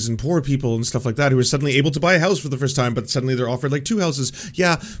minorities and poor people and stuff like that who are suddenly able to buy a house for the first time, but suddenly they're offered like 2 houses.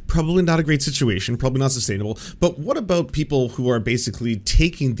 Yeah, probably not a great situation, probably not sustainable. But what about people who are basically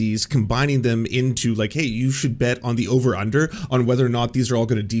taking these, combining them into like, hey, you should bet on the over-under on whether or not these are all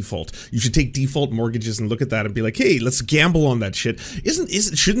going to default. You should take default mortgages and look at that and be like, hey, let's gamble on that shit.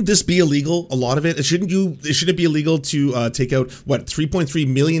 Shouldn't this be illegal? A lot of it. Shouldn't it be illegal to take out what $3.3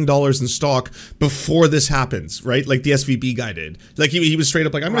 million in stock before this happens, right? Like the SVB guy did. Like he was straight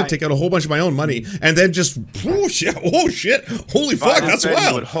up like, I'm going to take out a whole bunch of my own money and then just oh shit, holy fuck, that's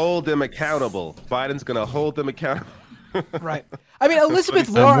wild. Would hold them accountable. Biden's going to hold them accountable. Right. I mean, Elizabeth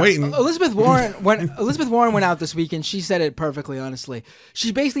Warren went out this week and she said it perfectly, honestly.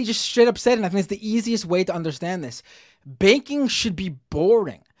 She basically just straight up said, and I think it's the easiest way to understand this, banking should be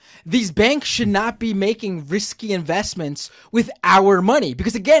boring. These banks should not be making risky investments with our money,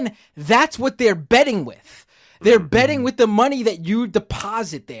 because again, that's what they're betting with. They're betting with the money that you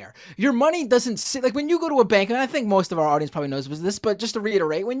deposit there. Your money doesn't sit, like when you go to a bank, and I think most of our audience probably knows this, but just to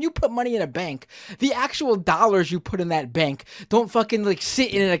reiterate, when you put money in a bank, the actual dollars you put in that bank don't fucking like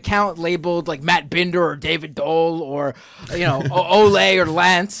sit in an account labeled like Matt Binder or David Dole or, you know, Ole or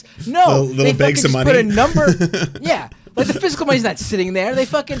Lance. No, they fucking just put a number. Yeah. Like the physical money's not sitting there. They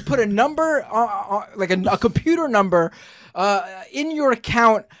fucking put a number, like a computer number in your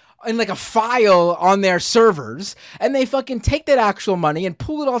account in like a file on their servers, and they fucking take that actual money and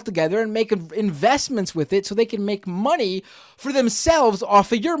pull it all together and make investments with it so they can make money for themselves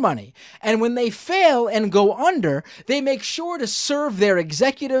off of your money. And when they fail and go under, they make sure to serve their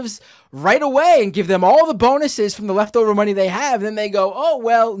executives right away and give them all the bonuses from the leftover money they have. Then they go, oh,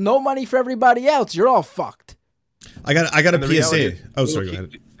 well, no money for everybody else. You're all fucked. I got a PSA. Oh, sorry, go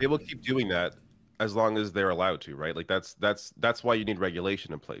ahead. They will keep doing that as long as they're allowed to, right? Like that's why you need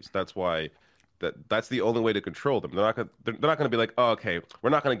regulation in place. That's why that's the only way to control them. They're not gonna be like, oh, okay,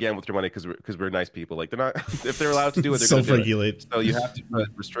 we're not gonna gamble with your money because we're nice people. Like they're not. If they're allowed to do it, they're gonna self-regulate. So you have to put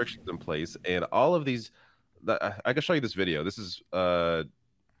restrictions in place, and all of these. I can show you this video. This is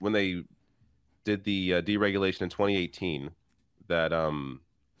when they did the deregulation in 2018. That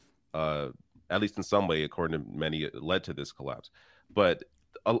at least in some way, according to many, it led to this collapse. But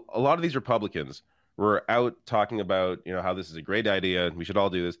a lot of these Republicans were out talking about, you know, how this is a great idea and we should all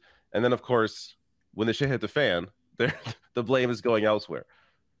do this. And then, of course, when the shit hit the fan, the blame is going elsewhere.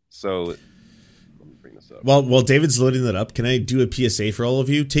 So let me bring this up. While David's loading that up, can I do a PSA for all of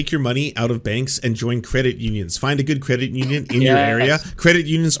you? Take your money out of banks and join credit unions. Find a good credit union in your area. Credit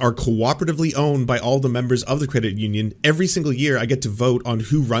unions are cooperatively owned by all the members of the credit union. Every single year, I get to vote on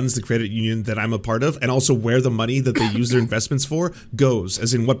who runs the credit union that I'm a part of, and also where the money that they use their investments for goes,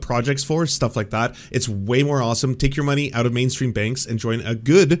 as in what projects for, stuff like that. It's way more awesome. Take your money out of mainstream banks and join a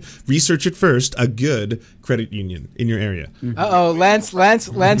good, research it first, a good credit union in your area. Uh-oh,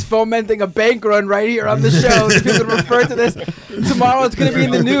 Lance fomenting a bank run right here on the show. People refer to this. Tomorrow it's going to be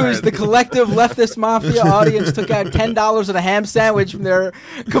in the news. The collective leftist mafia audience took out $10 of a ham sandwich from their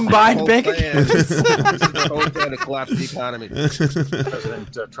combined bank accounts. This is the whole plan to collapse the economy.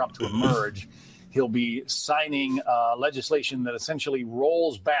 President Trump to emerge. He'll be signing legislation that essentially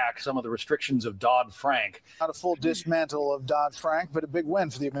rolls back some of the restrictions of Dodd-Frank. Not a full dismantle of Dodd-Frank, but a big win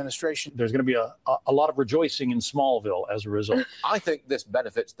for the administration. There's going to be a lot of rejoicing in Smallville as a result. I think this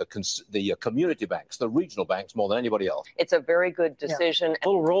benefits the community banks, the regional banks, more than anybody else. It's a very good decision. A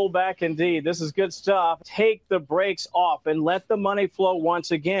little rollback indeed. This is good stuff. Take the brakes off and let the money flow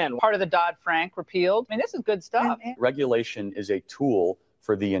once again. Part of the Dodd-Frank repealed. I mean, this is good stuff. Regulation is a tool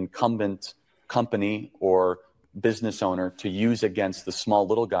for the incumbent company or business owner to use against the small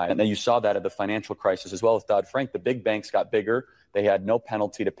little guy. And then you saw that at the financial crisis as well with Dodd-Frank. The big banks got bigger. They had no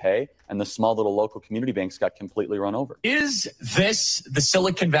penalty to pay, and the small little local community banks got completely run over. Is this the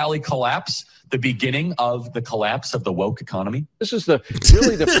Silicon Valley collapse, the beginning of the collapse of the woke economy? This is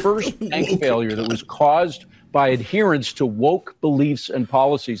really the first bank failure that was caused by adherence to woke beliefs and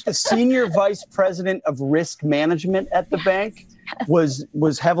policies. The senior vice president of risk management at the bank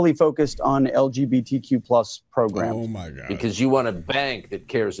was heavily focused on LGBTQ plus programs. Oh my God. Because you want a bank that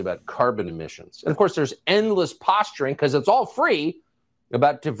cares about carbon emissions. And of course, there's endless posturing, because it's all free,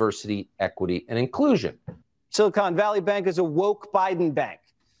 about diversity, equity, and inclusion. Silicon Valley Bank is a woke Biden bank.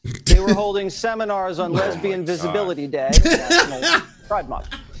 They were holding seminars on Lesbian Visibility Day, National Pride Month.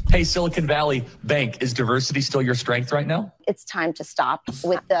 Hey, Silicon Valley Bank, is diversity still your strength right now? It's time to stop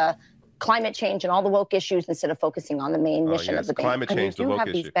with the climate change and all the woke issues instead of focusing on the main mission of the bank. Climate change, You do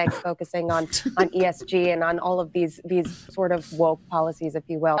have these banks focusing on ESG and on all of these sort of woke policies, if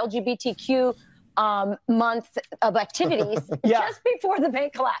you will. LGBTQ month of activities just before the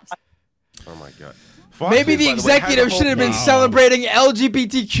bank collapsed. Oh my God. Maybe the executive should have been celebrating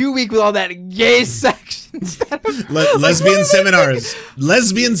LGBTQ week with all that gay sex instead of lesbian seminars.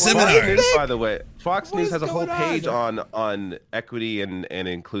 Lesbian seminars. By the way, Fox News has a whole page on equity and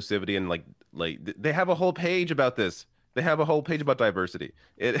inclusivity, and like they have a whole page about this. They have a whole page about diversity.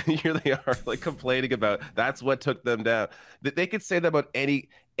 Here they are, like, complaining about that's what took them down. They could say that about any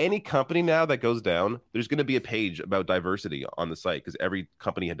company now that goes down. There's going to be a page about diversity on the site because every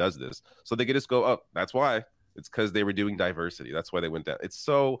company does this. So they could just go, oh, that's why. It's because they were doing diversity. That's why they went down. It's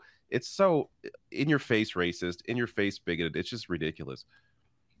so in your face racist, in your face bigoted. It's just ridiculous.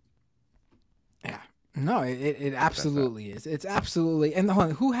 Yeah. No, it absolutely is. It's absolutely. And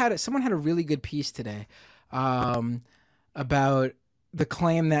hold on, someone had a really good piece today. About the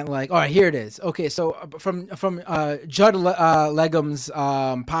claim that, like, all right, here it is. Okay, so from Judd Legum's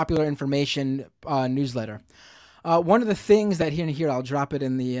Popular Information newsletter, one of the things that here I'll drop it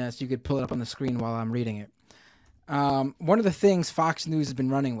in the so you could pull it up on the screen while I'm reading it. One of the things Fox News has been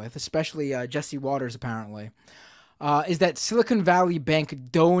running with, especially Jesse Waters apparently, is that Silicon Valley Bank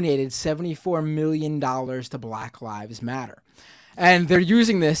donated $74 million to Black Lives Matter. And they're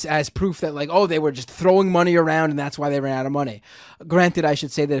using this as proof that, like, oh, they were just throwing money around and that's why they ran out of money. Granted, I should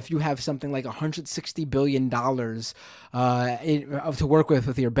say that if you have something like $160 billion to work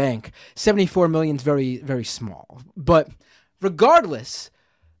with your bank, $74 million is very, very small. But regardless,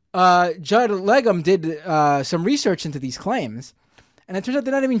 Judd Legum did some research into these claims, and it turns out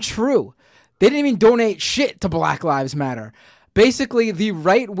they're not even true. They didn't even donate shit to Black Lives Matter. Basically, the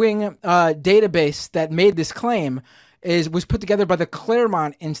right-wing database that made this claim was put together by the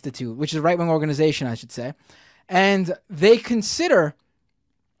Claremont Institute, which is a right-wing organization, I should say. And they consider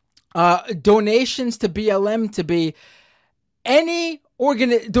donations to BLM to be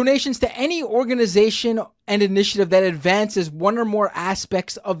donations to any organization and initiative that advances one or more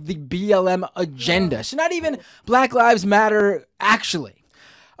aspects of the BLM agenda. So not even Black Lives Matter, actually.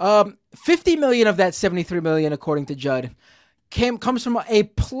 50 million of that 73 million, according to Judd, comes from a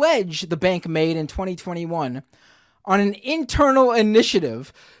pledge the bank made in 2021 on an internal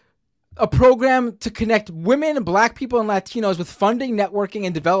initiative, a program to connect women, Black people, and Latinos with funding, networking,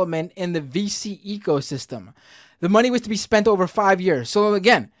 and development in the VC ecosystem. The money was to be spent over 5 years. So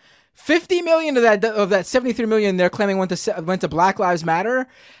again, 50 million of that 73 million they're claiming went to Black Lives Matter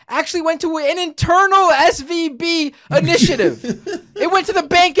actually went to an internal SVB initiative. It went to the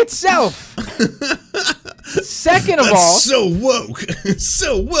bank itself. Second of all, so woke,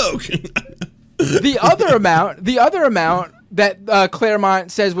 so woke. The other amount that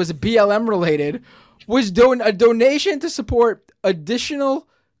Claremont says was BLM related was a donation to support additional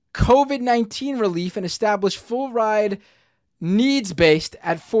COVID-19 relief and establish full ride needs-based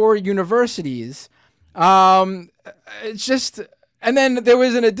at 4 universities. It's just, and then there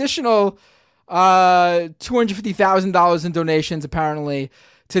was an additional $250,000 in donations apparently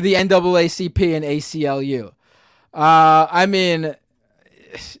to the NAACP and ACLU. I mean,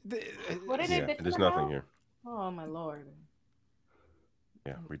 what did it there's nothing here. Oh my Lord.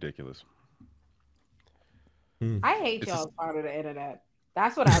 Yeah, ridiculous. I hate y'all's part of the internet.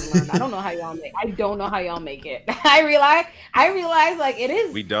 That's what I've learned. I don't know how y'all make. I don't know how y'all make it. I realize like it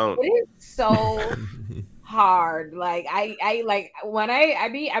is. We don't. It is so hard. Like I like when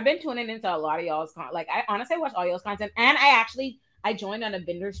I've been tuning into a lot of y'all's like I honestly watch all y'all's content, and I joined on a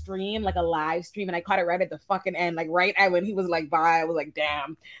vendor stream, like a live stream, and I caught it right at the fucking end, like right at when he was like bye. I was like,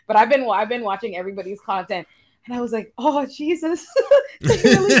 damn. But I've been watching everybody's content. And I was like, oh, Jesus, they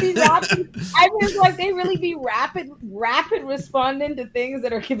really be rapid. I was like, they really be rapid responding to things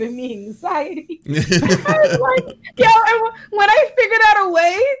that are giving me anxiety. I was like, when I figured out a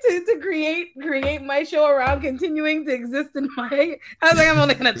way to create my show around continuing to exist in my, I was like, I'm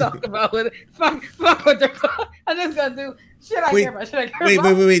only going to talk about it. Fuck what they're talking. I'm just going to do shit I care about.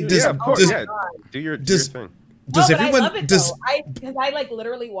 Wait. Do your thing. Does but everyone I love it does though. Because I like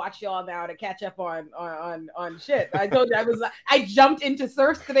literally watch y'all now to catch up on shit. I told you I jumped into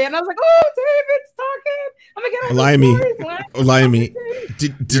surfs today and I was like, oh, David's talking. I'm gonna get on lie me.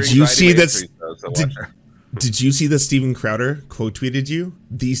 Did you see that? Did you see that Steven Crowder quote tweeted you?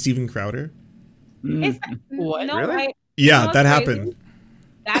 The Steven Crowder. What? No, Really? Yeah, no, that crazy. happened.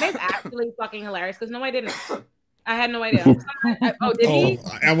 That is actually fucking hilarious. Because no, I didn't. I had no idea. Did he?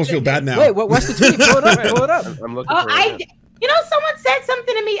 I almost feel bad now. Wait, what's the tweet? Pull it up. Pull it up. I'm looking Oh, for it. someone said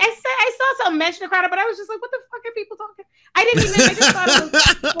something to me. I saw something mentioned Crowder, but I was just like, what the fuck are people talking? I didn't even. I just thought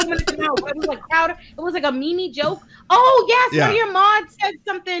it was it was like Crowder. It was like a Mimi joke. Oh yes, one of your mods said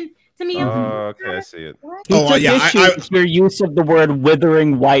something to me. Oh, okay, I see it. He took issue with your use of the word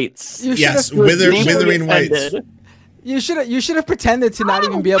 "withering whites." Yes, withering whites. You should have pretended to not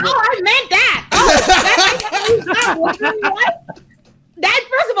even be able. Oh, I meant that. That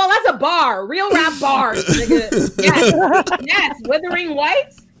first of all, that's a bar, real rap bars. Nigga. Yes, withering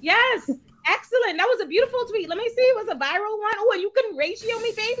whites. Yes, excellent. That was a beautiful tweet. Let me see. It was a viral one. Oh, you can ratio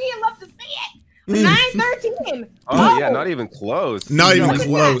me, baby. I love to see it. 913. Oh yeah, not even close. Not even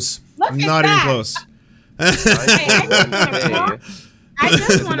close. Look at Not that. even close. I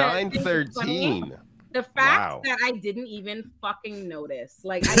just want 913. The fact that I didn't even fucking notice.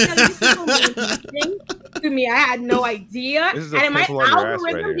 Like, I tell you, people mean nothing to me. I had no idea. This is a And my pimple on your ass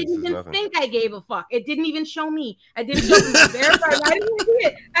right algorithm here. This didn't is even nothing. think I gave a fuck. It didn't even show me. I didn't show me. Verified. I didn't even see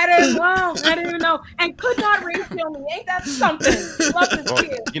it. I didn't even know. And could not ratio me. Ain't that something? Love to see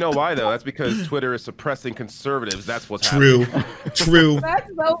it. You know why though? That's because Twitter is suppressing conservatives. That's what's True. happening. True. That's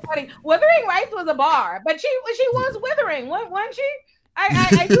so funny. Withering Rights was a bar, but she was withering, wasn't she?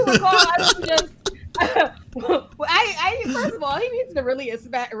 I do recall. I was just. I first of all, he needs to really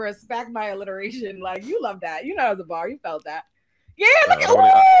respect my alliteration. Like, you love that. You know, as a bar, you felt that. Yeah, look at I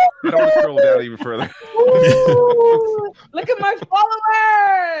don't want to scroll down even further. ooh, look at my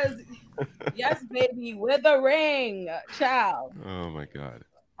followers. Yes, baby, withering, child. Oh my god.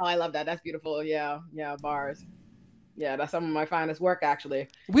 Oh, I love that. That's beautiful. Yeah, bars. Yeah, that's some of my finest work, actually.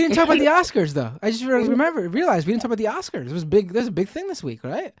 We didn't talk about the Oscars though. I just realized we didn't talk about the Oscars. It was big. There's a big thing this week,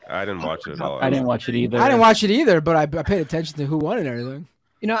 right? I didn't watch it at all. I didn't watch it either. I didn't watch it either, but I paid attention to who won and everything.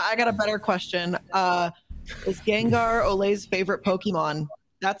 You know, I got a better question. Is Gengar Olay's favorite Pokemon?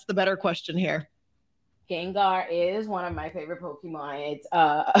 That's the better question here. Gengar is one of my favorite Pokemon. It's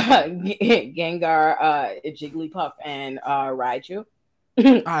Gengar, Jigglypuff, and Raichu.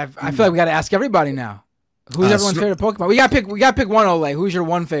 I feel like we got to ask everybody now. Who's everyone's favorite Pokemon? We got to pick one, Olay. Who's your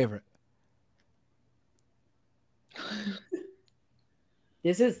one favorite?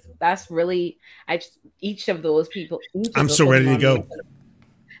 That's really each of those people. I'm so ready to go.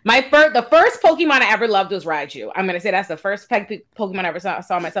 The first Pokemon I ever loved was Raichu. I'm gonna say that's the first Pokemon I ever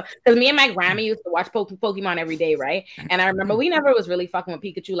saw myself. Because me and my grandma used to watch Pokemon every day, right? And I remember we never was really fucking with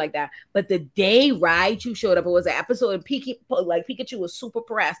Pikachu like that. But the day Raichu showed up, it was an episode of Pikachu was super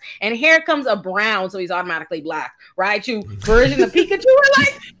pressed. And here comes a brown, so he's automatically black. Raichu version of Pikachu. We're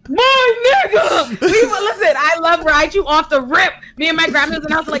like, my nigga. Listen, I love Raichu off the rip. Me and my grandma was in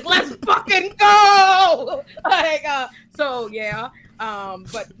the house like, let's fucking go. So yeah.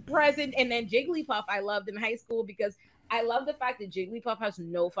 But present and then Jigglypuff I loved in high school because I love the fact that Jigglypuff has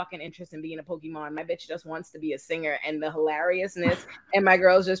no fucking interest in being a Pokemon. My bitch just wants to be a singer, and the hilariousness and my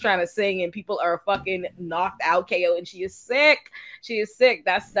girl's just trying to sing and people are fucking knocked out KO and she is sick.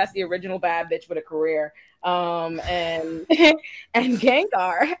 That's the original bad bitch with a career. And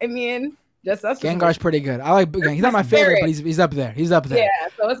Gengar, I mean, Gengar's pretty good. I like Gengar. He's not my favorite, but he's up there. He's up there. Yeah,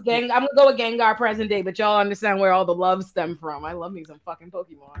 so it's Gengar. I'm gonna go with Gengar present day, but y'all understand where all the love stem from. I love me some fucking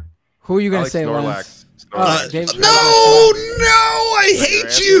Pokemon. Who are you gonna say? Snorlax. No, I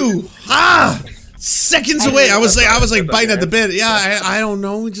hate you. Seconds away. I was like biting at the bit. Yeah, I don't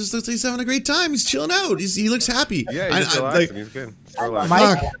know. He just looks like he's having a great time. He's chilling out. He looks happy. Yeah, he's relaxing. He's good.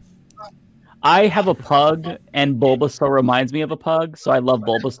 I have a pug, and Bulbasaur reminds me of a pug, so I love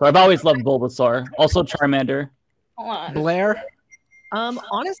Bulbasaur. I've always loved Bulbasaur. Also Charmander. Blair?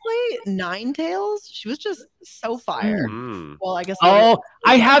 Honestly, Ninetales, she was just so fire. Well, I guess. Oh,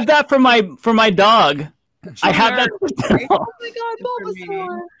 I have that for my dog. I have that. Oh my god,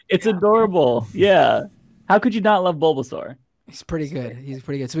 Bulbasaur! It's adorable. Yeah. How could you not love Bulbasaur? He's pretty good.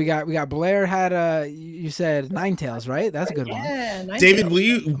 So we got Blair had you said Ninetales, right? That's a good one. David,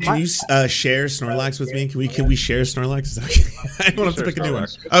 can you share Snorlax with me? Can we share Snorlax? I don't have to pick a new one.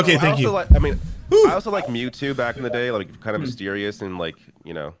 Okay, thank you. I also like Mewtwo back in the day, like kind of mysterious and like,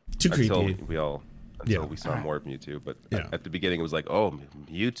 you know, too until creepy. we saw more of Mewtwo. But at the beginning, it was like, oh,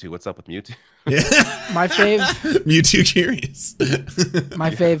 Mewtwo, what's up with Mewtwo? My fave Mewtwo curious. My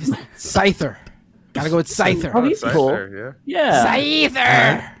fave Scyther. Gotta go with Scyther. Oh, he's cool. Yeah.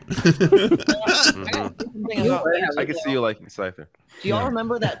 Scyther. I can see you liking Scyther. Do y'all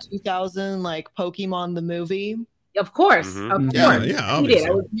remember that 2000 like Pokemon the movie? Of course. Mhm. Of Yeah, course. yeah, You did. obviously.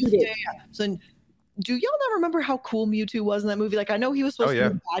 I was muted. Yeah. So, do y'all not remember how cool Mewtwo was in that movie? Like, I know he was supposed Oh, yeah.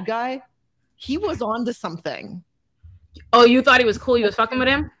 to be a bad guy. He was on to something. Oh, you thought he was cool? You was fucking with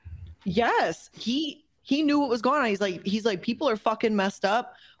him? Yes, he knew what was going on. He's like, people are fucking messed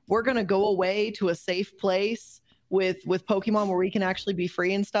up. We're gonna go away to a safe place with Pokemon where we can actually be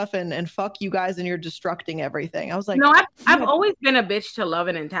free and stuff. And fuck you guys, and you're destructing everything. I was like, No, I've always been a bitch to love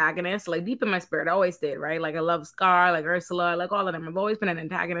an antagonist. Like deep in my spirit, I always did, right? Like I love Scar, like Ursula, like all of them. I've always been an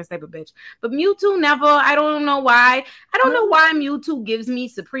antagonist type of bitch. But Mewtwo never. I don't know why. I don't know why Mewtwo gives me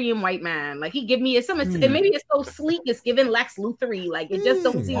supreme white man. Like he give me maybe it's so sleek. It's giving Lex Luthery. Like it just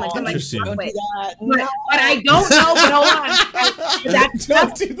don't seem like something. But I don't know. But hold on.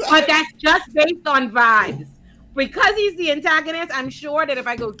 But that's just based on vibes. Because he's the antagonist, I'm sure that if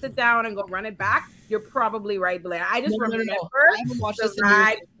I go sit down and go run it back, you're probably right, Blair. I just remember the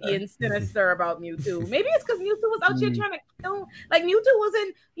vibe being sinister about Mewtwo. Maybe it's because Mewtwo was out here trying to kill. Like Mewtwo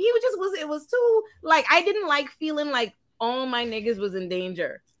wasn't. It was too. Like I didn't like feeling like all my niggas was in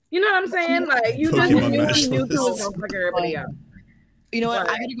danger. You know what I'm saying? Like you just knew Mewtwo was gonna fuck everybody up. You know what?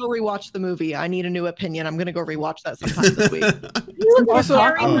 I'm gonna go rewatch the movie. I need a new opinion. I'm gonna go rewatch that sometime this week.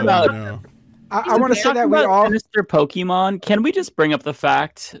 I want to say that we all Mr. Pokemon. Can we just bring up the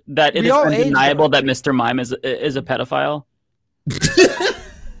fact that it is undeniable that Mr. Mime is a pedophile?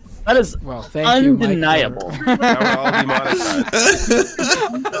 That is undeniable.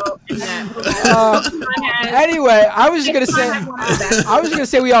 Anyway, I was gonna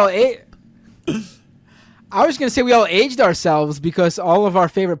say we all ate. I was gonna say we all aged ourselves because all of our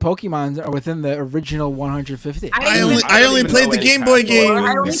favorite Pokemons are within the original 150. I only played the Game Boy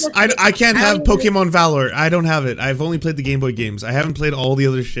games. I can't have Pokemon Valor. I don't have it. I've only played the Game Boy games. I haven't played all the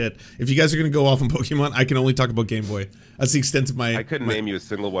other shit. If you guys are gonna go off on Pokemon, I can only talk about Game Boy. That's the extent of my. I couldn't name you a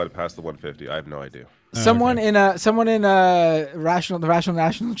single one past the 150. I have no idea. Someone in the Rational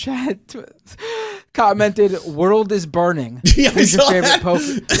National chat commented, "World is burning." Yeah, Who's your favorite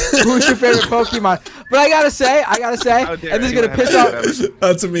Who's your favorite Pokemon? But I gotta say, and this is gonna piss off.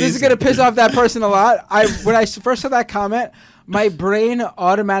 That's amazing. This is gonna piss off that person a lot. When I first saw that comment, my brain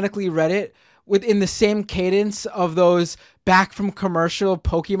automatically read it within the same cadence of those back from commercial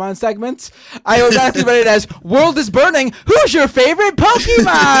Pokemon segments. I automatically read it as "World is burning. Who's your favorite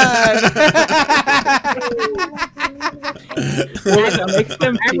Pokemon?" Well, if it makes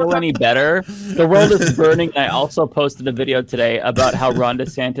them feel any better, the world is burning. I also posted a video today about how Ron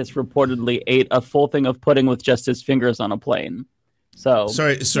DeSantis reportedly ate a full thing of pudding with just his fingers on a plane. So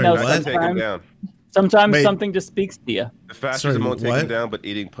sorry, what? Take him down. Sometimes something just speaks to you. The fascism won't take him down, but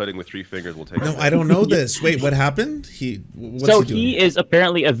eating pudding with 3 fingers will take him down. I don't know this. Wait, what happened? He is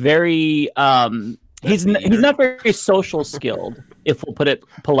apparently a very he's not very social skilled, if we'll put it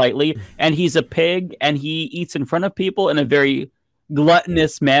politely, and he's a pig and he eats in front of people in a very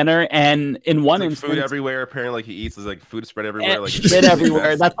gluttonous manner, and in one instance, food everywhere. Apparently, like he eats is like food spread everywhere, like shit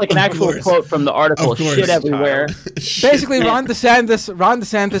everywhere. That's like an actual quote from the article. Shit everywhere. Basically, Ron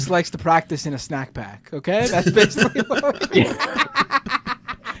DeSantis likes to practice in a snack pack. Okay, that's basically what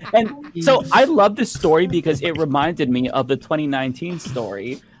And so I love this story because it reminded me of the 2019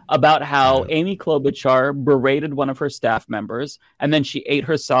 story about how Amy Klobuchar berated one of her staff members, and then she ate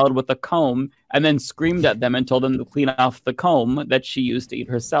her salad with a comb and then screamed at them and told them to clean off the comb that she used to eat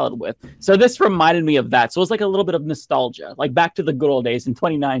her salad with. So this reminded me of that. So it was like a little bit of nostalgia, like back to the good old days in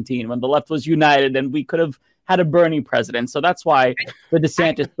 2019 when the left was united and we could have had a Bernie president. So that's why the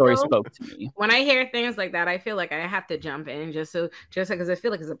DeSantis story spoke to me. When I hear things like that, I feel like I have to jump in just because I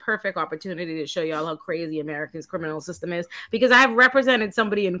feel like it's a perfect opportunity to show y'all how crazy America's criminal system is. Because I've represented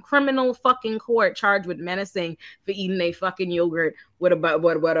somebody in criminal fucking court charged with menacing for eating a fucking yogurt with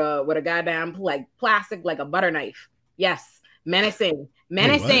a goddamn like plastic, like a butter knife. Yes, menacing.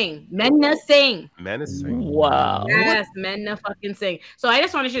 Menacing. Wow. Yes, fucking sing. So I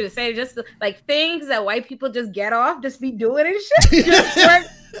just wanted you to say just like things that white people just get off, just be doing and shit. Just work.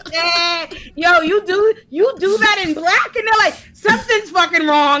 Yeah. Yo, you do that in black, and they're like, something's fucking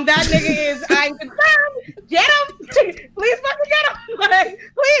wrong. That nigga is. I'm concerned. Get him. Please fucking get him. Like,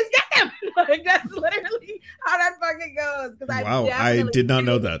 please get him. Like that's literally how that fucking goes. Wow, I did not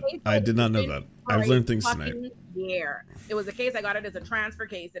know that. I've learned things tonight. Year. It was a case, I got it as a transfer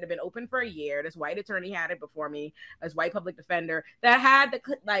case that had been open for a year. This white attorney had it before me, this white public defender that had the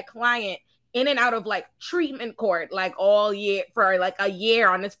client in and out of like treatment court like all year for like a year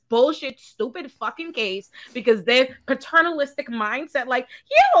on this bullshit stupid fucking case because their paternalistic mindset like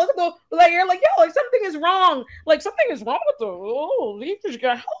you're like yo like something is wrong with the he just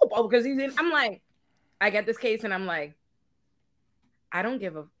got help because I'm like I get this case and I'm like I don't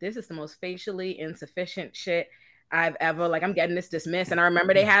give a this is the most facially insufficient shit I've ever like I'm getting this dismissed. And I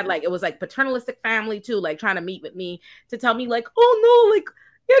remember they had like it was like paternalistic family too, like trying to meet with me to tell me like, oh no, like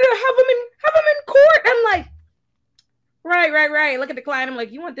you have him in court. I'm like, right. Look at the client. I'm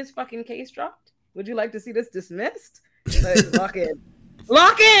like, you want this fucking case dropped? Would you like to see this dismissed? Like, lock in.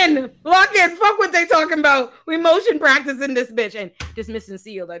 Fuck what they talking about. We motion practicing this bitch and dismissed and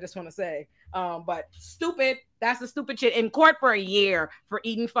sealed. I just want to say, but stupid. That's the stupid shit in court for a year for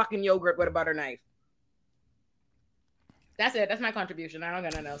eating fucking yogurt with a butter knife. That's it. That's my contribution. I don't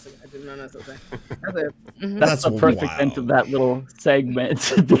got nothing else. I didn't know nothing else to say. That's it. Mm-hmm. That's the perfect end of that little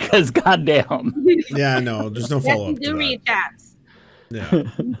segment because goddamn. Yeah, no, there's no follow up. Do read chats. Yeah.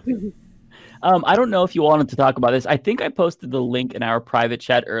 I don't know if you wanted to talk about this. I think I posted the link in our private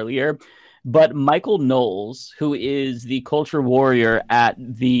chat earlier, but Michael Knowles, who is the culture warrior at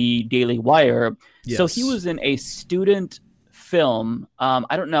the Daily Wire, so he was in a student film.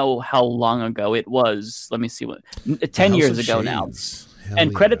 I don't know how long ago it was. Let me see 10 years ago now.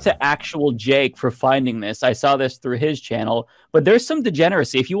 And credit to actual Jake for finding this. I saw this through his channel, but there's some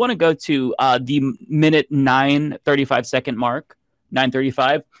degeneracy. If you want to go to the minute 9:35 second mark,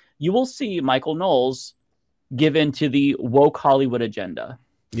 9:35, you will see Michael Knowles give in to the woke Hollywood agenda.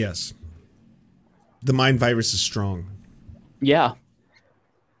 Yes. The mind virus is strong. Yeah.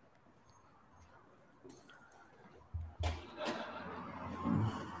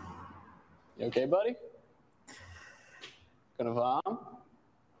 You okay, buddy? Gonna vom?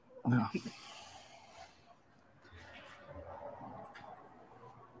 No.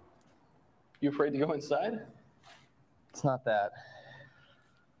 You afraid to go inside? It's not that.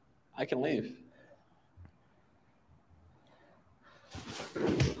 I can leave.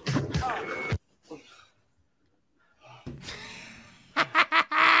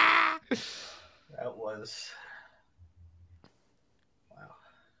 That was...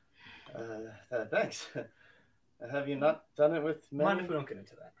 thanks. Have you not done it with many? Mind if we don't get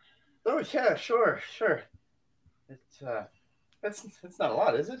into that? Oh yeah, sure. It's not a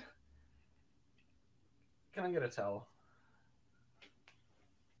lot, is it? Can I get a towel?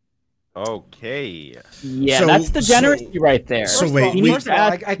 Okay. Yeah, so, that's degeneracy right there. So wait,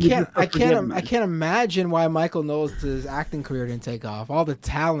 I can't imagine why Michael Knowles' acting career didn't take off. All the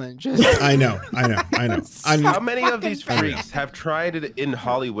talent, just I know. How many of these freaks have tried it in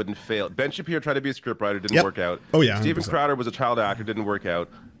Hollywood and failed? Ben Shapiro tried to be a scriptwriter, didn't work out. Oh yeah. Steven 100%. Crowder was a child actor, didn't work out.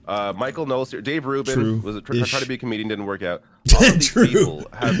 Michael Knowles, Dave Rubin was tried to be a comedian, didn't work out. All of these people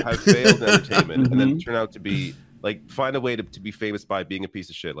have failed in entertainment and then turn out to be like find a way to be famous by being a piece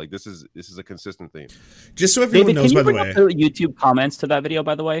of shit. Like this is a consistent theme. Just so everyone knows, by the way, the YouTube comments to that video,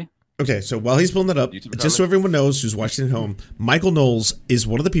 by the way. Okay, so while he's pulling that up, just so everyone knows who's watching at home, Michael Knowles is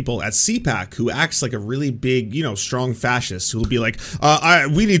one of the people at CPAC who acts like a really big, strong fascist who will be like,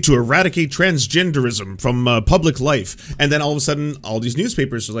 we need to eradicate transgenderism from public life. And then all of a sudden, all these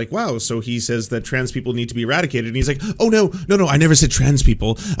newspapers are like, wow, so he says that trans people need to be eradicated. And he's like, oh, no, I never said trans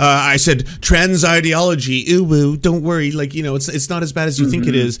people. I said trans ideology. Ooh, don't worry. Like, it's not as bad as you think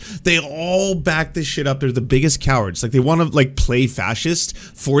it is. They all back this shit up. They're the biggest cowards. Like, they want to, play fascist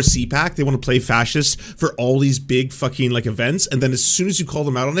for CPAC. They want to play fascist for all these big fucking events, and then as soon as you call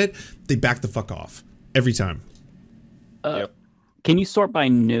them out on it, they back the fuck off every time. Can you sort by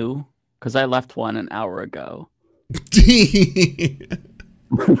new? Because I left one an hour ago.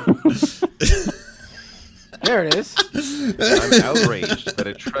 There it is. I'm outraged that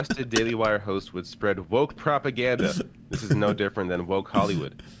a trusted Daily Wire host would spread woke propaganda. This is no different than woke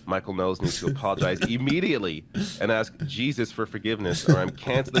Hollywood. Michael Knowles needs to apologize immediately and ask Jesus for forgiveness, or I'm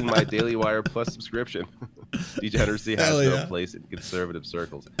canceling my Daily Wire Plus subscription. Degeneracy has no place in conservative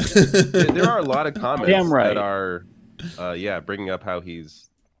circles. There are a lot of comments that are, bringing up how he's,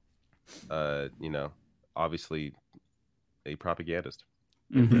 obviously a propagandist.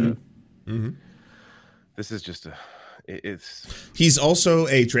 This is just He's also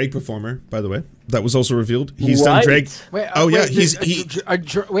a Drake performer, by the way. That was also revealed. He's done Drake. Wait,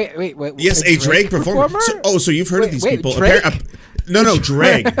 Yes, a Drake performer. So you've heard of these people. No,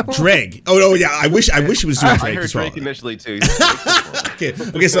 Drake. Oh no, yeah. I wish he was doing I Drake heard as well. Drake initially too. Okay,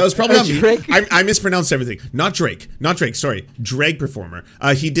 so that was probably on me. I mispronounced everything. Not Drake. Sorry, drag performer.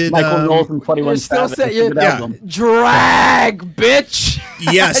 He did Michael Knowles from 21 Savage. Drag, bitch.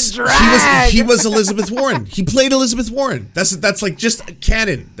 Yes, Drag. he was Elizabeth Warren. He played Elizabeth Warren. That's like just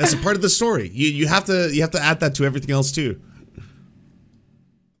canon. That's a part of the story. You have to add that to everything else too.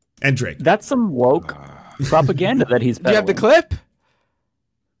 And Drake. That's some woke propaganda that he's. Do you have the clip?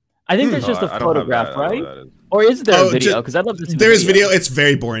 I think there's just a photograph, right? Or is there a video? Because I'd love to see. There is video. It's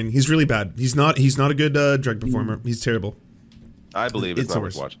very boring. He's really bad. He's not a good drag performer. He's terrible. I believe it's not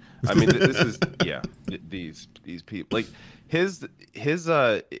worth watch. I mean, this is these people, like his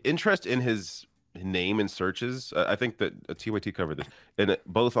interest in his name in searches. I think that TYT covered this, and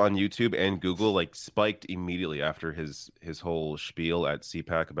both on YouTube and Google, like spiked immediately after his whole spiel at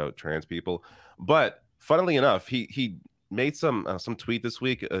CPAC about trans people. But funnily enough, he made some tweet this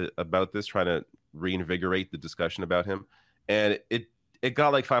week about this, trying to reinvigorate the discussion about him, and it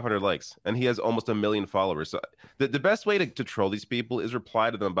got like 500 likes, and he has almost 1 million followers. So the best way to troll these people is reply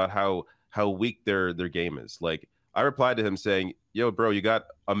to them about how weak their game is. Like, I replied to him saying, "Yo, bro, you got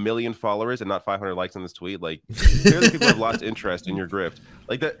 1 million followers and not 500 likes on this tweet. Like, clearly people have lost interest in your grift.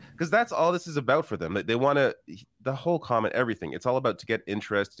 Like that, because that's all this is about for them. They want to, the whole comment, everything. It's all about to get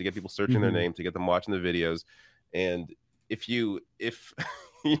interest, to get people searching their name, to get them watching the videos. And if you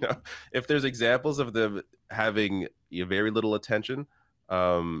know, if there's examples of them having very little attention,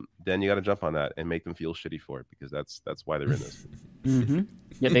 then you got to jump on that and make them feel shitty for it, because that's why they're in this."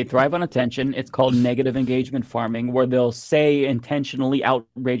 Yeah, they thrive on attention. It's called negative engagement farming, where they'll say intentionally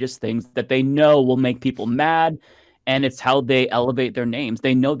outrageous things that they know will make people mad, and it's how they elevate their names.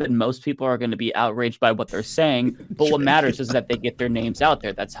 They know that most people are going to be outraged by what they're saying, but what matters is that they get their names out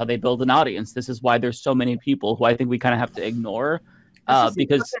there. That's how they build an audience. This is why there's so many people who I think we kind of have to ignore,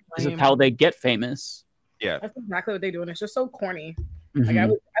 because this is how they get famous. Yeah, that's exactly what they do, and it's just so corny. Mm-hmm. Like I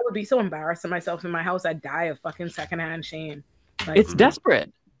would be so embarrassed of myself in my house. I'd die of fucking secondhand shame. Like, It's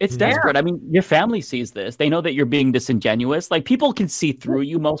desperate. It's desperate. I mean, your family sees this. They know that you're being disingenuous. Like, people can see through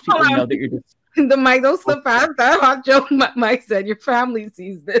you. Most people know that you're just... The Mike, don't slip past that hot joke. Mike said, your family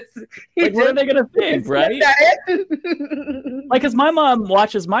sees this. Like, what are they gonna think, right? Like, as my mom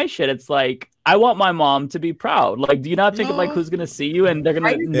watches my shit, it's like, I want my mom to be proud. Like, do you not think of like who's gonna see you and they're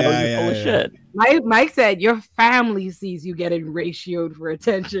gonna know you're full of shit? Mike said, your family sees you getting ratioed for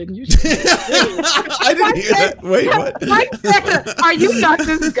attention. You I didn't hear that. Wait, what? Mike said, are you not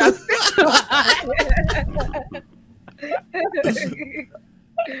disgusted?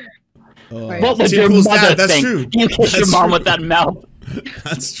 What would your mother That's think? true. You kiss your mom with that mouth.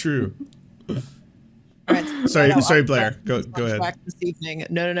 That's true. All right. Sorry, Blair. Go ahead. Back this evening.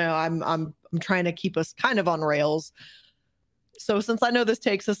 No. I'm trying to keep us kind of on rails. So since I know this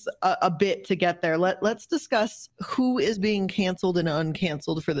takes us a bit to get there, let's discuss who is being canceled and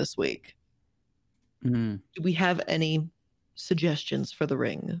uncanceled for this week. Do we have any suggestions for the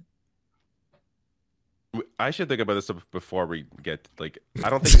ring? I should think about this before we get, like, I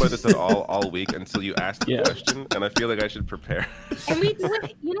don't think about this at all week until you ask the question, and I feel like I should prepare. And we do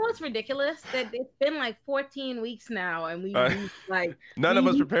it. You know what's ridiculous? That it's been like 14 weeks now, and we like none of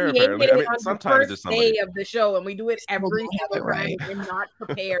us prepare. I mean, sometimes there's somebody. day of the show, and we do it every single time. We're not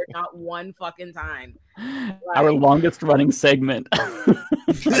prepared, not one fucking time. Our longest running segment.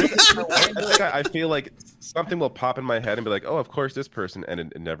 I feel like something will pop in my head and be like, "Oh, of course, this person," and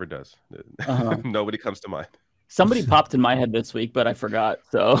it never does. Nobody comes to mind. Somebody popped in my head this week, but I forgot.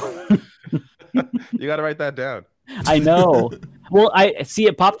 So you got to write that down. I know. Well, I see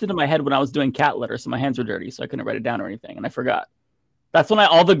it popped into my head when I was doing cat litter, so my hands were dirty, so I couldn't write it down or anything, and I forgot. That's when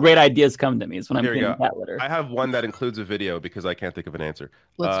all the great ideas come to me. Is when I'm doing cat litter. I have one that includes a video because I can't think of an answer.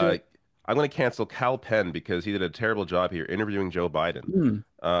 Let's do it. I'm going to cancel Cal Penn because he did a terrible job here interviewing Joe Biden.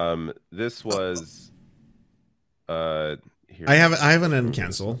 This was. I have an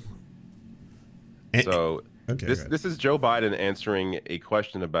uncancel. So okay, this is Joe Biden answering a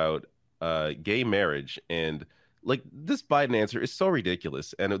question about gay marriage, and like this Biden answer is so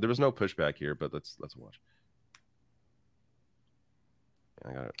ridiculous, and there was no pushback here. But let's watch.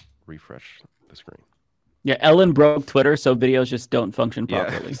 I gotta refresh the screen. Yeah, Ellen broke Twitter, so videos just don't function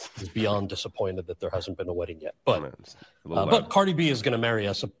properly. He's beyond disappointed that there hasn't been a wedding yet. But Cardi B is going to marry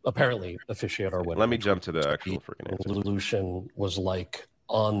us, apparently officiate our wedding. Let me jump to the actual freaking answer. Resolution was like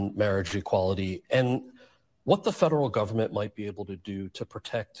on marriage equality and what the federal government might be able to do to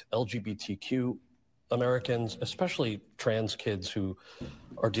protect LGBTQ Americans, especially trans kids who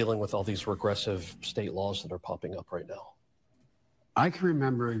are dealing with all these regressive state laws that are popping up right now. I can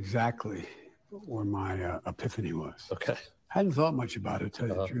remember exactly where my epiphany was. Okay. hadn't thought much about it, to tell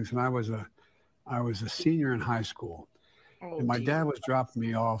you the truth. And I was a senior in high school, and my dad was dropping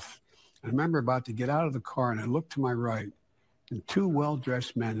me off. I remember about to get out of the car, and I looked to my right, and two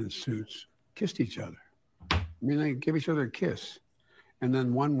well-dressed men in suits kissed each other. I mean, they gave each other a kiss. And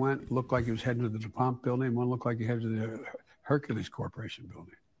then one looked like he was heading to the DuPont building, and one looked like he headed to the Hercules Corporation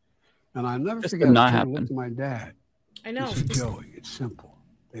building. And I'll never forget, I looked to my dad. I know. He said, Joey, it's simple.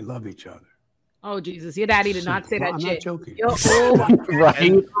 They love each other. Oh, Jesus. Your daddy did not say that I'm shit. not joking.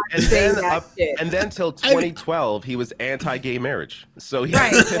 Right. And then till 2012, he was anti-gay marriage. So he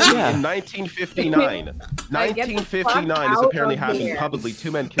had in 1959. 1959, this apparently happened publicly.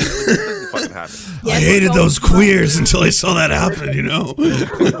 Two men kissed. This doesn't fucking happen. I hated those queers until I saw that happen, you know?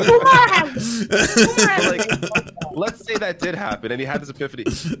 Let's say that did happen and he had this epiphany.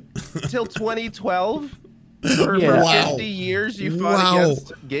 Till 2012? For 50 years you fought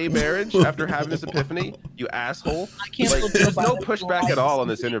against gay marriage after having this epiphany, you asshole. There's no pushback at all on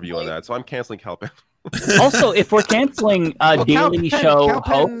this interview on that, so I'm canceling Calpen. Also, if we're canceling Daily Show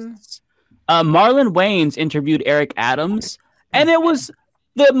hosts, Marlon Wayans interviewed Eric Adams, and it was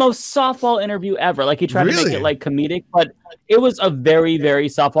the most softball interview ever. Like, he tried to make it like comedic, but it was a very, very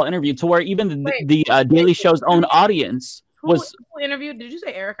softball interview to where even the Daily Show's own audience was. Who interviewed? Did you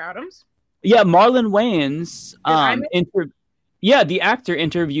say Eric Adams? Yeah, Marlon Wayans. The actor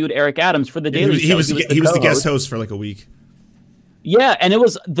interviewed Eric Adams for the Daily Show. He was the guest host for like a week. Yeah, and it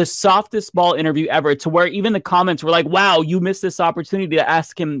was the softest ball interview ever, to where even the comments were like, "Wow, you missed this opportunity to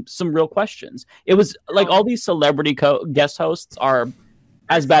ask him some real questions." It was like all these celebrity guest hosts are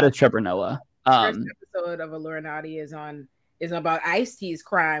as bad as Trevor Noah. First episode of Illuminati is about Ice-T's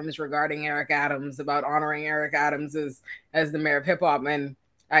crimes regarding Eric Adams, about honoring Eric Adams as the mayor of hip hop. And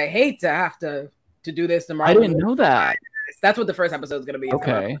I hate to have to do this to Marlon. I didn't know that. That's what the first episode is going to be.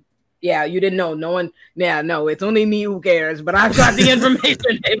 Okay. Yeah, you didn't know. No one. Yeah, no, it's only me who cares. But I've got the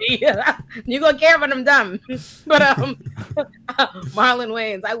information, baby. You gonna care when I'm done. But Marlon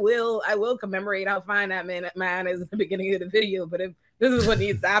Wayans, I will commemorate how fine that man is at the beginning of the video. But if this is what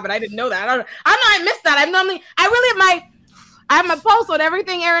needs to happen, I didn't know that. I know I missed that. I have my pulse on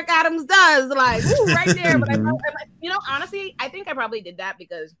everything Eric Adams does, like right there. But honestly, I think I probably did that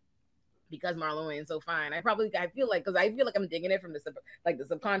because Marlon Wayans is so fine. I feel like I'm digging it from the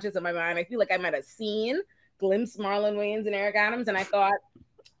subconscious of my mind. I feel like I might have glimpsed Marlon Wayans and Eric Adams, and I thought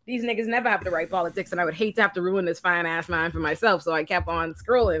these niggas never have to write politics, and I would hate to have to ruin this fine ass mind for myself. So I kept on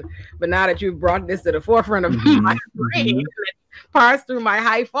scrolling. But now that you've brought this to the forefront of my brain, parse through my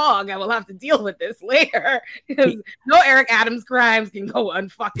high fog, I will have to deal with this later, because no Eric Adams crimes can go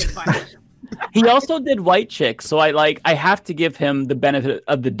unfucking punished. He also did White Chicks, so I have to give him the benefit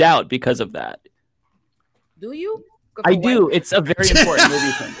of the doubt because of that. Do you? I do. It's a very important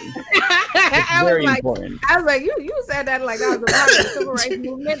movie for me. It's very important. I was like, you said that like that was a part of the civil rights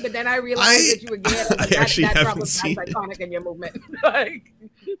movement, but then I realized that you were gay. That probably was iconic in your movement.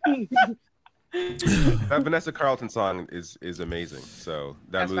 That Vanessa Carlton song is amazing. So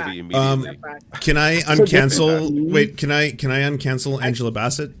that That's movie fact. immediately. Can I uncancel? Wait, can I uncancel Angela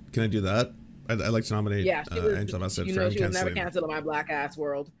Bassett? Can I do that? I'd like to nominate Angela Bassett for she was never uncanceling. canceled in my black ass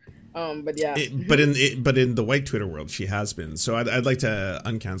world. But yeah. But in the white Twitter world, she has been. So I'd like to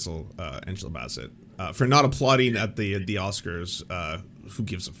uncancel Angela Bassett for not applauding at the Oscars. Who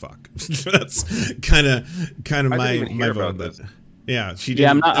gives a fuck? That's kind of my vote. But yeah, she did.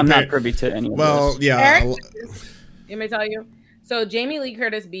 Yeah, I'm not privy to any of this. Eric, let me tell you. So Jamie Lee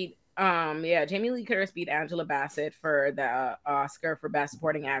Curtis beat Angela Bassett for the Oscar for Best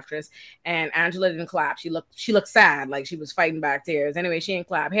Supporting Actress, and Angela didn't clap. She looked sad, like she was fighting back tears. Anyway, she didn't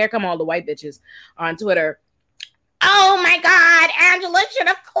clap. Here come all the white bitches on Twitter. Oh my God, Angela should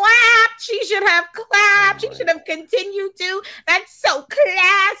have clapped. She should have clapped. She should have continued to. That's so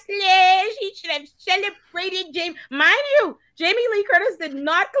classless. She should have celebrated Jamie. Mind you, Jamie Lee Curtis did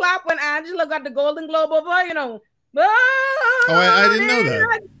not clap when Angela got the Golden Globe over, I didn't know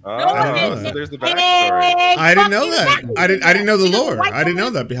that. So there's the backstory. I didn't know that. I didn't know the lore. I didn't know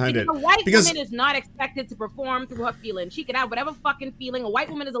that behind it. A white woman is not expected to perform through her feelings. She can have whatever fucking feeling. A white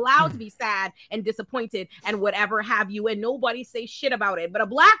woman is allowed to be sad and disappointed and whatever have you, and nobody say shit about it. But a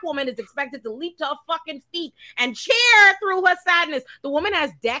black woman is expected to leap to her fucking feet and cheer through her sadness. The woman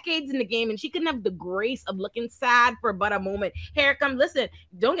has decades in the game, and she couldn't have the grace of looking sad for but a moment. Here it comes. Listen,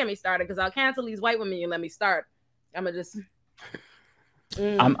 don't get me started, because I'll cancel these white women. You let me start. I'm gonna just.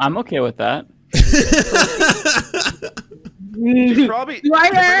 I'm okay with that. She probably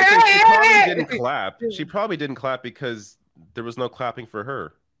didn't clap. She probably didn't clap because there was no clapping for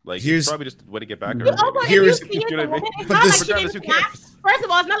her. Like, she probably just went to get back at her. Here's you know what I mean? But this, regardless, who cares? First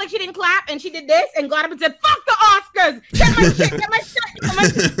of all, it's not like she didn't clap and she did this and got up and said, "Fuck the Oscars! Get my shit! Get my shit! Get my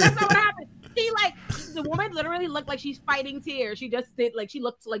shit!" That's not what happened. The woman literally looked like she's fighting tears. She just did she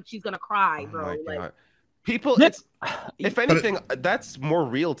looks like she's gonna cry, bro. People, if anything, that's more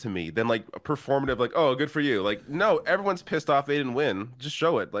real to me than like a performative, like, oh, good for you. Like, no, everyone's pissed off they didn't win. Just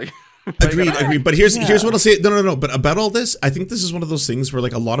show it. Like, Agreed. But here's what I'll say. No. But about all this, I think this is one of those things where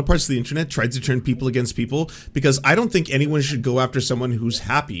like a lot of parts of the internet tried to turn people against people, because I don't think anyone should go after someone who's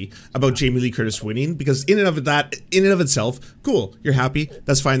happy about Jamie Lee Curtis winning, because in and of itself, cool, you're happy,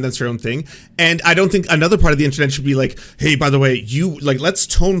 that's fine, that's your own thing. And I don't think another part of the internet should be like, hey, by the way, you like, let's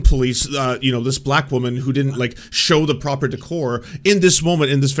tone police, this black woman who didn't like show the proper decor in this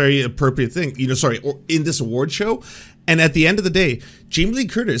moment, in this very appropriate thing, or in this award show. And at the end of the day, Jamie Lee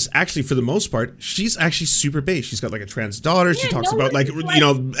Curtis, actually, for the most part, she's actually super base. She's got like a trans daughter. She talks about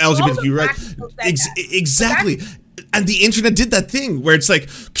LGBTQ rights. Exactly. And the internet did that thing where it's like,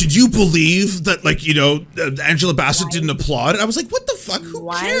 could you believe that, like, Angela Bassett didn't applaud? I was like, what the fuck? Who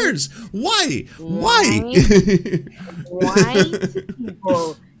cares? Why?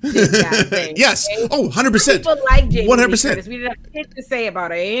 People did that thing. Yes. Okay? Oh, 100%. People like Jamie 100%. Lee Curtis. We didn't have shit to say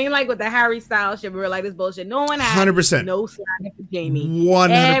about it. It ain't like with the Harry Styles shit. We were like, this bullshit. No one had 100%. no slander for Jamie. 100%.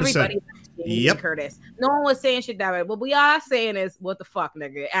 Everybody liked Jamie Lee Curtis. No one was saying shit that way. What we are saying is, what the fuck,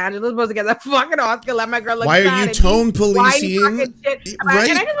 nigga? Angela's supposed to get that fucking Oscar. Let my girl look. Why are you tone policing? Right?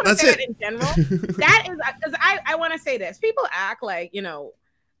 And I just want to That's say it. that in general. That is because I want to say this. People act like,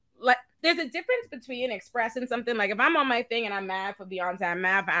 like there's a difference between expressing something. Like if I'm on my thing and I'm mad for Beyonce, I'm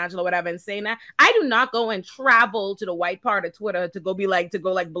mad for Angela, whatever, and saying that, I do not go and travel to the white part of Twitter to go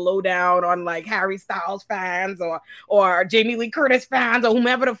blow down on like Harry Styles fans or Jamie Lee Curtis fans or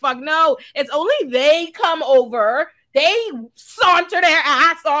whomever the fuck. No, it's only they come over. They saunter their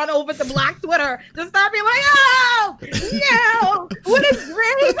ass on over to Black Twitter to start being like, oh, no, what does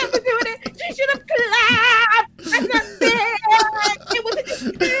Grace have to do with it? She should have clapped. That's not fair. It was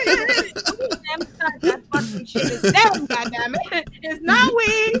that fucking shit is them, goddammit. It's not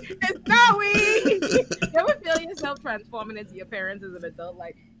we. It's not we. You ever feel yourself transforming into your parents as an adult?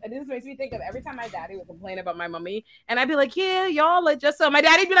 Like, and this makes me think of every time my daddy would complain about my mommy, and I'd be like, yeah, y'all are just so. My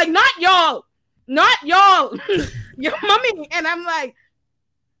daddy'd be like, not y'all. Not y'all, your mommy. And I'm like,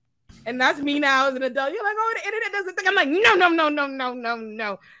 and that's me now as an adult. You're like, oh, the internet doesn't think. I'm like,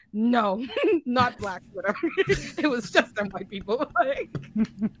 no, not Black Twitter. It was just them white people. Like,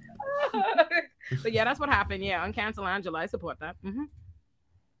 but yeah, that's what happened. Yeah, uncancel Angela. I support that. Mm-hmm.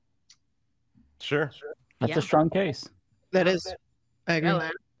 Sure. That's a strong case. That is. I agree.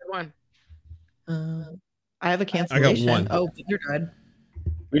 Good one. I have a cancellation. I got one. Oh, you're good.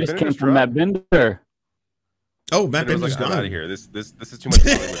 We just came from Matt Binder. Oh, Matt Binder's like, I'm gone. out of here. This is too much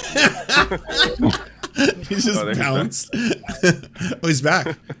Hollywood. He's just bounced. Oh, he's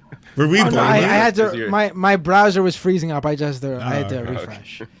back. Were we? No, I had to. My browser was freezing up. I had to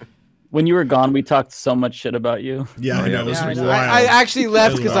refresh. When you were gone, we talked so much shit about you. Yeah, I know. It was wild. I actually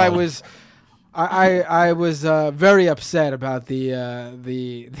left because I was very upset about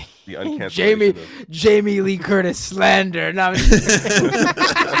the Jamie Lee Curtis slander. No,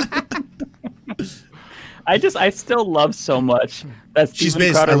 I still love so much that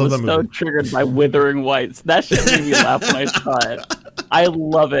Steven Crowder was so triggered by Withering Whites. That shit made me laugh when I saw it. I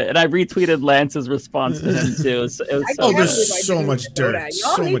love it, and I retweeted Lance's response to him too. It was so there's so much dirt.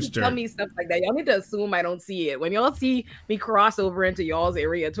 Y'all So need much to dirt. tell me stuff like that. Y'all need to assume I don't see it. When y'all see me cross over into y'all's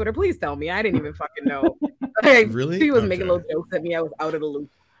area, Twitter, please tell me. I didn't even fucking know. Like, Really? He was making little jokes at me. I was out of the loop.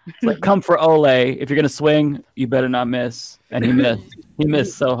 It's like, come for Ole. If you're gonna swing, you better not miss. And he missed. He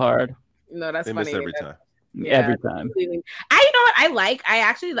missed so hard. No, that's They funny. miss every time. Yeah, every time. I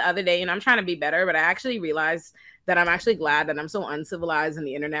actually the other day, and I'm trying to be better, but I actually realized that I'm actually glad that I'm so uncivilized on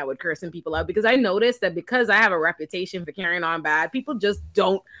the internet with cursing people out, because I noticed that because I have a reputation for carrying on bad, people just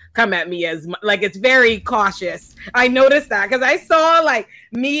don't come at me as much. Like, it's very cautious. I noticed that because I saw like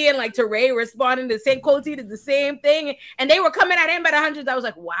me and like Teray responding to the same quote, did the same thing, and they were coming at him by the hundreds. I was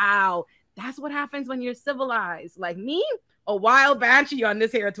like, wow, that's what happens when you're civilized. Like me, a wild banshee on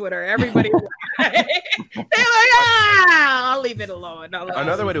this here Twitter. Everybody they're like, I'll leave it alone.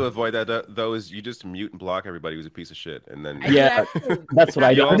 Another way to avoid that though is you just mute and block everybody who's a piece of shit, and then yeah, that's what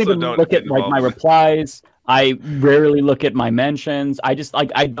I do. I don't even don't look get at like my involved with it. replies. I rarely look at my mentions. I just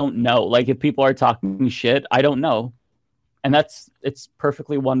I don't know. Like if people are talking shit, I don't know, and it's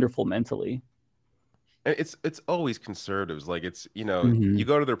perfectly wonderful mentally. And it's always conservatives. Like it's Mhm. you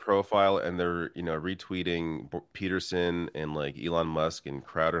go to their profile and they're retweeting Peterson and like Elon Musk and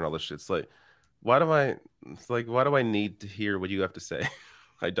Crowder and all this shit. It's like why do I need to hear what you have to say?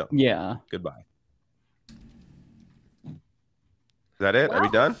 I don't. Yeah. Goodbye. that it? Are we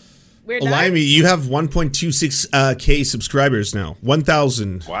done? We're done. Limey, you have 1.26K subscribers now.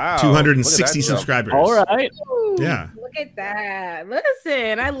 1,260 Wow. subscribers. All right. Yeah. Look at that.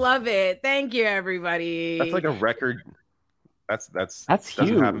 Listen, I love it. Thank you, everybody. That's like a record. That's doesn't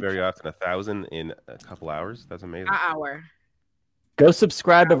huge. happen very often. 1,000 in a couple hours. That's amazing. An hour. Go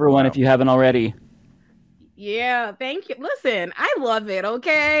subscribe, everyone, if you haven't already. Yeah, thank you. Listen, I love it,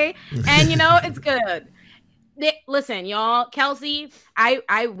 okay? And you know, it's good. Listen, y'all, Kelsey, I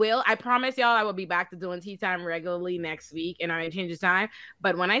promise y'all I will be back to doing tea time regularly next week and I change the time.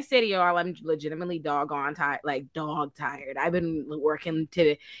 But when I say to y'all, I'm legitimately dog tired. I've been working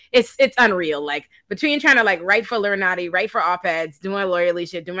to it's unreal. Like between trying to like write for Learnati, write for op-eds, do my lawyerly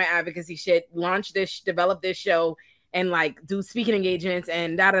shit, do my advocacy shit, launch this, develop this show, and like do speaking engagements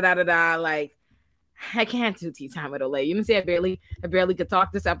and like I can't do tea time with Olay. You can say I barely could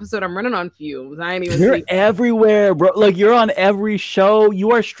talk this episode. I'm running on fumes. I ain't even You're sleep. everywhere, bro. Like you're on every show. You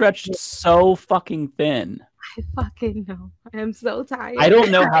are stretched so fucking thin. I fucking know. I am so tired. I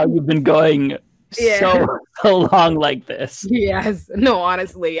don't know how you've been going so long like this. Yes. No,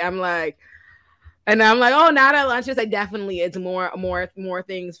 honestly. I'm like, oh, now that lunch is like definitely it's more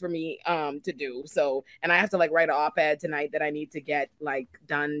things for me to do. So, and I have to like write an op-ed tonight that I need to get like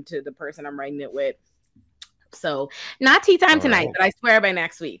done to the person I'm writing it with. So not tea time tonight, but I swear by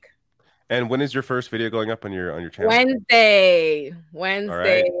next week. And when is your first video going up on your channel? Wednesday.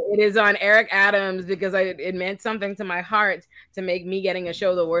 Right. It is on Eric Adams because it meant something to my heart to make me getting a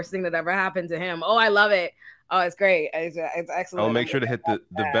show the worst thing that ever happened to him. Oh, I love it. Oh, it's great. It's excellent. I'll make sure to hit the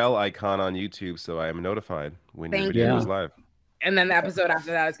bell icon on YouTube so I am notified when your video goes live. And then the episode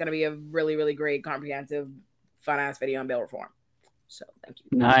after that is going to be a really, really great, comprehensive, fun-ass video on bail reform. So thank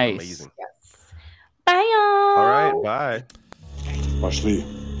you. Nice. Amazing. Yes. Bye, y'all. All right, bye. Пошли.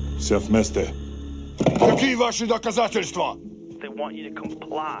 Все вместе. Какие ваши доказательства? They want you to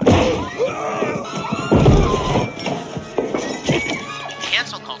comply.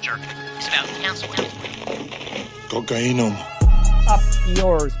 Cancel culture is about canceling. Кокаином. Up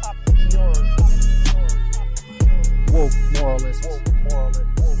yours. Woke moralists.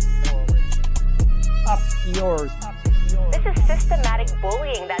 Up yours. This is systematic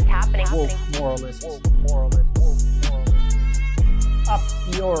bullying that's happening. Woke moralists. Up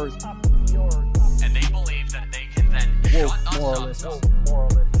yours. And they believe that they can then Woke moralists.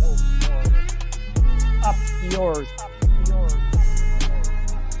 Up yours.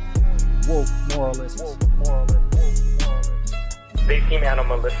 Woke moralists. They seem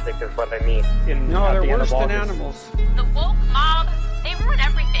animalistic is what I mean. No, they're worse than animals. The woke mob, they ruin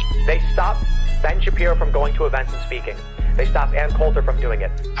everything. They stop Ben Shapiro from going to events and speaking. They stop Ann Coulter from doing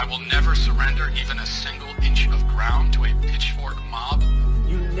it. I will never surrender even a single inch of ground to a pitchfork mob.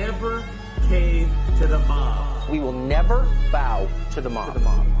 You never cave to the mob. We will never bow to the mob.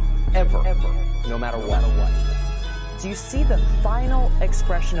 Ever. No matter what. Do you see the final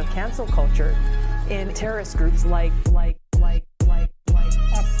expression of cancel culture in terrorist groups like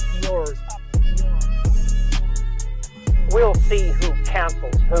Up yours. We'll see who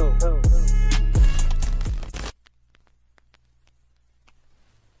cancels who.